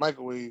something in the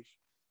microwave.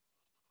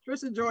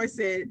 Trisha Joy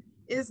said,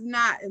 it's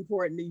not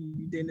important to you,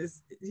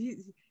 Dennis.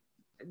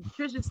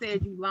 Trisha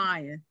said you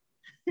lying.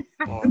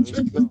 Oh,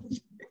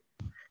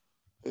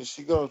 there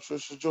she go,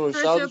 Trisha Joy.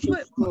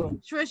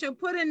 Trisha,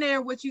 put in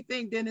there what you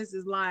think Dennis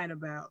is lying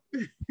about.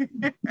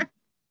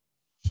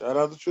 Shout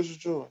out to Trisha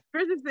Joy.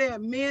 Trisha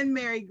said men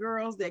marry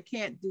girls that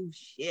can't do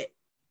shit.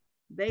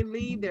 They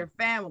leave their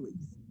families.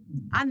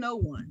 I know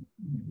one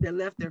that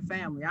left their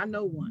family. I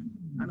know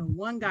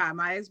one guy,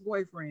 my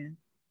ex-boyfriend.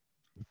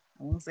 I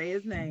won't say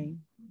his name,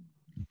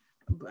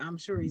 but I'm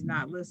sure he's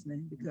not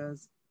listening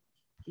because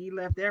he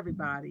left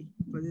everybody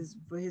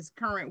for his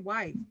current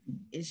wife,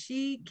 and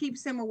she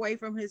keeps him away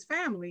from his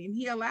family, and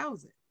he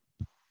allows it.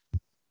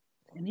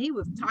 And he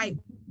was tight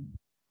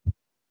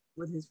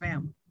with his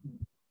family.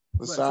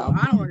 So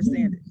I don't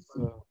understand it.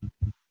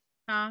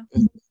 Huh?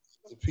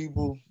 The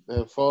people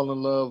that fall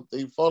in love,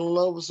 they fall in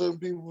love with certain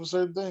people for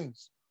certain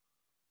things.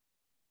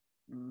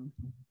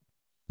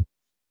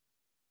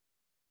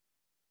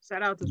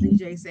 Shout out to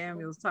DJ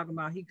Samuels talking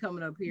about he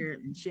coming up here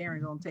and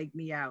Sharon gonna take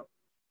me out.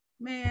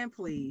 Man,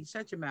 please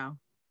shut your mouth.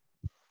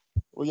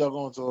 Where y'all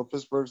going to?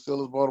 Pittsburgh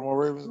Steelers, Baltimore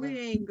Ravens? We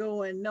ain't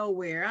going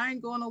nowhere. I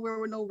ain't going nowhere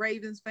with no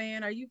Ravens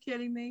fan. Are you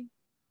kidding me?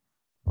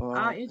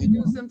 I'll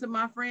introduce him to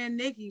my friend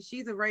Nikki.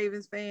 She's a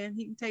Ravens fan.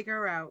 He can take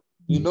her out.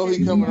 You know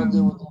he coming up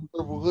there with a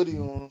purple hoodie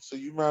on, so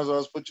you might as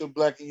well put your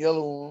black and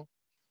yellow on.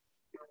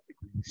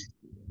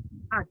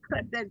 I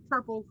cut that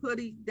purple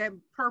hoodie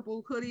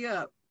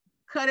up.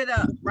 Cut it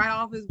up right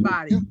off his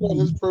body. You cut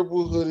his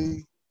purple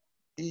hoodie,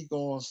 he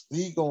gonna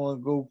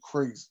go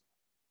crazy.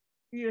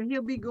 Yeah,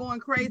 he'll be going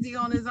crazy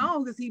on his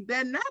own because he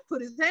better not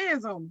put his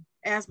hands on me.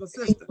 Ask my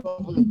sister.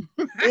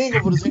 He ain't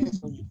gonna put his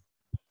hands on you.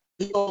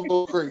 He gonna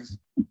go crazy.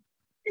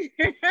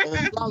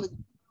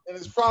 And And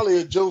it's probably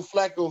a Joe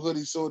Flacco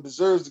hoodie, so it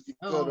deserves to get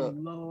cut up.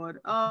 Lord.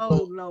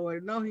 But,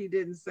 Lord. No, he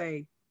didn't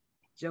say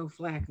Joe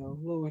Flacco.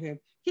 Lord have.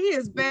 He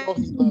is bad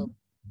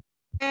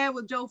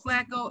with Joe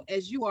Flacco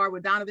as you are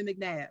with Donovan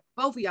McNabb.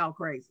 Both of y'all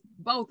crazy.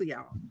 Both of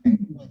y'all.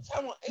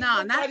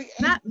 Nah, not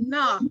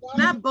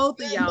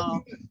both of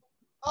y'all.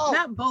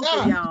 Not both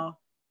of y'all.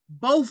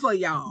 Both of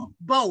y'all.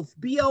 Both.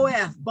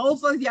 BOF.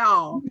 Both of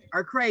y'all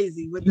are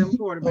crazy with them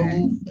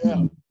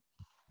quarterbacks.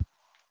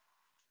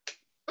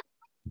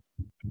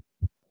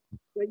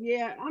 But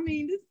yeah, I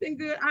mean, this been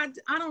good. I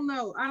don't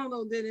know. I don't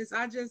know, Dennis.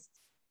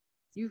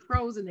 You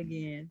frozen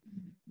again.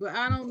 But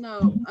I don't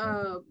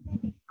know.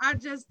 I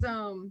just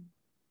I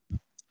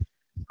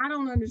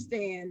don't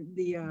understand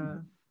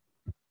the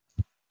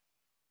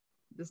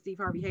Steve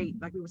Harvey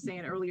hate. Like we were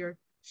saying earlier,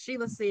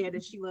 Sheila said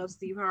that she loves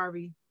Steve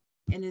Harvey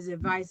and his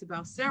advice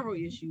about several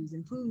issues,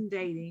 including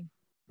dating.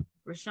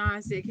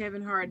 Rashawn said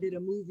Kevin Hart did a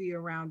movie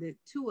around it,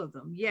 2 of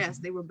them. Yes,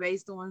 they were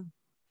based on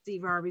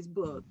Steve Harvey's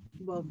book.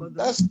 Both of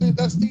them.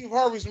 That's Steve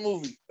Harvey's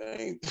movie.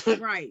 Right.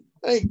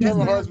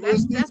 Kevin Hart's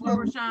that's what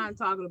Rashawn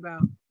talking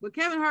about. But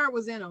Kevin Hart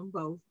was in them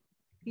both.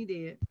 He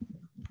did.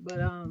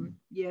 But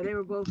yeah, they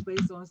were both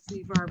based on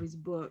Steve Harvey's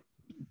book.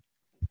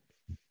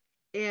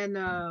 And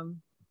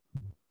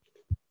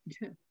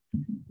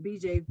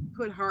BJ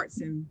put hearts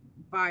and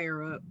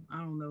fire up. I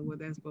don't know what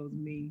that's supposed to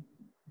mean.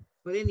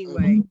 But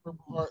anyway, shout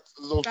out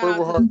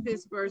to the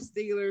Pittsburgh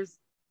Steelers,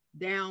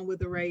 down with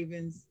the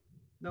Ravens.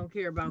 Don't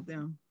care about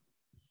them.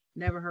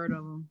 Never heard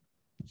of them.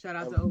 Shout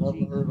out to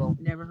OG.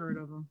 Never heard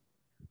of them.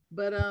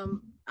 But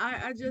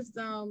I just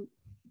I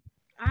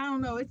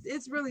don't know.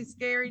 It's really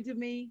scary to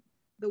me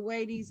the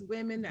way these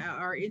women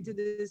are into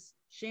this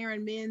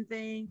sharing men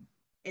thing.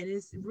 And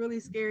it's really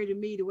scary to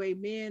me the way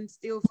men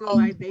still feel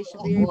like they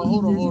should be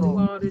able to do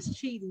all this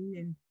cheating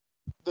and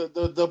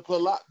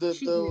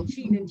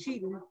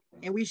cheating,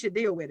 and we should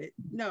deal with it.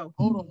 No.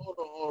 Hold on.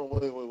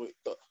 Wait.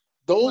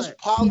 Those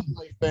poly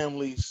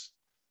families,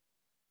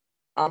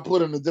 I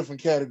put in a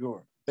different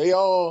category. They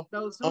all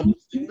those who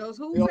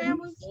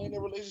families understand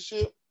their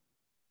relationship.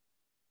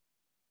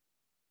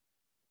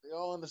 They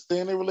all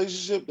understand their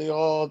relationship. They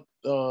all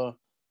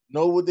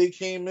know what they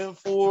came in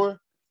for.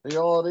 They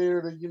all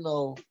there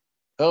to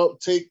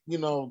help take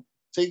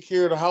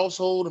care of the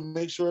household and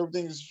make sure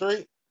everything is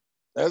straight.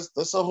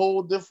 That's a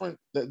whole different.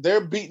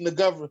 They're beating the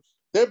government.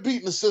 They're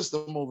beating the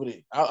system over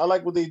there. I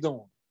like what they're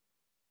doing.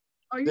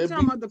 Are you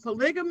talking about the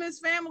polygamous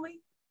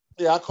family?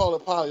 Yeah, I call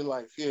it poly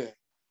life. Yeah.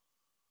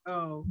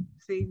 Oh,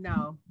 see,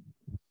 no.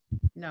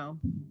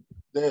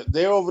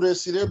 They're over there.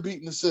 See, they're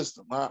beating the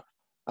system. I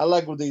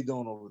like what they're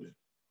doing over there.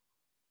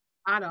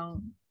 I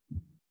don't.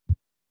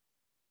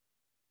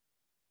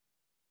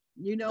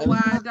 You know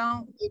why I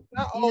don't? You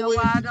know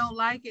why I don't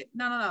like it?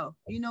 No.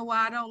 You know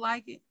why I don't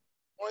like it?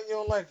 Why you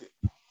don't like it?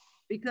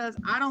 Because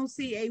I don't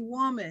see a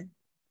woman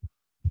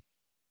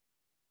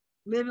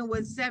living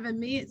with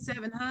 7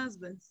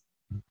 husbands.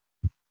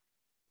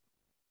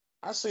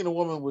 I seen a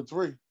woman with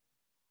 3.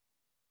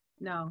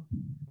 No.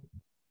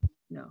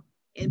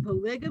 In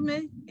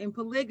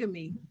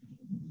polygamy,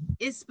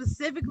 it's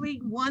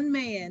specifically one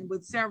man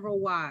with several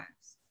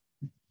wives.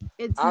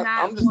 It's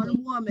not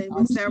one woman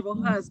with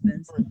several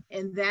husbands,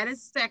 and that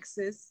is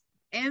sexist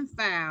and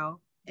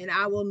foul, and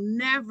I will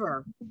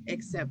never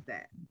accept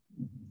that.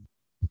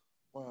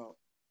 Well,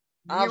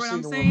 you hear what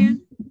I'm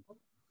saying?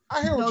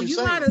 I hear what you're saying.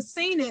 You might have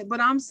seen it,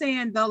 but I'm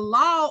saying the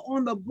law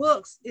on the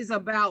books is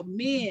about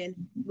men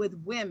with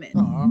women,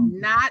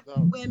 not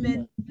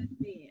women with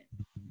men.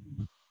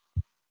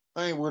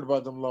 I ain't worried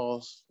about them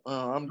laws.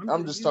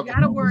 I'm just talking. You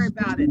gotta worry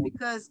about it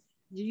because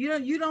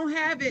you don't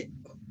have it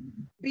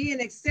being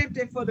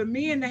accepted for the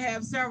men to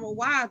have several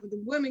wives, but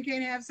the women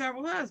can't have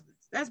several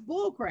husbands. That's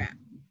bull crap.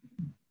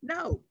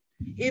 No.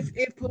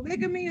 If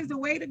polygamy is the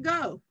way to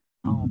go,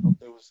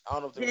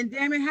 then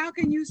damn it, how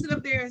can you sit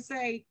up there and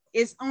say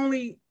it's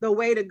only the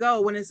way to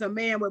go when it's a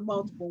man with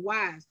multiple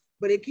wives,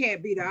 but it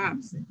can't be the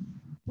opposite?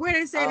 Where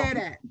they say that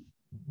at?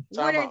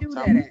 Where they do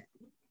that at?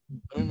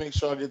 Let me make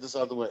sure I get this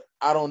out of the way.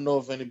 I don't know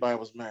if anybody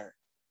was married.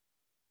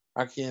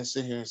 I can't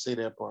sit here and say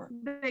that part.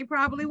 They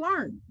probably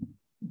weren't.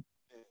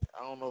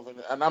 I don't know if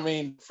and I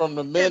mean from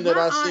the men that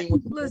I've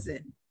seen.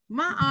 Listen,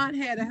 my aunt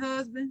had a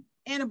husband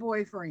and a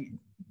boyfriend,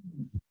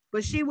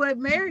 but she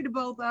wasn't married to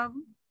both of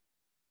them.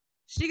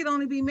 She could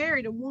only be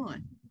married to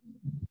one.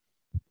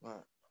 Right.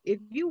 If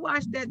you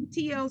watch that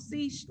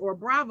TLC or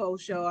Bravo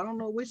show, I don't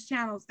know which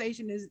channel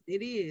station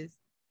it is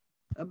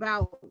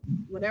about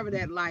whatever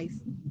that life.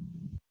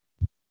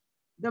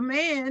 The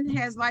man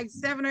has like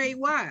 7 or 8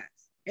 wives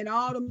and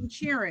all them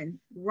cheering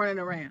running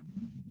around.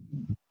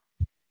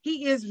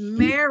 He is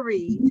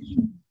married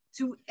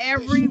to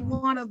every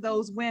one of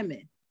those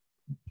women.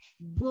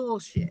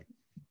 Bullshit.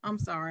 I'm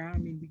sorry, I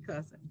don't mean to be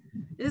cussing.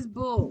 It's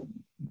bull.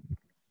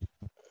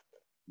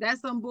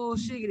 That's some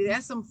bullshit.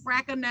 That's some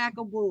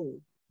frackle-knackle bull.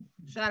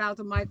 Shout out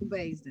to Michael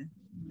Baisden.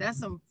 That's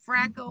some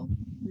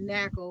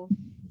frackle-knackle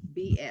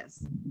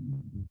BS.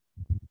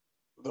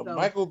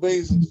 Michael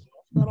Baisden.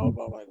 Not all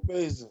about Michael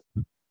Baisden.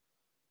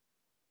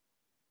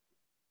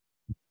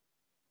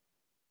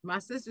 My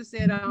sister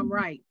said I'm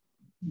right.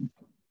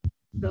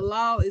 The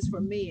law is for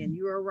men.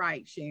 You are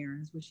right,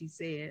 Sharon, is what she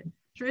said.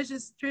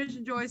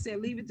 Trisha Joy said,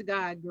 leave it to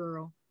God,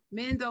 girl.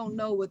 Men don't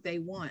know what they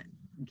want.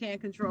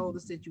 Can't control the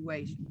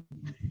situation.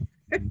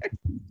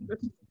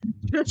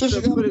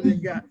 Trisha put it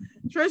in God.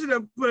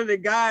 Trisha put it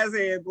in God's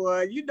head,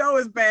 boy. You know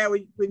it's bad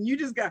when you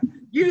just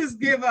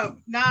give up.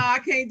 Nah, I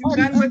can't do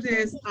nothing with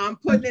this. I'm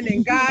putting it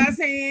in God's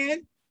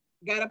hand.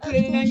 Gotta put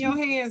it in your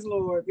hands,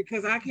 Lord,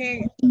 because I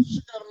can't.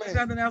 There's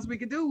nothing else we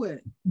can do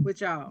with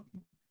y'all.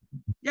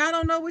 Y'all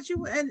don't know what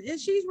you and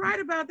she's right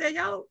about that.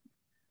 Y'all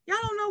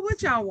don't know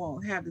what y'all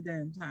want half the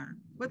damn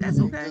time. But that's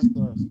okay.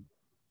 It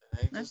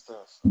ain't just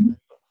us.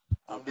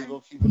 I'm just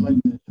gonna keep it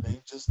like that. It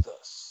ain't just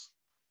us.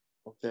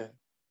 Okay.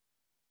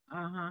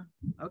 Uh-huh.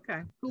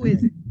 Okay. Who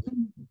is it?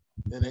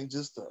 It ain't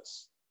just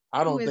us.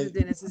 I don't think. Who is it,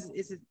 Dennis?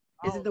 Is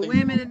it the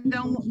women that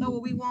don't know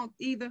what we want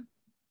either?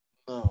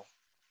 No.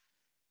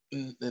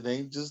 It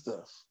ain't just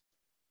us.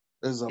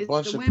 There's a Is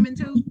bunch the of women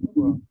too?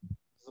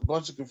 There's a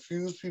bunch of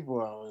confused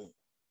people out here.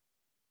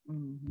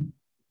 Mm-hmm.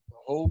 A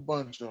whole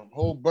bunch of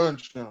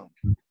them.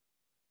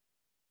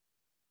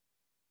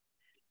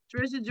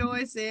 Trisha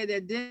Joy said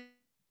that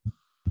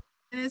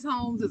Dennis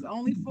Holmes is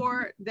only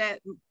for that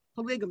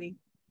polygamy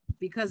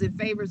because it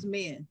favors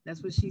men.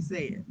 That's what she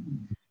said.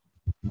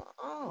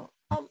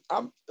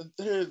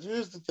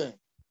 Here's the thing.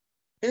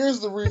 Here's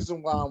the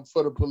reason why I'm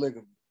for the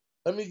polygamy.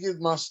 Let me get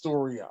my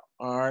story out.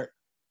 All right.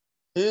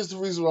 Here's the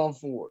reason why I'm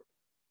for it.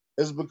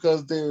 It's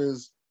because there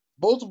is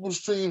multiple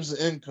streams of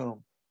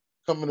income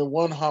coming in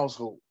one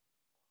household.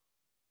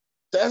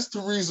 That's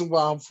the reason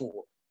why I'm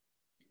for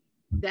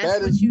it.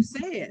 That's what you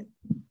said.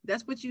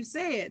 That's what you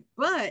said.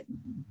 But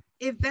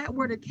if that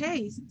were the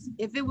case,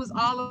 if it was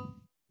all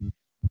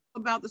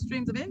about the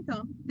streams of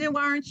income, then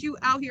why aren't you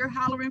out here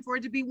hollering for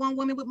it to be one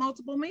woman with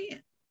multiple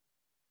men?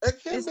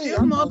 It's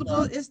still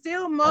multiple. It's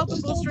still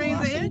multiple streams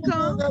of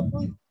income.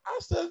 I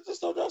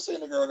just told y'all seen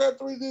the girl got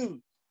 3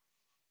 dudes.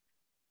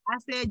 I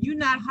said you're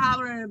not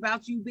hollering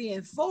about you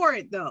being for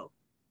it though.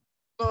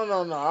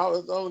 No.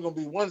 It's only gonna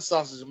be one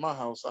sausage in my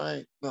house. I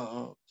ain't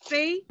no.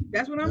 See,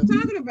 that's what I'm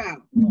talking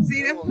about.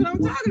 See, that's what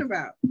I'm talking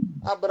about.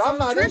 But I'm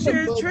not.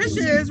 Trisha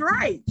is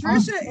right.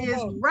 Trisha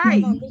is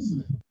right.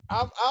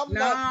 I'm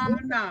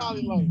not.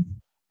 Life.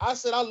 I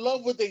said I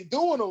love what they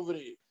doing over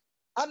there.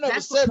 I never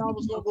said I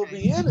was gonna go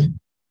be in it.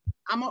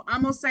 I'm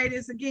gonna say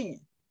this again.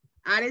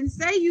 I didn't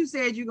say you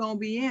said you're gonna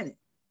be in it.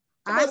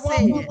 I said.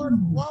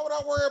 Why would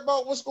I worry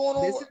about what's going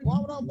on? Why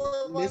would I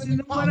worry about? Listen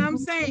to what I'm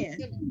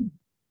saying.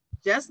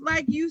 Just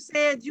like you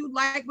said you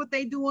like what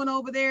they doing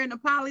over there in the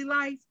poly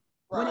life,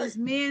 right. When it's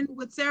men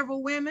with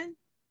several women,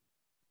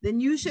 then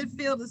you should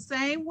feel the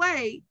same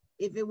way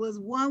if it was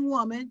one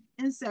woman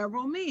and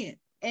several men.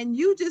 And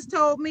you just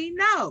told me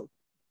no.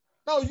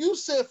 No, you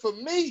said for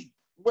me,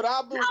 what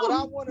I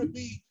want to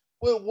be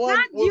with one.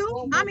 Not you.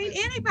 One I mean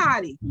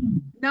anybody.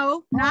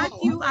 No, not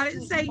you. I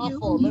didn't say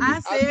you. I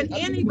said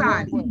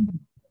anybody.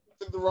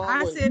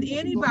 I said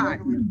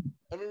anybody.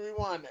 Let me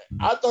rewind that.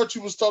 I thought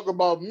you was talking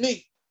about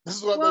me.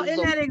 Well, in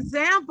that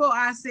example,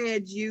 I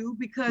said you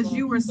because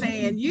you were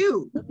saying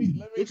you.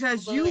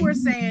 Because you were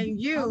saying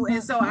you.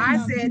 And so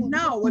I said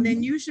no. Well,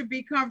 then you should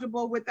be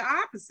comfortable with the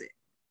opposite.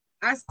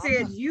 I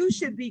said you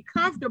should be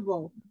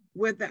comfortable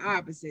with the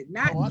opposite,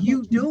 not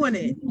you doing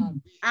it.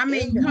 I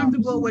mean,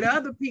 comfortable with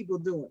other people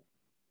doing it.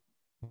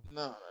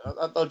 No,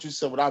 I thought you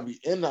said would I be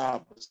in the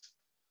opposite?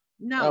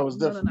 No, that was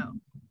different.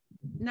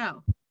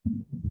 No.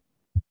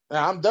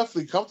 Now, I'm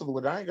definitely comfortable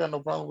with it. I ain't got no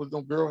problem with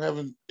no girl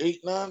having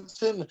 8, 9,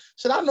 10 men.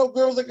 Shit, I know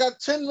girls that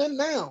got 10 men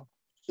now.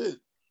 Shit.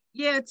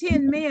 Yeah,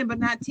 10 men, but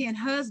not 10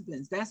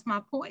 husbands. That's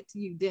my point to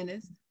you,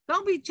 Dennis.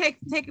 Don't be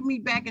taking me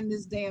back in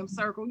this damn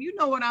circle. You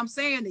know what I'm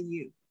saying to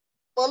you.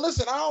 Well,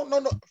 listen, I don't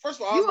know.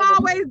 First of all, you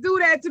always do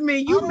that to me.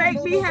 You make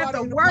me have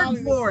to work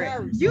for it.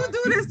 You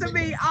do this to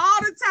me all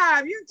the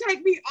time. You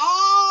take me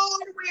all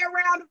the way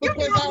around.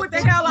 You know what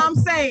the hell I'm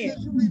saying.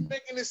 You be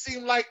making it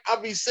seem like I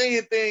be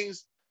saying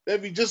things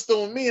that be just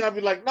on me, and I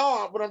be like,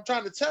 no, what I'm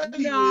trying to tell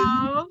you is,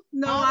 I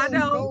don't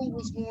know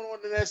what's going on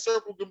in that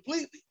circle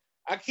completely.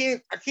 I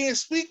can't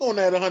speak on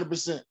that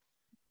 100%.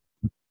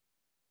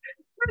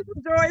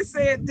 Joy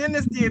said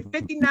Dennis did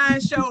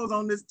 59 shows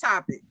on this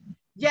topic.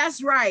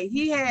 Yes, right.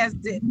 He has,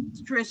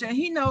 Trisha.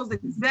 He knows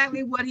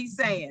exactly what he's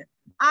saying.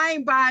 I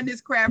ain't buying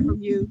this crap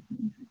from you.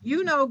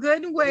 You know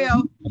good and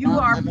well you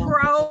are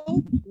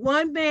pro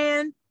one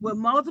man with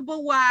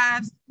multiple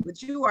wives,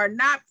 but you are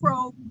not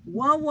pro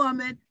one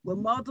woman with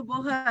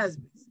multiple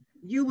husbands.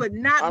 You would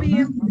not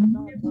you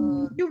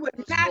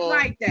would not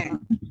like that.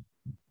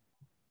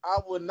 I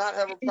would not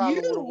have a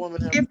problem with a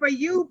woman. And for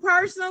you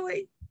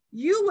personally,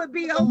 you would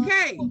be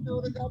okay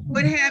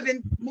with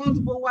having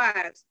multiple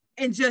wives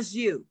and just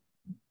you.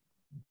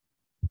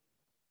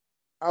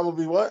 I would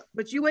be what?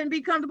 But you wouldn't be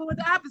comfortable with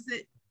the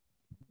opposite.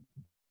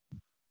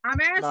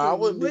 I'm asking. No, I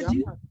wouldn't would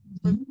you?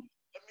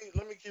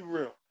 Let me keep it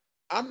real.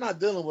 I'm not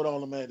dealing with all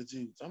them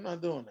attitudes. I'm not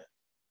doing that.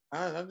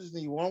 I just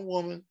need one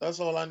woman.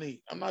 That's all I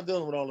need. I'm not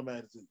dealing with all them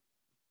attitudes.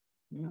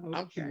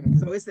 Okay.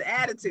 So it's the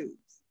attitudes.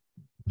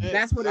 Yeah,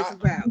 that's what it's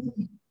about.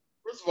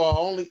 First of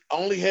all, I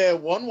only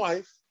had one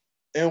wife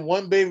and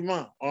one baby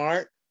mom. All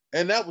right,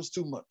 and that was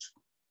too much.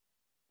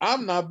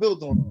 I'm not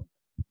built on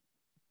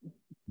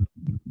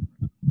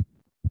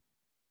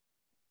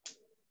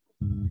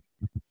that.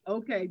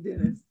 Okay,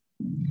 Dennis.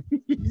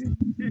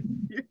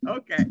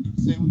 Okay.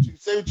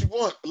 Say what you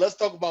want. But let's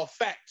talk about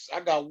facts. I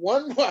got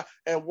one wife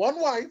and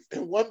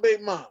one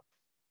baby mom.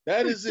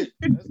 That is it.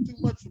 That's too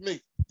much for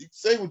me. You can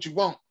say what you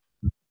want.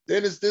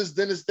 Then it's this,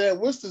 then it's that.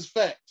 What's this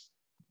facts?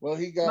 Well,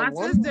 he got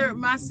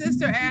my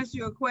sister asked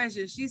you a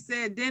question. She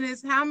said,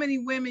 Dennis, how many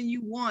women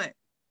you want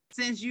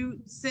since you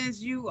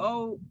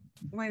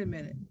wait a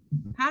minute.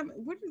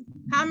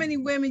 How many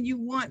women you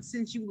want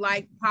since you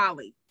like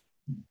Polly?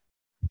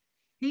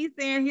 He's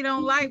saying he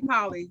don't like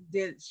Polly,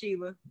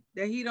 Sheila.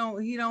 That he don't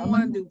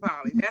want to do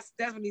Polly. That's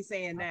what he's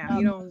saying now.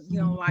 He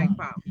don't like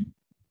Polly.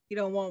 He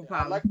don't want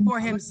Polly.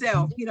 For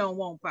himself, he don't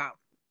want Polly.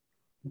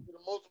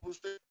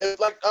 It's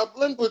like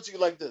let me put it to you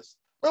like this.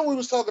 Remember we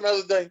was talking the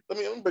other day. Let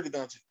me break it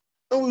down to you.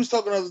 Remember we was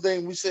talking the other day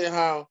and we said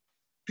how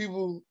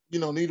people,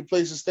 need a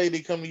place to stay,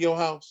 they come to your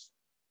house.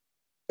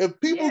 If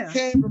people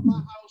came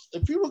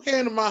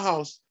to my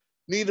house,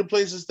 need a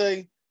place to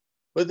stay,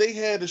 but they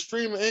had a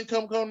stream of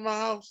income come to my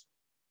house,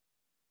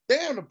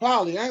 damn the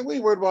Polly. We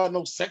ain't worried about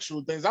no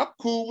sexual things. I'm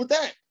cool with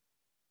that.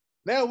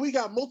 Now we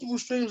got multiple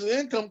streams of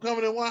income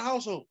coming in one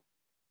household.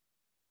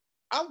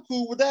 I'm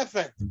cool with that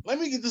factor. Let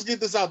me get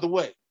this out the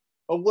way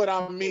of what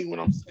I mean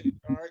when I'm saying,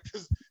 all right?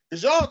 Because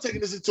y'all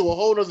taking this into a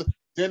whole other,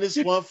 Dennis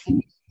one for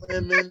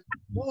women.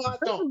 No, I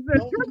don't.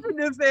 Trisha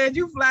just said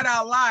you flat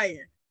out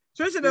lying.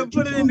 Trisha done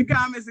put it in the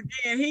comments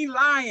again. He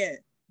lying.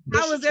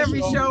 How was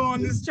every show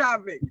on this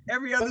topic?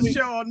 Every other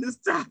show on this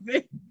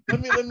topic.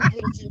 Let me put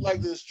it to you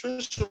like this.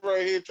 Trisha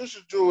right here,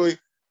 Trisha Joy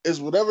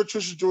is whatever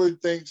Trisha Joy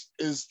thinks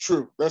is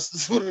true.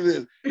 That's what it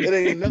is. It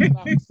ain't nothing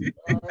opposite.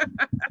 All right?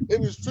 It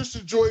was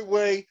Trisha Joy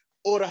way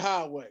or the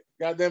highway.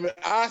 God damn it.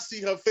 I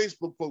see her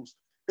Facebook post.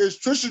 It's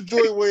Trisha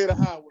Joy way or the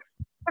highway.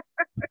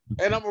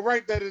 And I'm going to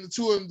write that in the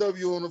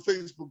 2MW on the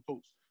Facebook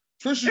post.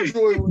 Trisha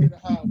Joy way or the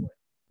highway.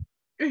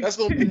 That's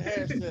going to be the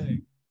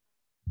hashtag.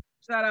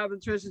 Shout out to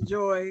Trisha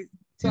Joy.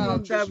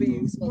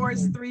 2MW,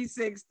 Sports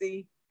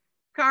 360,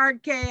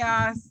 Card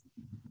Chaos.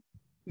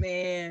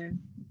 Man,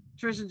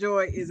 Trisha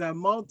Joy is a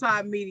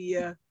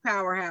multimedia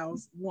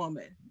powerhouse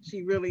woman.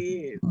 She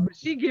really is. But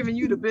she giving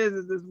you the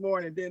business this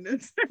morning,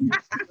 Dennis.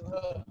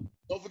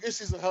 Don't forget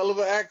she's a hell of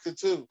an actor,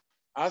 too.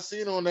 I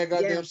seen her on that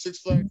goddamn Six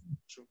Flags.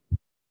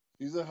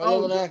 She's a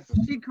hell of an actor.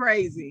 She's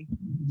crazy.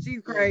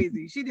 She's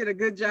crazy. She did a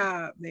good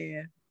job,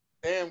 man.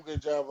 Damn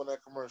good job on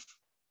that commercial.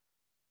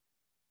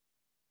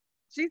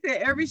 She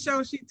said every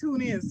show she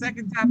tuned in,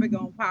 second topic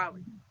on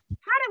Polly.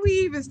 How did we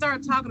even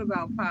start talking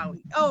about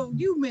Polly? Oh,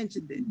 you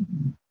mentioned it.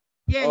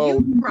 Yeah,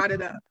 you brought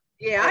it up.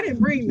 Yeah, I didn't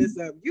bring this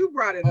up. You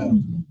brought it up.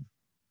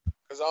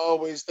 Because I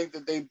always think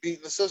that they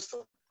beat the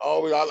system.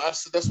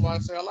 That's why I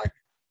say I like it.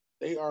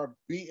 They are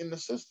beating the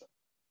system.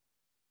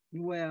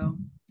 Well,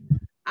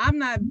 I'm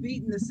not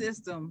beating the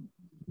system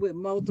with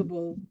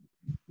multiple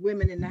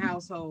women in the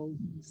household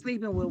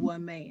sleeping with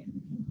one man.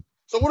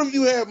 So what if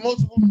you have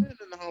multiple men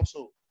in the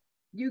household?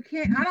 You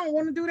can't. I don't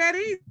want to do that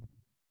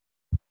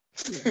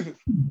either.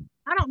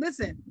 I don't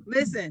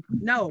listen.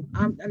 No,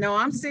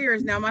 I'm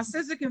serious. Now my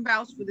sister can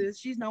vouch for this.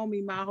 She's known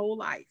me my whole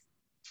life.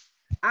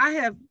 I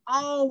have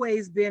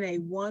always been a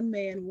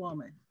one-man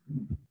woman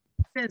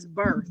since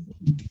birth.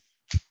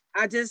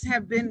 I just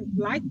have been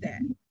like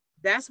that.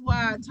 That's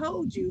why I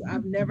told you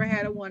I've never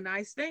had a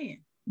one-night stand.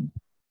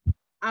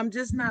 I'm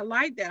just not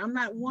like that. I'm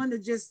not one to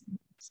just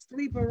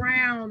sleep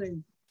around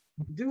and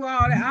do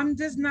all that. I'm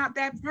just not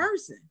that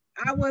person.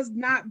 I was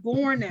not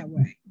born that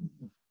way.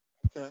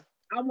 Okay.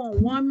 I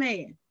want one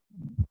man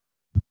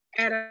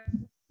at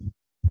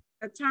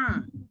a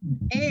time.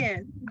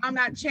 And I'm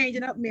not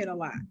changing up men a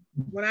lot.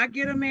 When I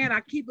get a man,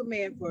 I keep a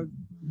man for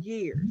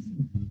years,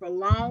 for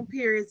long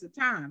periods of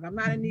time. I'm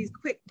not in these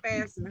quick,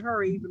 fast, and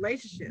hurry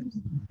relationships.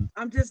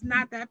 I'm just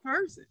not that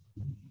person.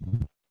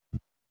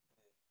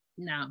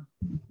 No.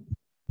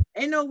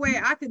 Ain't no way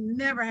I could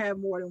never have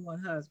more than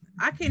one husband.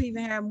 I can't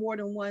even have more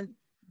than one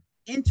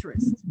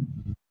interest.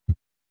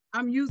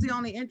 I'm usually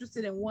only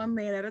interested in one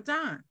man at a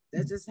time.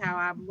 That's just how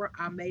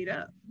I'm made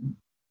up.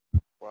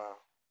 Wow.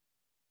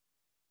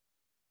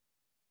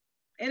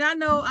 And I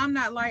know I'm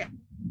not like,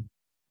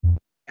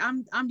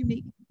 I'm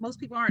unique. Most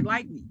people aren't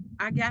like me.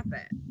 I got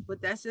that.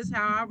 But that's just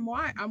how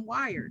I'm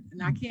wired,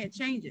 and I can't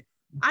change it.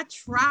 I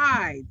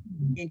tried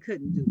and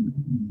couldn't do it.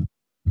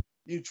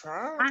 You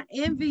tried? I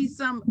envy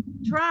some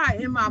try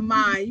in my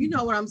mind. You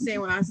know what I'm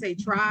saying when I say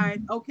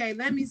tried. Okay,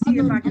 let me see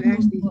if I can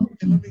actually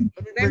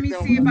let me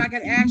see if I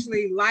can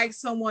actually like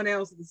someone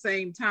else at the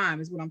same time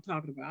is what I'm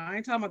talking about. I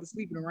ain't talking about the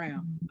sleeping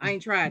around. I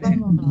ain't tried that.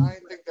 No, I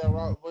ain't think that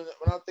right. When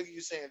I'm thinking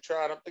you saying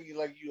tried, I'm thinking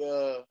like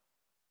you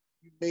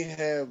may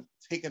have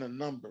taken a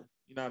number,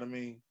 you know what I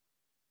mean?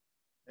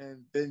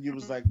 And then you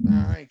was like,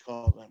 nah, I ain't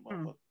calling that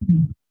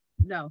motherfucker.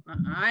 No,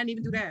 I didn't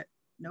even do that.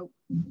 Nope.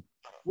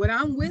 When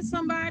I'm with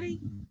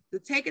somebody, the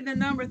taking the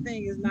number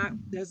thing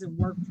doesn't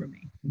work for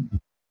me.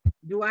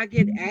 Do I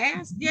get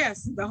asked?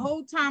 Yes. The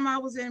whole time I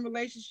was in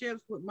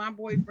relationships with my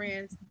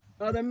boyfriends,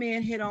 other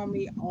men hit on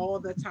me all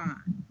the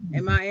time.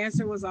 And my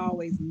answer was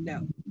always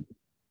no.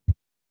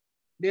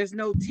 There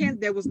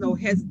was no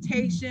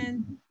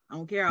hesitation. I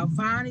don't care how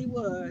fine he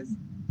was,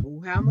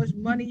 or how much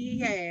money he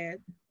had,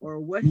 or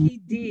what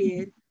he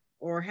did,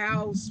 or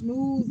how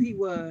smooth he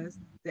was.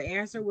 The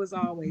answer was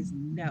always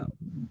no,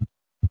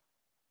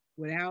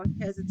 without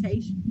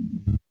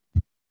hesitation.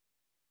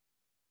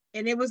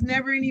 And it was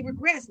never any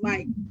regrets.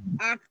 Like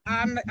I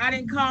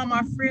didn't call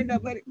my friend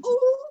up, but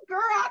ooh, girl,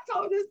 I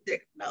told this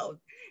dick no,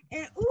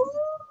 and ooh,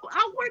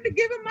 I wanted to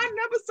give him my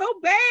number so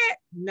bad.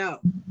 No,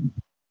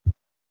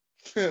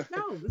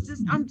 no, it's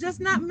just I'm just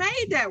not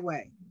made that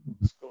way.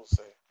 Let's go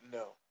say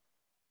no.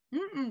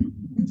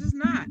 I'm just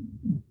not.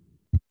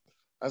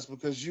 That's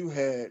because you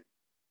had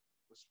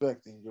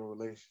respect in your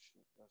relationship.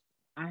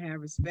 I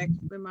have respect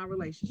in my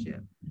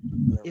relationship.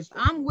 If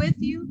Respect. I'm with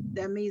you,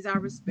 that means I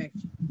respect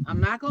you. I'm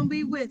not gonna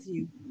be with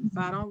you if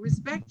I don't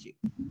respect you,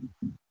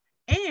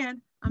 and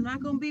I'm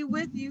not gonna be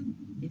with you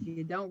if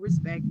you don't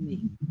respect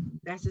me.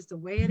 That's just the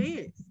way it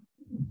is.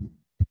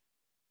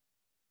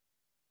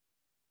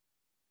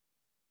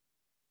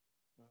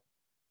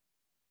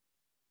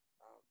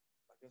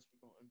 I guess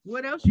we're going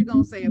What to else you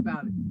gonna say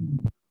about it,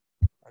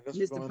 I guess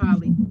we're Mr. going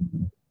Polly?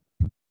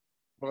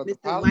 about the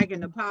Mr. poly. Liking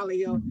the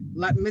poly,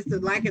 like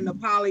Mr. Liking the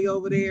poly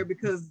over there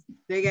because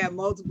they got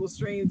multiple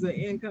streams of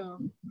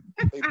income.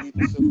 They beat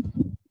the system.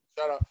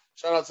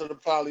 Shout out to the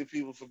poly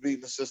people for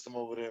beating the system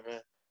over there, man.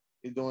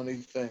 They doing their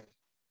thing.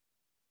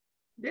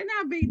 They're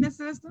not beating the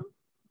system.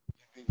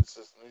 They beating the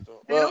system. They doing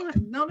They well.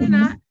 don't. No, they're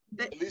not.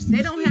 They, At least they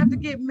they don't still. have to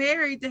get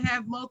married to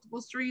have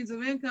multiple streams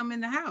of income in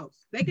the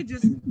house. They could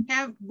just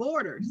have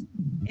borders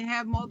and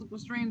have multiple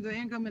streams of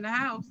income in the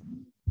house.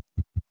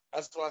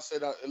 That's why I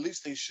said at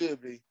least they should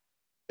be.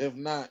 If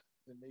not,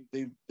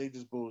 then they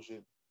just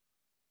bullshit.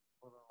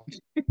 But,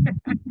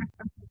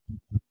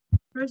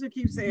 Trisha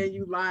keeps saying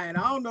you lying.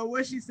 I don't know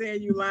what she's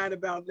saying you lying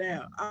about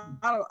now.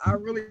 I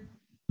really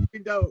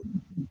don't.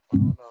 I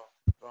don't know.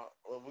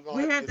 Well, we're gonna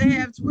We have to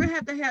have get to have we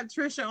have to have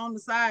Trisha on the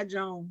side,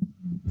 Jawn,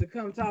 to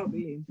come talk to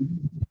you.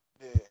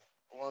 yeah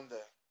one day.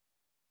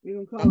 We're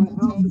gonna call Come it and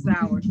talk office to me,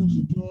 hours.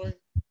 Trisha Joy.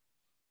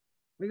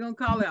 We're gonna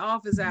call it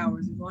office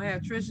hours. We're gonna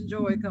have Trisha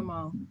Joy come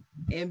on,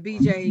 and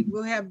BJ.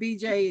 We'll have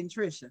BJ and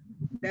Trisha.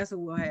 That's what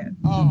we'll have.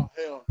 Oh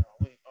hell no.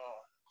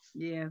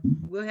 Yeah,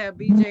 we'll have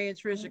BJ and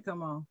Trisha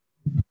come on.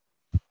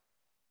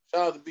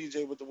 Shout out to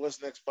BJ with the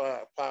What's Next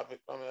podcast.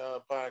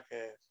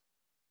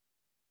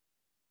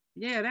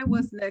 Yeah, that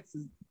what's next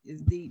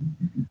is deep,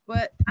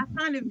 but I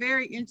find it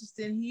very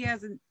interesting. He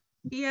hasn't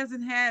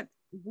had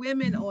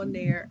women on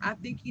there. I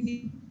think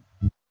he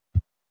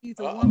needs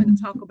a Uh-oh. woman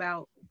to talk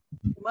about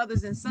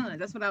mothers and sons.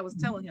 That's what I was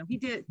telling him. He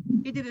did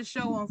a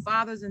show on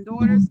fathers and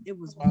daughters. It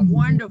was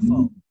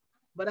wonderful.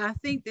 But I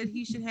think that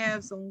he should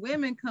have some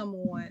women come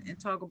on and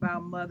talk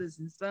about mothers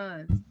and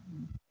sons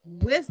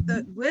with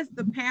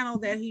the panel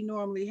that he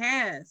normally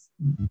has,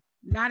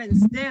 not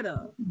instead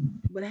of,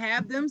 but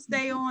have them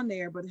stay on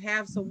there, but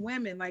have some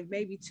women, like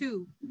maybe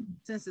two,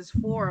 since it's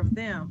four of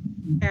them,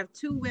 have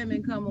two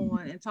women come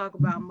on and talk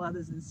about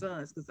mothers and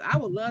sons. Because I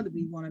would love to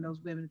be one of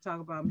those women to talk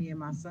about me and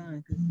my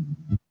son. Because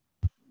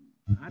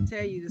I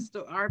tell you,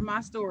 my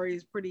story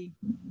is pretty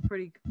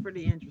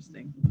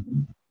interesting.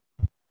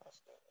 That's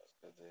good.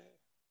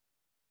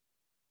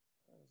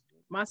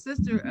 My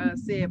sister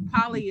said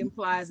poly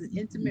implies an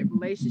intimate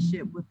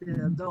relationship with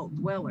the adult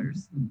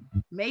dwellers.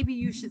 Maybe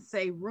you should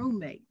say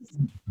roommates.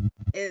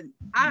 And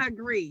I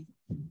agree.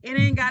 It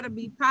ain't got to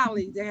be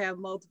poly to have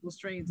multiple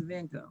streams of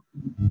income.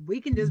 We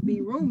can just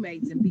be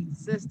roommates and beat the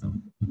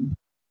system.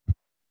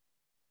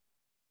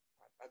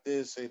 I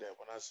did say that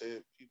when I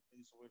said people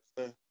need somewhere to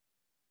stay.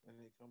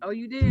 Oh,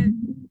 you did?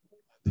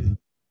 I did.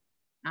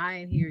 I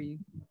ain't hear you.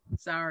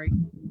 Sorry.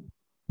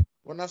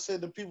 When I said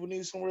the people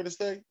need somewhere to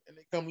stay and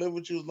they come live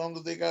with you as long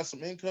as they got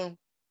some income.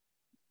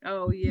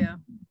 Oh, yeah.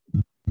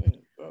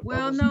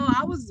 Well, no,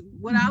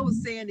 what I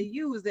was saying to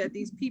you is that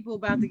these people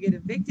about to get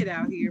evicted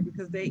out here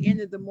because they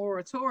ended the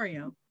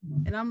moratorium.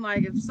 And I'm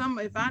like,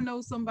 if I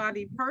know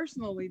somebody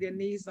personally that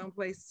needs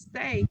someplace to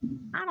stay,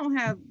 I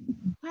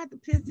have to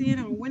piss in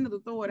a window to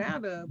throw it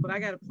out of, but I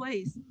got a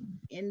place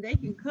and they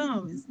can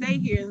come and stay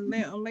here and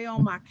lay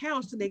on my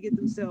couch till they get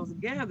themselves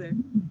together.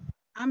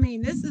 I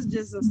mean, this is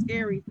just a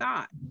scary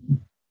thought.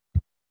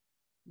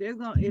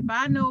 If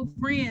I know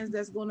friends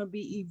that's gonna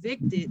be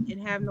evicted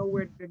and have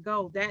nowhere to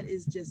go, that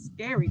is just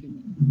scary to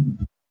me.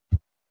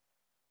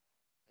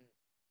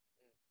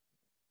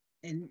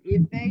 And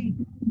if they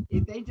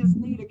just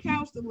need a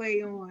couch to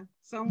lay on,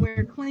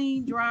 somewhere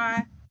clean,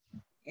 dry,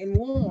 and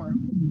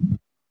warm,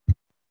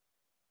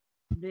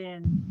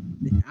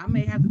 then I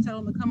may have to tell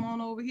them to come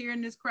on over here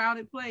in this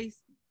crowded place,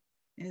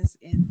 and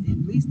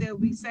at least they'll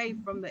be safe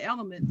from the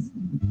elements.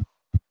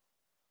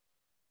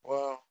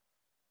 Well,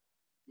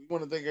 we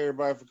want to thank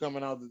everybody for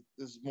coming out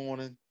this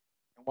morning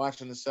and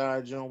watching the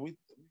side, John. We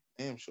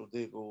damn sure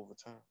did go over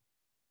time,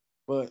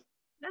 but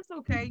that's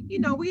okay.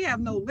 We have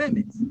no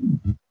limits.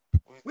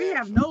 We We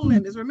have no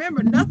limits.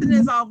 Remember, nothing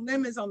is off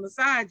limits on the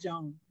side,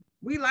 Joan.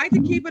 We like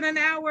to keep it an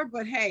hour,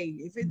 but hey,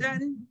 if it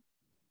doesn't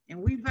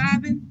and we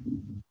vibing,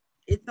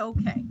 it's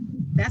okay.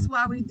 That's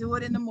why we do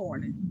it in the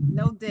morning.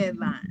 No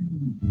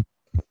deadline.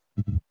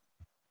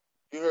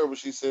 You heard what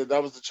she said.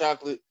 That was the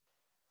chocolate.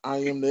 I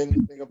am the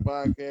Anything a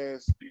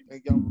podcast.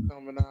 Thank y'all for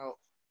coming out.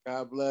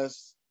 God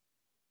bless.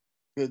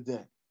 Good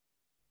day.